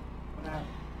 but I have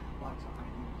lots of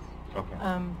ideas.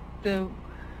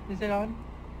 Okay. Is it on?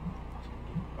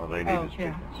 Oh, they need to speak.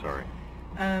 Yeah. Sorry.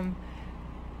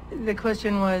 The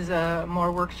question was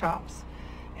more workshops.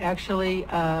 Actually,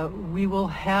 we will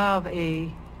have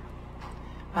the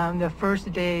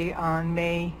first day on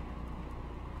May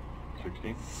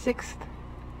 6th.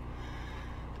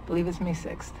 I believe it's May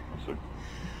 6th.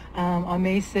 On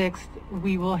May 6th,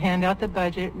 we will hand out the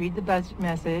budget, read the budget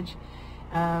message.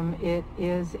 It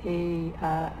is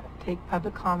take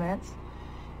public comments.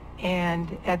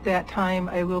 And at that time,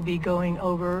 I will be going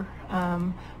over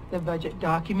the budget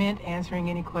document,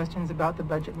 answering any questions about the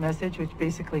budget message, which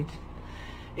basically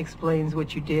explains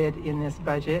what you did in this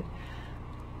budget,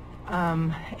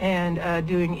 and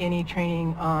doing any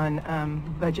training on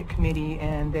budget committee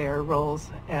and their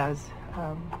roles as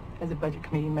a budget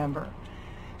committee member.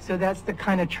 So that's the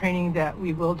kind of training that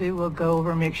we will do. We'll go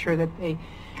over, make sure that they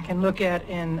can look at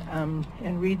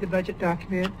and read the budget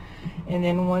document, and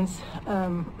then once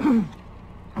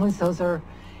those are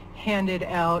handed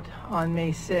out on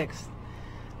May 6th,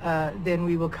 then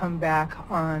we will come back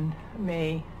on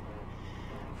May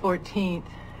 14th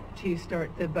to start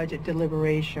the budget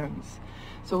deliberations.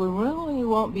 So we really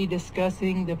won't be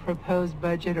discussing the proposed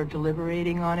budget or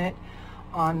deliberating on it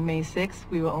on May 6th.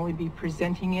 We will only be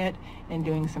presenting it and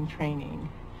doing some training.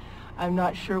 I'm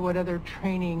not sure what other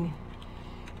training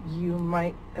you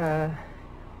might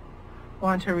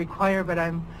want to require, but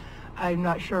I'm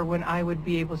not sure when I would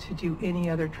be able to do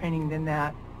any other training than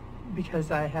that,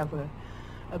 because I have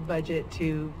a budget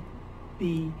to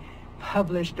be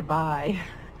published by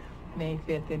May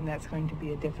 5th, and that's going to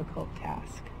be a difficult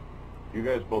task. You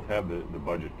guys both have the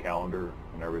budget calendar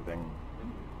and everything?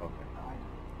 Okay.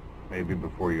 Maybe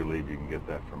before you leave, you can get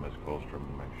that from Ms. Colstrom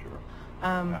to make sure.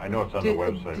 I know it's on the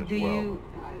website as well.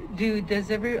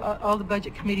 Does all the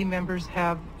budget committee members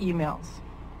have emails?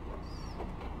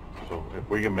 So if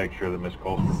we can make sure that Ms.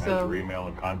 Colstrom has your email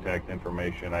and contact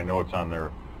information, I know it's on their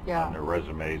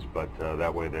resumes, but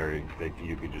that way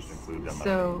you could just include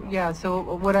them. So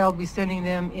what I'll be sending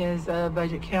them is a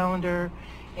budget calendar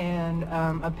and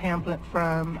a pamphlet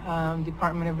from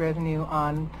Department of Revenue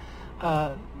on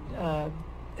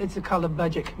it's called a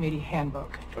Budget Committee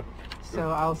Handbook.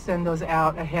 So I'll send those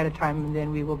out ahead of time, and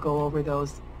then we will go over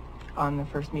those on the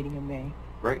first meeting in May.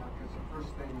 Great. Because the first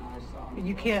thing I saw...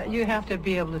 You can't, you have to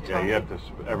be able to talk. Yeah,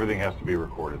 everything has to be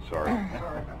recorded, sorry.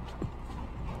 Sorry.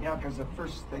 Yeah, because the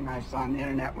first thing I saw on the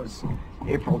internet was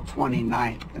April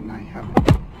 29th, and I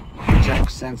haven't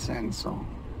checked since then, so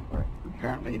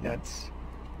apparently that's...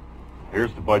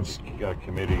 Here's the budget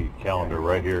committee calendar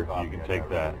right here. You can take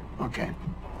that. Okay.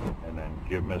 And then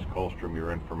give Ms. Colstrom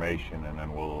your information, and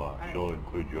then she'll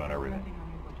include you on everything.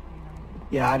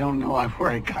 Yeah, I don't know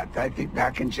where I got that. I think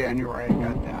back in January I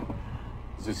got that.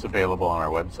 Is this available on our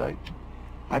website?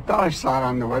 I thought I saw it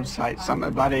on the website, something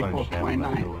about April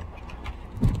 29th.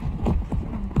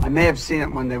 I may have seen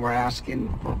it when they were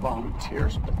asking for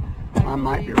volunteers, but I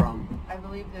might be wrong. I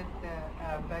believe that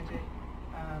the budget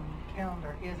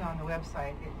calendar is on the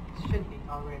website. It should be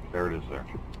already. There it is there.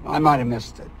 I might have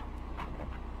missed it.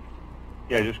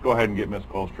 Yeah, just go ahead and get Ms.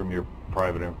 Colstrom your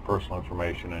private and personal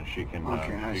information, and she can.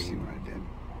 Okay, I see what I did.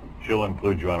 She'll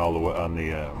include you on all the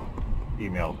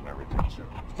emails and everything. Sure.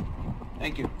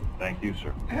 Thank you. Thank you,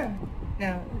 sir.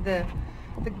 Now the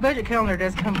budget calendar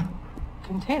does come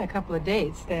contain a couple of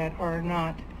dates that are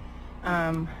not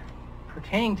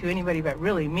pertaining to anybody but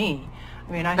really me.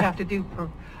 I mean, I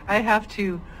have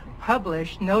to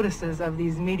publish notices of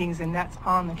these meetings, and that's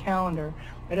on the calendar.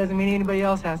 That doesn't mean anybody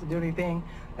else has to do anything.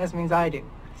 That means I do.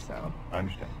 So. I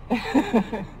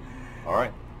understand. All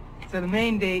right. So the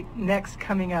main date next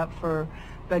coming up for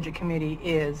Budget Committee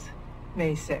is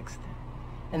May 6th,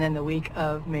 and then the week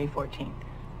of May 14th.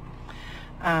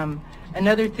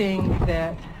 Another thing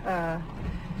that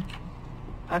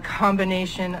a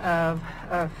combination of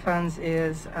funds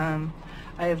is I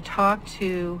have talked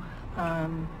to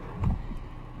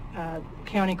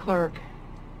county clerk.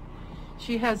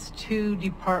 She has two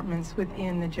departments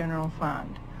within the general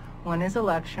fund. One is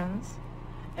elections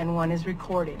and one is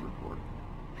recording.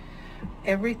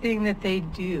 Everything that they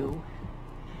do,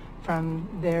 from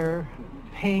their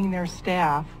paying their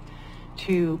staff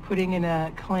to putting in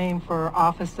a claim for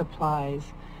office supplies,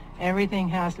 everything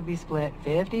has to be split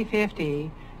 50-50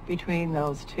 between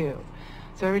those two.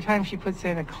 So every time she puts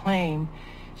in a claim,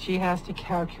 she has to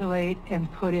calculate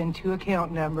and put in two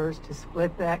account numbers to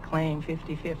split that claim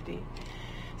 50-50.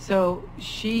 So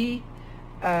she,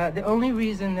 the only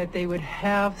reason that they would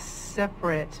have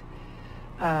separate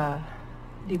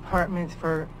departments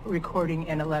for recording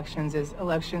and elections is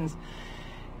elections,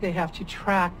 they have to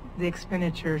track the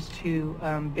expenditures to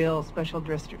bill special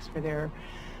districts for their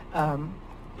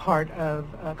part of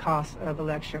cost of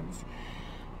elections.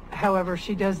 However,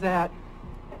 she does that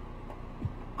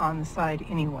on the side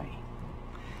anyway.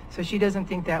 So she doesn't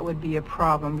think that would be a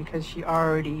problem because she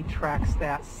already tracks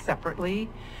that separately.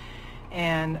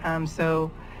 And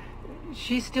so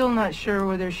she's still not sure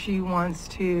whether she wants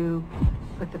to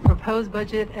put the proposed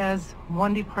budget as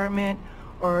one department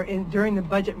or during the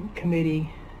budget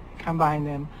committee combine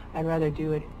them. I'd rather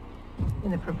do it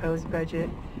in the proposed budget.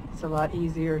 It's a lot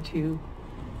easier to,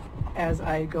 as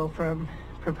I go from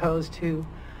proposed to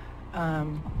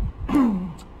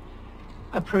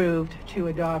approved to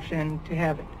adoption, to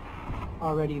have it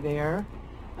already there.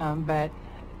 But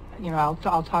you know,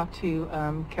 I'll talk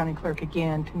to county clerk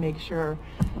again to make sure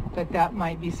that that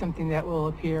might be something that will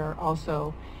appear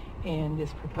also in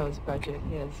this proposed budget,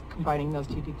 is combining those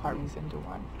two departments into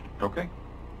one. Okay.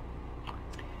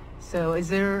 So is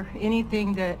there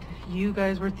anything that you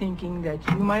guys were thinking that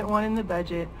you might want in the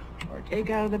budget or take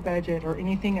out of the budget, or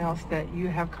anything else that you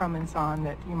have comments on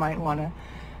that you might want to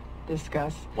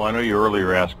discuss? Well, I know you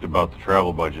earlier asked about the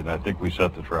travel budget. I think we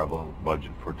set the travel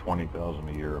budget for $20,000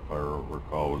 a year, if I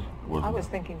recall. I was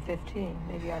thinking 15.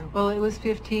 Maybe I'm. Well, it was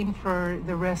 15 for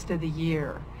the rest of the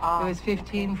year. It was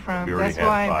 15 from. We already That's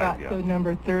why had I five, got the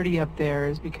number 30 up there,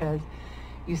 is because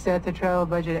you set the travel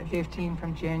budget at 15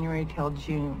 from January till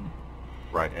June.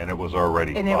 Right, and it was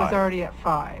already And 5. it was already at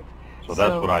 5. So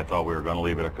that's what I thought we were going to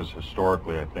leave it at, because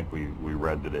historically I think we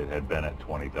read that it had been at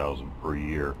 $20,000 per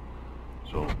year.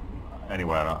 So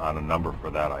anyway, on a number for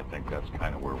that, I think that's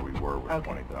kind of where we were with Okay.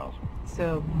 20,000.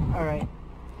 So, all right.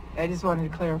 I just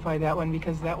wanted to clarify that one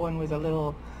because that one was a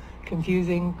little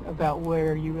confusing about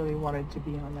where you really wanted to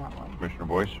be on that one. Commissioner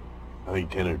Boyce? I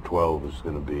think 10 or 12 is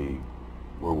going to be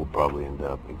where we'll probably end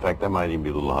up. In fact, that might even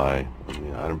be a little high. I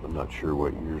mean, I'm not sure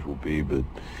what yours will be, but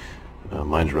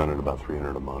mine's running about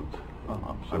 $300 a month.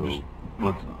 So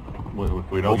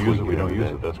if we don't use it, we don't use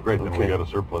it. That's great. Then we got a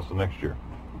surplus the next year.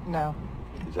 No.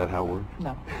 Is that how it works?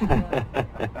 No.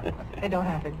 It don't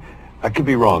happen. I could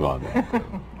be wrong on that.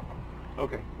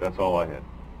 Okay, that's all I had.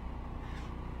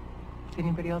 Does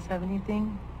anybody else have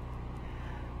anything?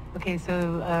 Okay,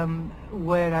 so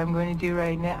what I'm going to do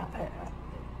right now,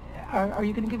 are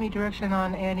you going to give me direction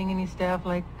on adding any staff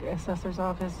like assessor's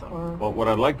office or? Well, what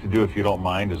I'd like to do, if you don't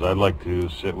mind, is I'd like to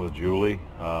sit with Julie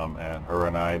and her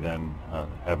and I then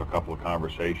have a couple of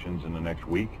conversations in the next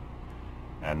week,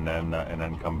 and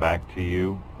then come back to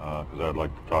you, because I'd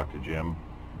like to talk to Jim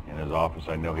in his office.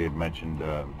 I know he had mentioned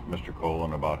Mr.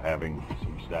 Colin about having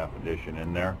some staff addition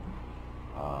in there,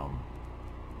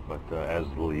 but as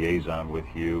the liaison with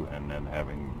you and then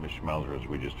having Ms. Schmelzer, as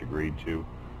we just agreed to,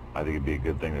 I think it'd be a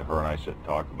good thing that her and I sit and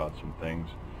talk about some things.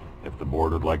 If the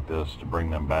board would like us to bring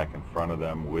them back in front of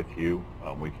them with you,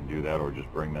 we can do that, or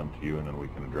just bring them to you and then we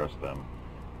can address them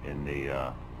in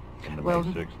the May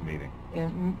 6th meeting.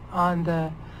 On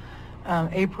the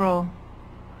April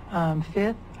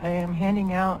 5th, I am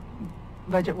handing out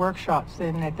budget workshops,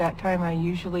 and at that time I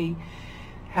usually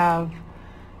have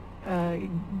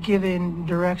given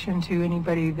direction to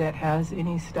anybody that has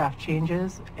any staff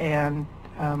changes, and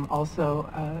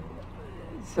also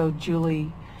so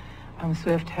Julie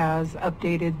Swift has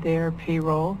updated their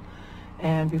payroll,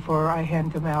 and before I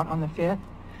hand them out on the 5th.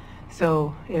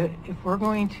 So if we're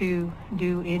going to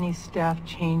do any staff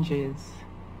changes,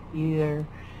 either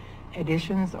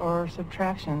additions or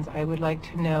subtractions. I would like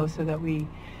to know so that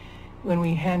when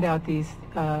we hand out these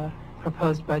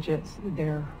proposed budgets,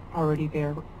 they're already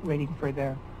there waiting for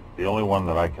their... The only one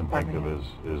that I can think of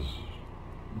is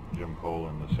Jim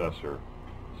Colin, the assessor,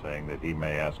 saying that he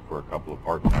may ask for a couple of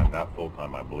part-time, not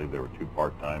full-time. I believe there were 2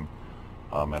 part-time.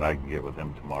 And I can get with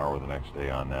him tomorrow or the next day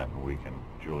on that, and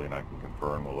Julie and I can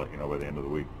confer, and we'll let you know by the end of the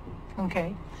week.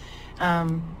 Okay.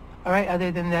 All right,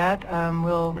 other than that,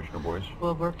 Commissioner Boyce?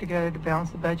 we'll work together to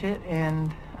balance the budget,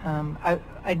 and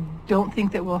I don't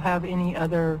think that we'll have any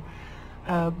other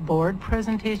board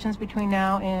presentations between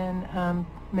now and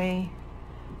May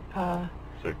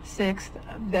 6th.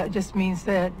 That just means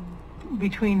that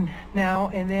between now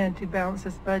and then, to balance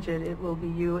this budget, it will be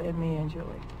you and me and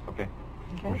Julie. Okay.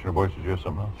 Commissioner Boyce, did you have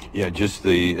something else? Yeah, just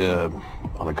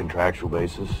on a contractual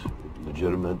basis,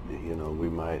 legitimate, we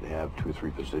might have 2 or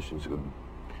 3 positions that would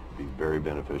be very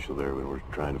beneficial there when we're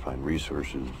trying to find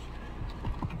resources.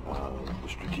 The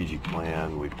strategic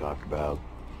plan we've talked about.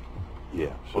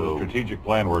 Yeah. So the strategic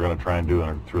plan we're going to try and do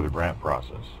through the grant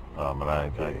process. And I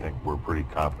think we're pretty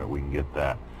confident we can get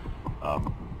that.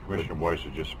 Commissioner Boyce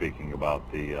was just speaking about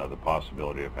the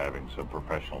possibility of having some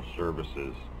professional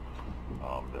services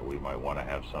that we might want to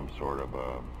have some sort of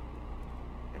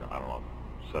I don't know,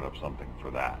 set up something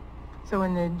for that. So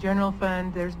in the general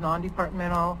fund, there's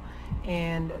non-departmental,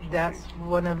 and that's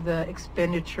one of the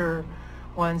expenditure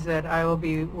ones that I will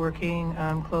be working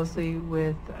closely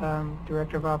with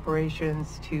Director of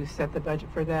Operations to set the budget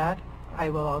for that. I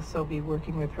will also be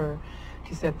working with her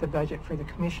to set the budget for the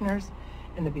commissioners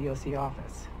and the BOC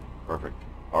office. Perfect.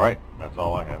 All right, that's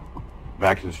all I have.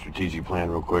 Back to the strategic plan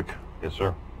real quick. Yes,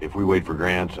 sir. If we wait for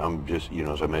grants, I'm just,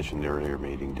 as I mentioned in the earlier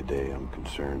meeting today, I'm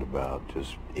concerned about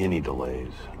just any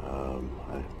delays.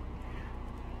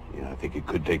 I think it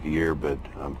could take a year, but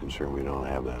I'm concerned we don't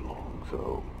have that long.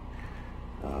 So,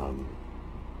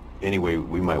 anyway,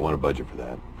 we might want to budget for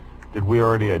that. Did we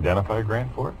already identify a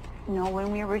grant for it? No,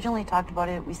 when we originally talked about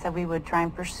it, we said we would try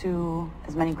and pursue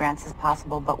as many grants as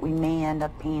possible, but we may end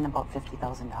up paying about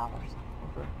 $50,000.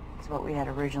 Okay. That's what we had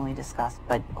originally discussed,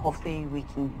 but hopefully we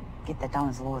can get that down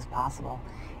as low as possible.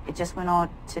 It just went out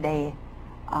today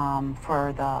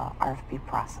for the RFP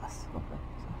process. Okay.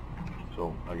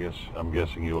 So I'm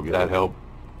guessing you'll get that help.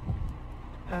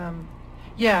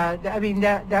 Yeah, I mean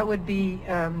that would be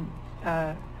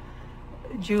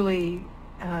Julie.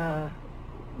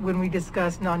 When we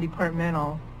discuss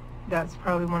non-departmental, that's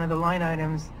probably one of the line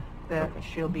items that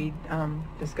she'll be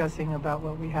discussing about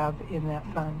what we have in that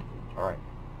fund. All right.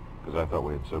 Because I thought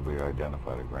we had said we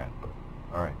identified a grant, but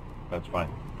all right, that's fine.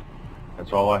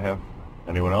 That's all I have.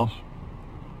 Anyone else?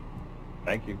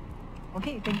 Thank you.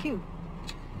 Okay, thank you.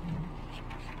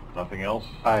 Nothing else?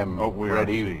 I'm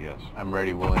ready. Yes. I'm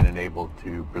ready, willing, and able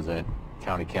to present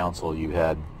county council. You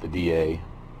had the DA.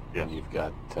 Yes. And you've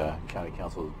got county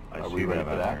council. I Are see we ready that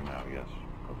for on that? there now, yes.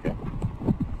 Okay.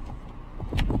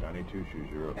 Johnny Two Shoes,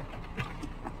 you're up.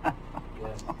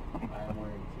 Yes, I am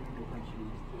wearing 2 different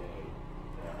shoes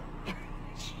today.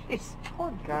 Jeez,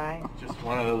 poor guy. Just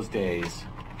one of those days.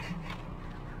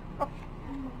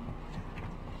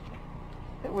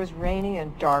 It was rainy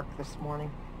and dark this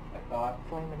morning. I thought,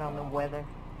 Blame it on the weather.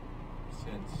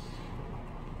 since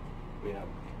we have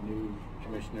new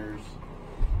commissioners,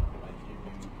 I'd like to give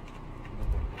you the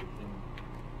presentation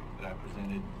that I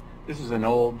presented. This is an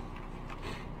old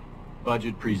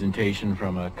budget presentation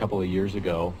from a couple of years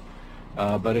ago,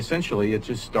 but essentially it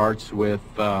just starts with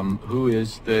who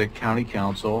is the county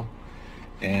council,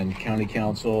 and county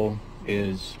council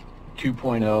is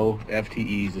 2.0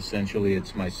 FTEs. Essentially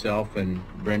it's myself and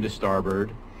Brenda Starbird.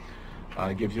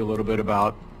 It gives you a little bit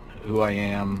about who I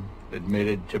am,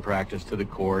 admitted to practice to the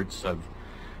courts. I've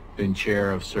been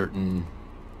chair of certain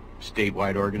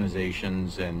statewide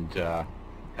organizations and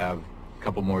have a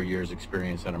couple more years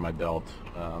experience under my belt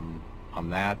on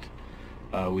that.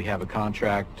 We have a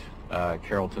contract,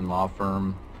 Carrollton Law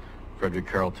Firm, Frederick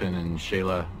Carrollton and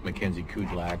Shayla McKenzie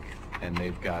Kudlak, and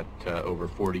they've got over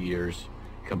 40 years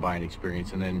combined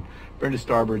experience. And then Brenda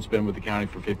Starbird's been with the county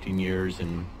for 15 years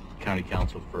and county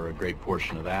council for a great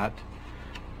portion of that.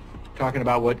 Talking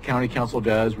about what county council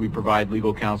does, we provide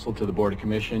legal counsel to the Board of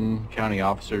Commission, county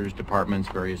officers, departments,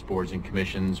 various boards and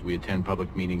commissions. We attend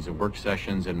public meetings and work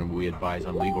sessions, and we advise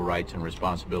on legal rights and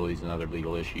responsibilities and other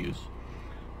legal issues.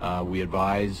 We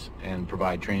advise and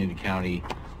provide training to county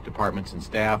departments and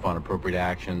staff on appropriate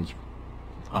actions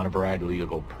on a variety of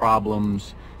legal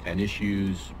problems and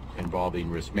issues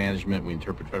involving risk management. We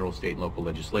interpret federal, state, and local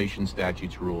legislation,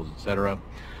 statutes, rules, etc.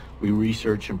 We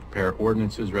research and prepare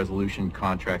ordinances, resolution,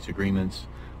 contracts, agreements,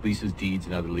 leases, deeds,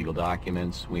 and other legal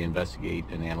documents. We investigate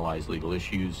and analyze legal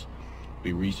issues.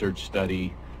 We research,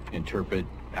 study, interpret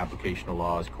applicational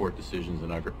laws, court decisions,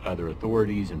 and other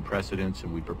authorities and precedents,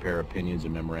 and we prepare opinions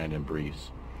and memorandum briefs.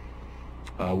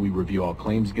 We review all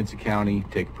claims against the county,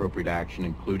 take appropriate action,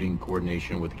 including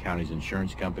coordination with the county's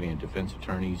insurance company and defense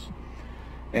attorneys.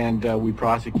 And we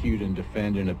prosecute and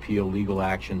defend and appeal legal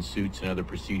actions, suits, and other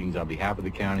proceedings on behalf of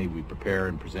the county. We prepare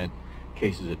and present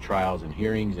cases at trials and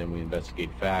hearings, and we investigate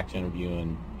facts, interview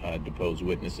and depose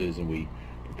witnesses, and we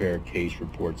prepare case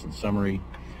reports and summary.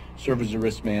 Serve as a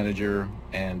risk manager,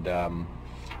 and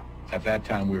at that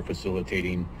time we were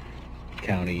facilitating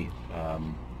county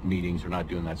meetings. We're not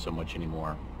doing that so much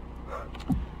anymore.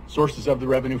 Sources of the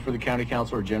revenue for the county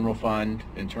council are general fund,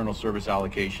 internal service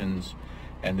allocations,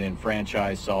 and then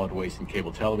franchise, solid waste, and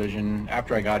cable television.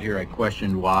 After I got here, I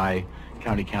questioned why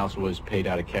county council was paid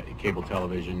out of cable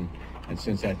television, and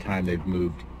since that time they've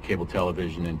moved cable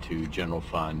television into general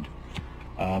fund.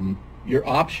 Your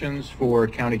options for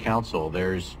county council,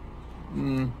 there's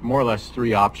more or less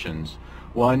 3 options.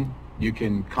 One, you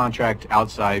can contract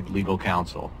outside legal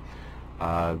counsel.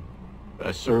 A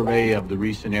survey of the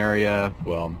recent area,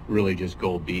 well, really just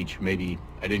Gold Beach. Maybe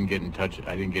I didn't get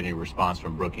any response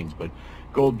from Brookings, but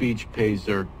Gold Beach pays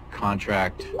their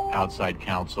contract outside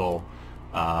counsel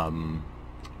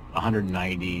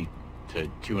 $190 to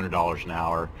 $200 an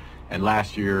hour. And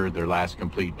last year, their last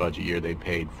complete budget year, they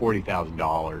paid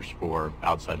 $40,000 for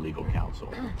outside legal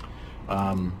counsel.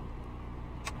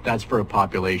 That's for a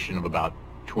population of about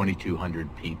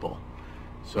 2,200 people.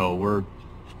 So we're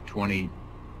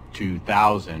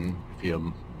 22,000. If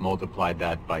you multiplied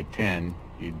that by 10,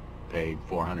 you'd pay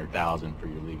 $400,000 for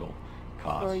your legal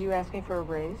costs. So are you asking for a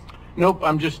raise? Nope,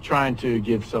 I'm just trying to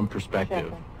give some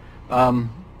perspective.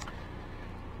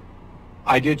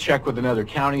 I did check with another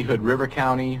county, Hood River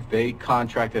County. They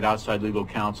contracted outside legal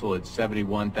counsel at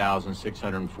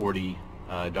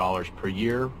 $71,640 per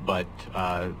year, but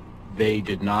they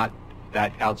did not,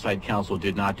 that outside counsel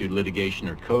did not do litigation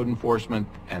or code enforcement,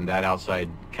 and that outside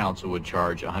counsel would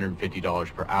charge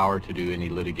 $150 per hour to do any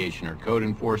litigation or code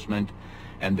enforcement.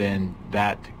 And then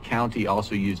that county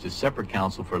also used a separate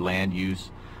counsel for land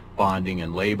use, bonding,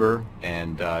 and labor,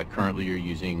 and currently you're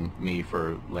using me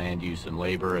for land use and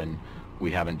labor, and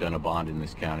we haven't done a bond in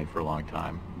this county for a long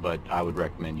time, but I would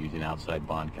recommend using outside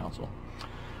bond counsel.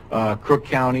 Crook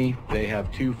County, they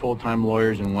have 2 full-time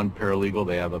lawyers and 1 paralegal.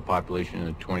 They have a population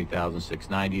of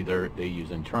 20,690. They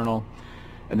use internal.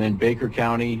 And then Baker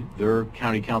County, their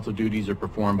county counsel duties are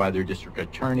performed by their district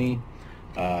attorney.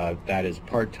 That is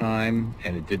part-time,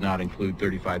 and it did not include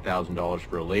 $35,000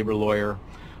 for a labor lawyer.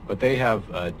 But they have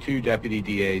 2 deputy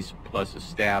DAs plus a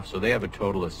staff, so they have a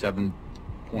total of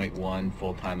 7.1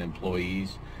 full-time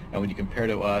employees. And when you compare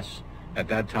to us, at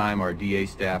that time our DA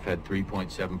staff had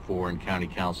 3.74 and county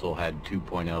council had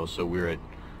 2.0, so we're at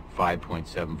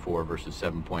 5.74 versus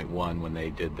 7.1 when they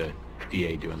did the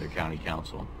DA doing their county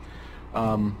council.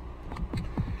 And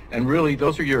really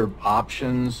those are your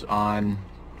options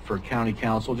for county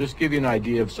council. Just give you an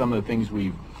idea of some of the things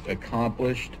we've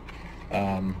accomplished.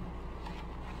 In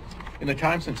the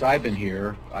time since I've been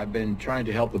here, I've been trying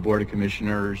to help the Board of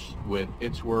Commissioners with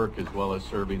its work as well as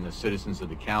serving the citizens of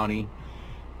the county.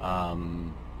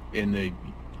 I've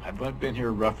been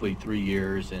here roughly 3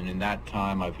 years, and in that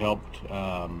time I've helped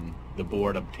the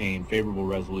board obtain favorable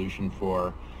resolution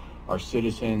for our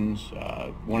citizens.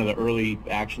 One of the early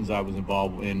actions I was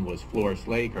involved in was Flores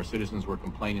Lake. Our citizens were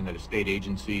complaining that a state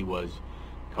agency was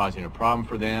causing a problem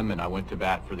for them, and I went to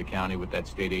bat for the county with that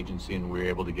state agency, and we were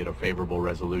able to get a favorable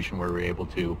resolution where we were able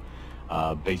to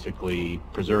basically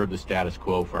preserve the status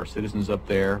quo for our citizens up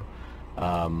there.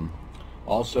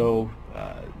 Also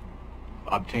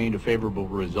obtained a favorable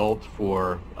result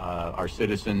for our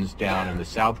citizens down in the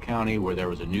South County where there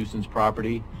was a nuisance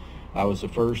property. I was the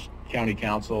first county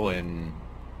council in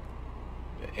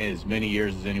as many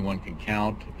years as anyone can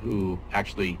count who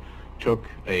actually took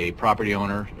a property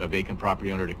owner, a vacant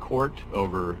property owner, to court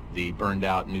over the burned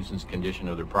out nuisance condition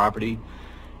of their property.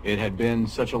 It had been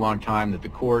such a long time that the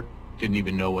court didn't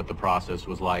even know what the process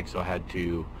was like, so I had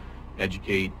to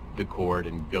educate the court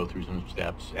and go through some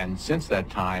steps. And since that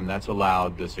time, that's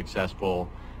allowed the successful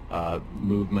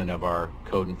movement of our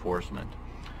code enforcement.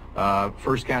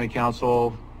 First county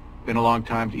council, been a long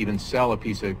time to even sell a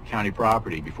piece of county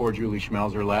property. Before Julie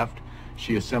Schmelzer left,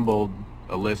 she assembled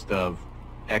a list of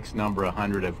X number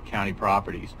 100 of county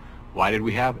properties. Why did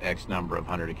we have X number of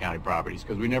 100 of county properties?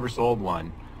 Because we never sold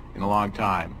one in a long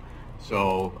time.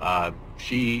 So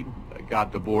she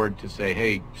got the board to say,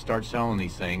 hey, start selling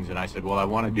these things. And I said, well, I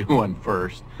want to do one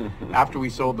first. After we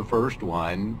sold the first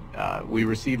one, we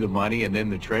received the money, and then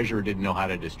the treasurer didn't know how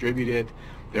to distribute it.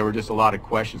 There were just a lot of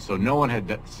questions. So no one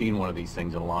had seen one of these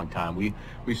things in a long time.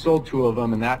 We sold 2 of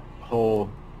them, and that whole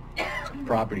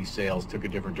property sales took a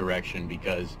different direction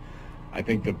because I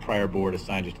think the prior board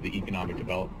assigned it to the economic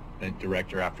development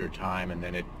director after a time, and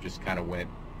then it just kind of went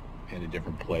in a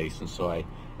different place. And so I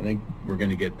think we're going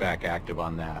to get back active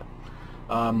on that.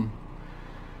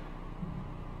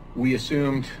 We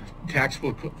assumed tax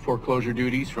foreclosure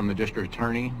duties from the district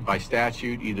attorney. By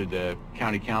statute, either the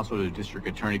county council or the district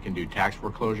attorney can do tax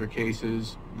foreclosure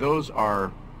cases. Those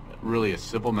are really a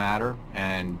civil matter,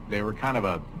 and they were kind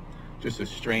of just a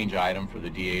strange item for the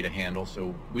DA to handle,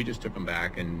 so we just took them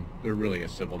back, and they're really a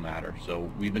civil matter. So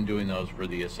we've been doing those for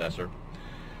the assessor.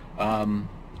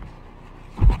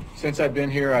 Since I've been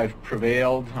here, I've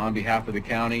prevailed on behalf of the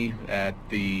county at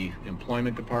the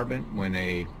employment department when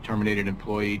a terminated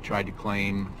employee tried to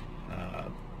claim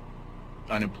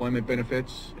unemployment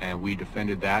benefits, and we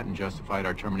defended that and justified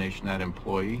our termination of that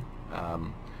employee.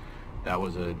 That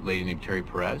was a lady named Terry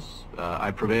Perez.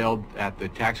 I prevailed at the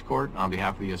tax court on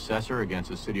behalf of the assessor against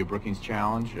the City of Brookings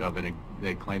challenge of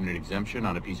they claimed an exemption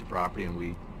on a piece of property,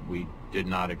 and we did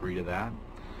not agree to that.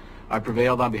 I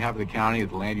prevailed on behalf of the county at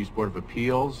the Land Use Board of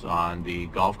Appeals on the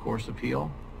golf course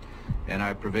appeal, and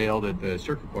I prevailed at the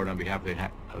circuit court on behalf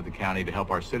of the county to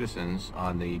help our citizens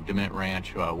on the Dement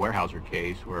Ranch Warehouser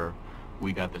case, where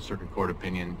we got the circuit court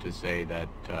opinion to say that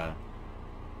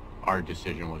our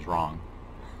decision was wrong.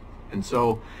 And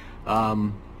so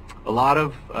a lot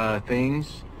of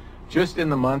things. Just in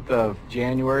the month of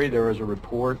January, there was a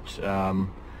report.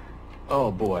 Oh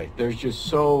boy, there's just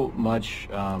so much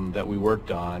that we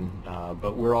worked on,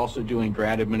 but we're also doing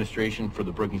grant administration for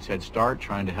the Brookings Head Start,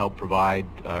 trying to help provide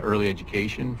early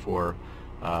education for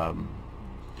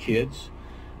kids.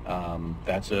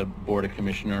 That's a Board of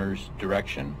Commissioners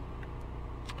direction.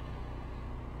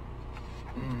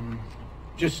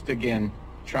 Just again,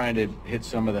 trying to hit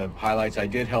some of the highlights. I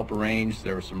did help arrange,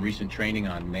 there was some recent training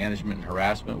on management and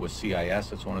harassment with CIS.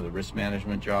 That's one of the risk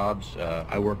management jobs.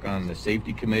 I work on the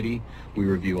safety committee. We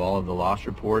review all of the loss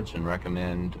reports and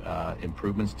recommend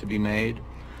improvements to be made.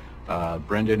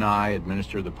 Brenda and I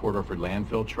administer the Port Orford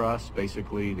Landfill Trust.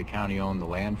 Basically, the county owned the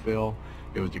landfill.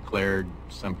 It was declared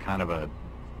some kind of I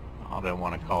don't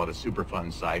want to call it a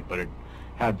Superfund site, but it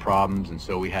had problems, and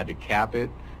so we had to cap it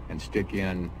and stick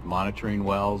in monitoring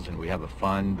wells, and we have a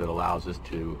fund that allows us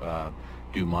to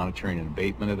do monitoring and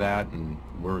abatement of that, and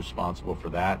we're responsible for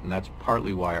that, and that's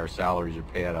partly why our salaries are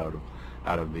paid out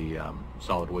of the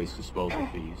solid waste disposal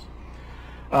fees.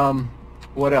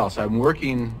 What else? I'm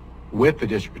working with the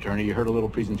district attorney. You heard a little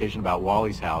presentation about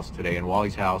Wally's House today, and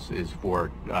Wally's House is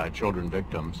for children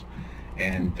victims,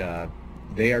 and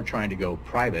they are trying to go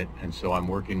private, and so I'm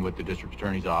working with the district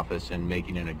attorney's office and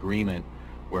making an agreement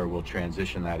where we'll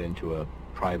transition that into a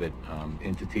private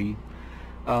entity.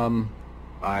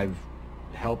 I've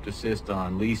helped assist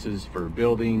on leases for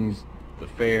buildings, the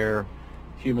fair,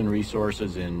 human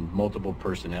resources in multiple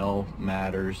personnel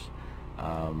matters,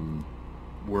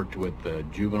 worked with the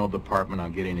juvenile department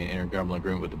on getting an intergovernmental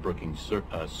agreement with the Brookings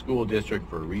School District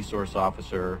for a resource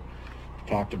officer,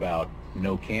 talked about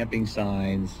no camping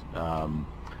signs,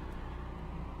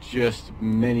 just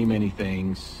many, many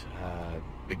things.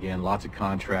 Again, lots of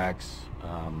contracts.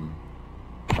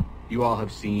 You all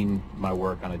have seen my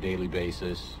work on a daily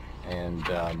basis, and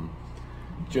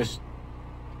just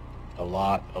a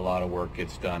lot of work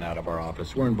gets done out of our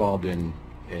office. We're involved in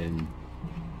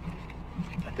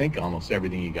I think almost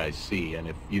everything you guys see, and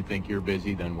if you think you're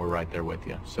busy, then we're right there with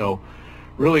you. So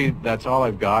really, that's all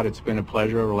I've got. It's been a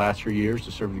pleasure over the last 3 years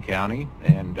to serve the county,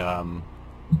 and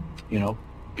you know,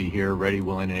 be here ready,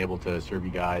 willing, and able to serve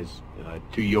you guys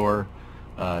to your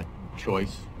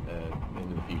choice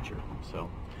in the future. So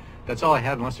that's all I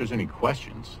had, unless there's any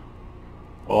questions.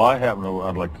 Well,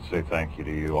 I'd like to say thank you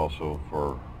to you also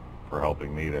for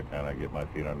helping me to kind of get my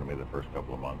feet under me the first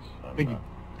couple of months. And, Thank you.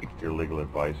 Your legal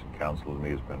advice and counsel to me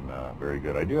has been very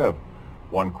good. I do have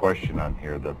one question on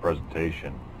here, the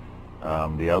presentation.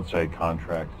 The outside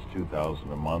contract is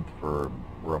 $2,000 a month for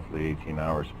roughly 18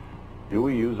 hours. Do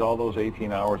we use all those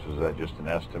 18 hours? Is that just an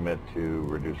estimate to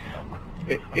reduce the number?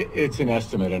 It's an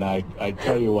estimate, and I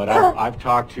tell you what, I've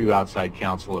talked to outside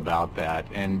counsel about that,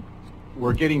 and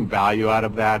we're getting value out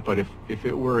of that, but if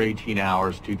it were 18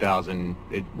 hours, 2,000,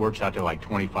 it works out to like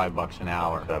 $25 an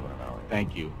hour. 7 an hour.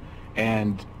 Thank you.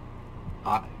 And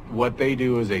what they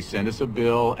do is they send us a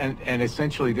bill, and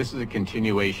essentially this is a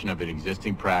continuation of an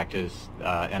existing practice,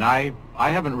 and I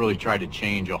haven't really tried to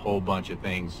change a whole bunch of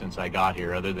things since I got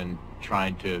here, other than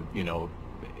trying to, you know,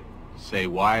 say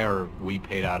why are we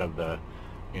paid out of the,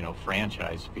 you know,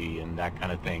 franchise fee and that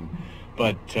kind of thing,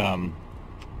 but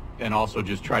and also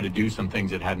just try to do some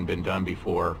things that hadn't been done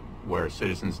before where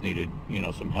citizens needed, you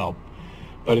know, some help.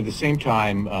 But at the same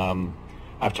time,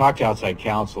 I've talked to outside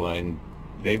counsel, and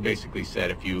they've basically said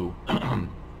if you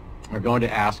are going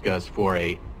to ask us for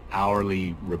a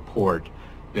hourly report,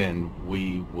 then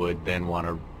we would then want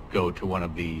to go to one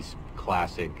of these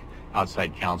classic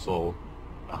outside counsel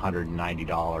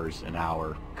 $190 an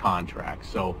hour contracts.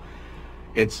 So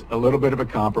it's a little bit of a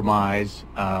compromise.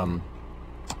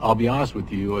 I'll be honest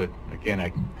with you, again,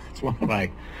 it's one of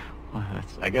my,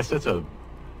 I guess that's a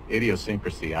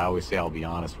idiosyncrasy. I always say I'll be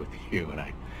honest with you, and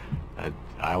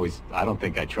I don't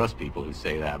think I trust people who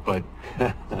say that. But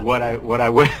what I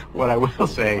will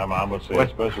say, I would say,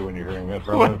 especially when you're hearing that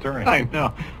from an attorney. I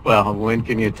know. Well, when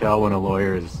can you tell when a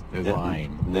lawyer is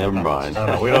lying? Never mind.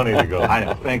 No, we don't need to go. I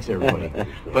know. Thanks, everybody.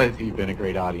 But you've been a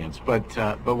great audience. But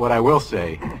what I will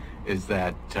say is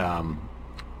that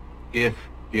if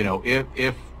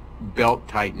belt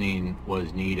tightening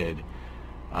was needed,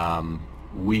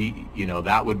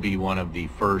 that would be one of the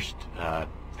first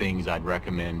things I'd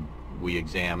recommend we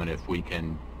examine. If we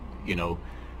can, you know,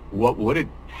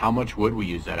 how much would we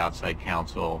use that outside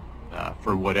counsel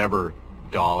for whatever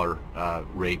dollar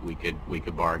rate we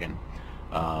could bargain,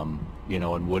 you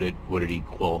know, and would it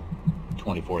equal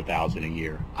 $24,000 a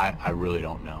year? I really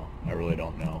don't know. I really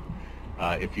don't know.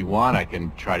 If you want, I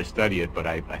can try to study it, but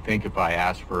I think if I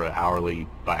ask for an hourly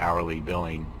by hourly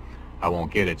billing, I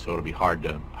won't get it, so it'll be hard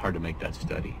to make that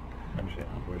study. I understand.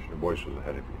 Commissioner Boyce was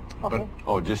ahead of you.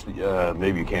 Okay. Just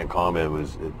maybe you can't comment.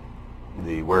 Was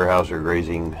the Weyerhaeuser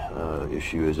grazing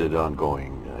issue? Is it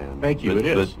ongoing? Thank you. It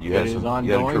is. But you had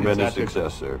tremendous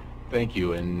success there. Thank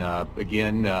you. And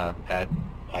again, that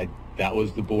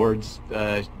was the board's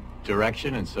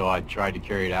direction, and so I tried to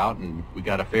carry it out, and we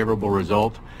got a favorable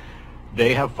result.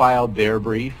 They have filed their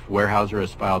brief. Weyerhaeuser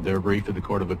has filed their brief at the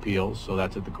Court of Appeals, so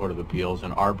that's at the Court of Appeals,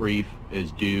 and our brief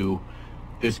is due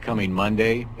this coming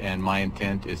Monday, and my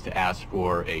intent is to ask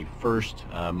for a first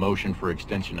motion for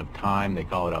extension of time. They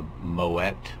call it a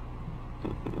MOET,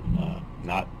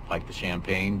 not like the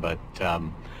champagne, but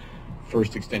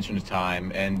first extension of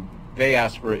time. And they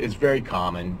ask for, it's very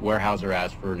common, Weyerhaeuser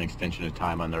asked for an extension of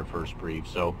time on their first brief.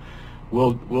 So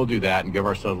we'll do that and give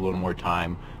ourselves a little more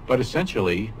time. But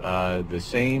essentially, the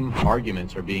same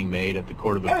arguments are being made at the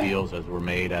Court of Appeals as were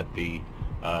made at the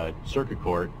Circuit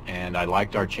Court, and I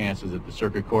liked our chances at the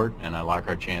Circuit Court, and I like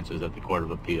our chances at the Court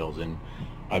of Appeals. And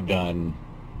I've done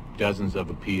dozens of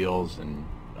appeals and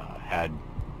had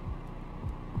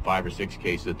 5 or 6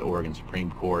 cases at the Oregon Supreme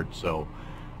Court. So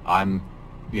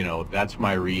that's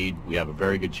my read. We have a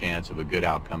very good chance of a good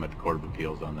outcome at the Court of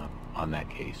Appeals on that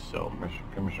case. So,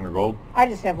 Commissioner Gold? I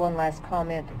just have one last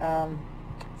comment.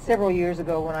 Several years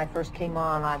ago when I first came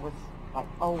on, I was like,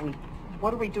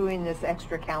 what are we doing this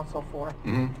extra counsel for?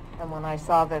 Mm-hmm. And when I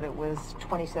saw that it was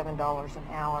 $27 an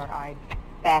hour, I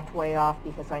backed way off,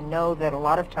 because I know that a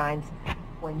lot of times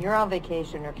when you're on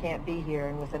vacation or can't be here,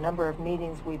 and with the number of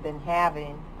meetings we've been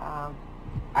having,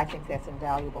 I think that's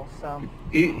invaluable. So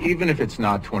even if it's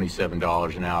not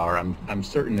 $27 an hour, I'm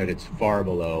certain that it's far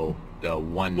below the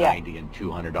 $190 and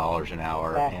 $200 an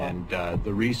hour. Exactly. And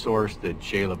the resource that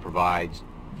Shayla provides,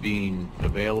 being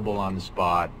available on the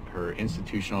spot, her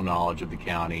institutional knowledge of the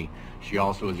county. She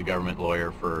also is a government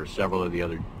lawyer for several of the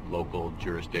other local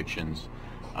jurisdictions.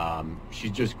 She's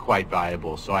just quite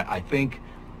valuable. So I think,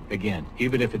 again,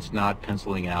 even if it's not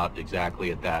penciling out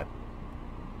exactly at that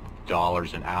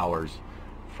dollars and hours,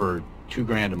 for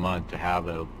 $2,000 a month to have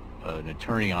an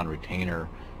attorney on retainer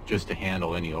just to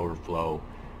handle any overflow,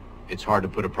 it's hard to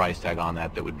put a price tag on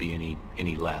that would be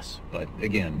any less. But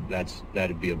again,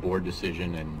 that'd be a board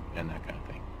decision and that kind of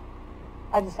thing.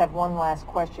 I just have one last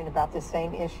question about the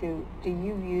same issue. Do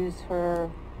you use her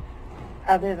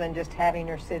other than just having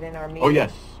her sit in our meetings? Oh,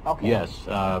 yes. Okay. Yes.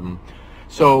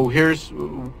 So here's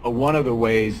one of the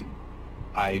ways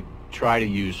I try to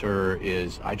use her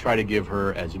is I try to give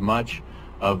her as much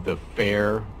of the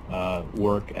fair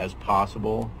work as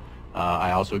possible.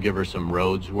 I also give her some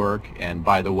roads work, and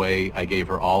by the way, I gave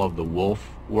her all of the wolf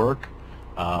work.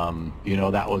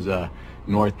 That was a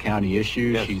North County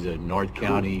issue. Yes. She's a North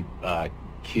County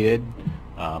kid.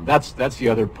 That's the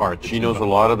other part. She knows a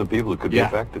lot of the people that could be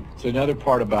affected. So another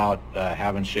part about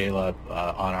having Shayla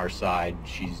on our side,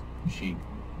 she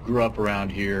grew up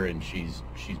around here, and she's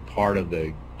part of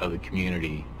the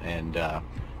community, and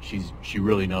she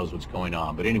really knows what's going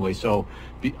on. But anyway, so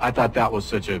I thought that was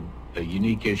such a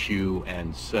unique issue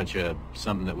and such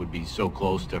something that would be so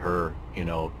close to her,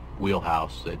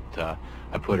 wheelhouse that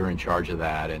I put her in charge of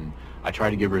that, and I try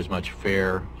to give her as much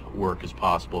fair work as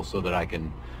possible so that I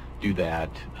can do that.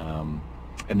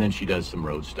 And then she does some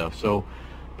road stuff. So,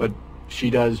 but she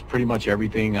does pretty much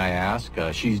everything I ask.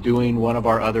 She's doing one of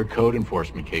our other code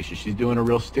enforcement cases. She's doing a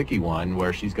real sticky one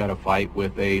where she's got to fight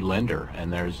with a lender,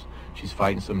 and she's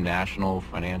fighting some national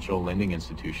financial lending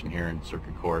institution here in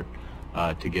Circuit Court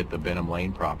to get the Benham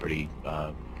Lane property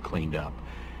cleaned up.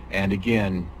 And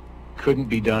again, couldn't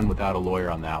be done without a lawyer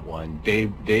on that one.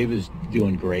 Dave is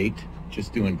doing great,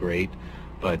 just doing great,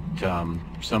 but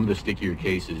some of the stickier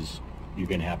cases, you're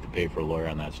going to have to pay for a lawyer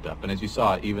on that stuff. And as you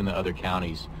saw, even the other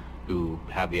counties who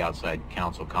have the outside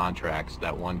counsel contracts,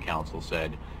 that one council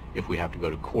said, if we have to go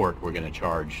to court, we're going to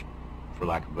charge, for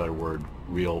lack of a better word,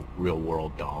 real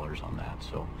world dollars on that.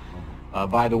 So,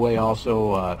 by the way,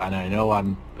 also, and I know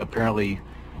I'm apparently,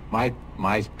 my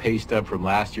pay stub from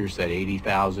last year said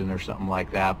 80,000 or something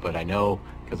like that, but I know,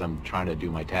 because I'm trying to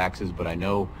do my taxes, but I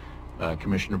know,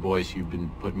 Commissioner Boyce, you've been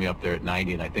putting me up there at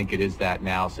 90, and I think it is that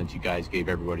now since you guys gave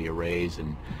everybody a raise,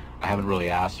 and I haven't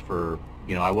really asked for,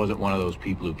 I wasn't one of those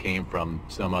people who came from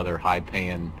some other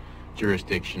high-paying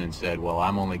jurisdiction and said, well,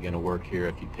 I'm only going to work here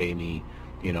if you pay me,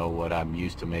 what I'm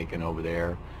used to making over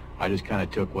there. I just kind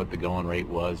of took what the going rate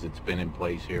was. It's been in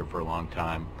place here for a long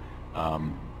time.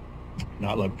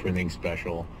 Not looking for anything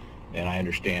special, and I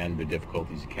understand the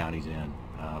difficulties the county's in.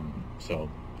 So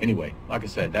anyway, like I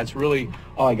said, that's really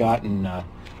all I got, and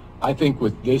I think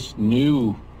with this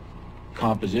new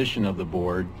composition of the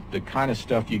board, the kind of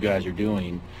stuff you guys are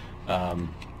doing,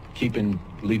 keeping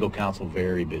legal counsel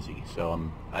very busy. So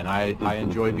and I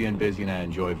enjoy being busy, and I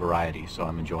enjoy variety, so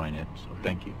I'm enjoying it. So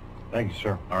thank you. Thank you,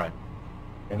 sir. All right.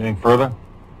 Anything further?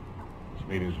 This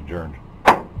meeting is adjourned.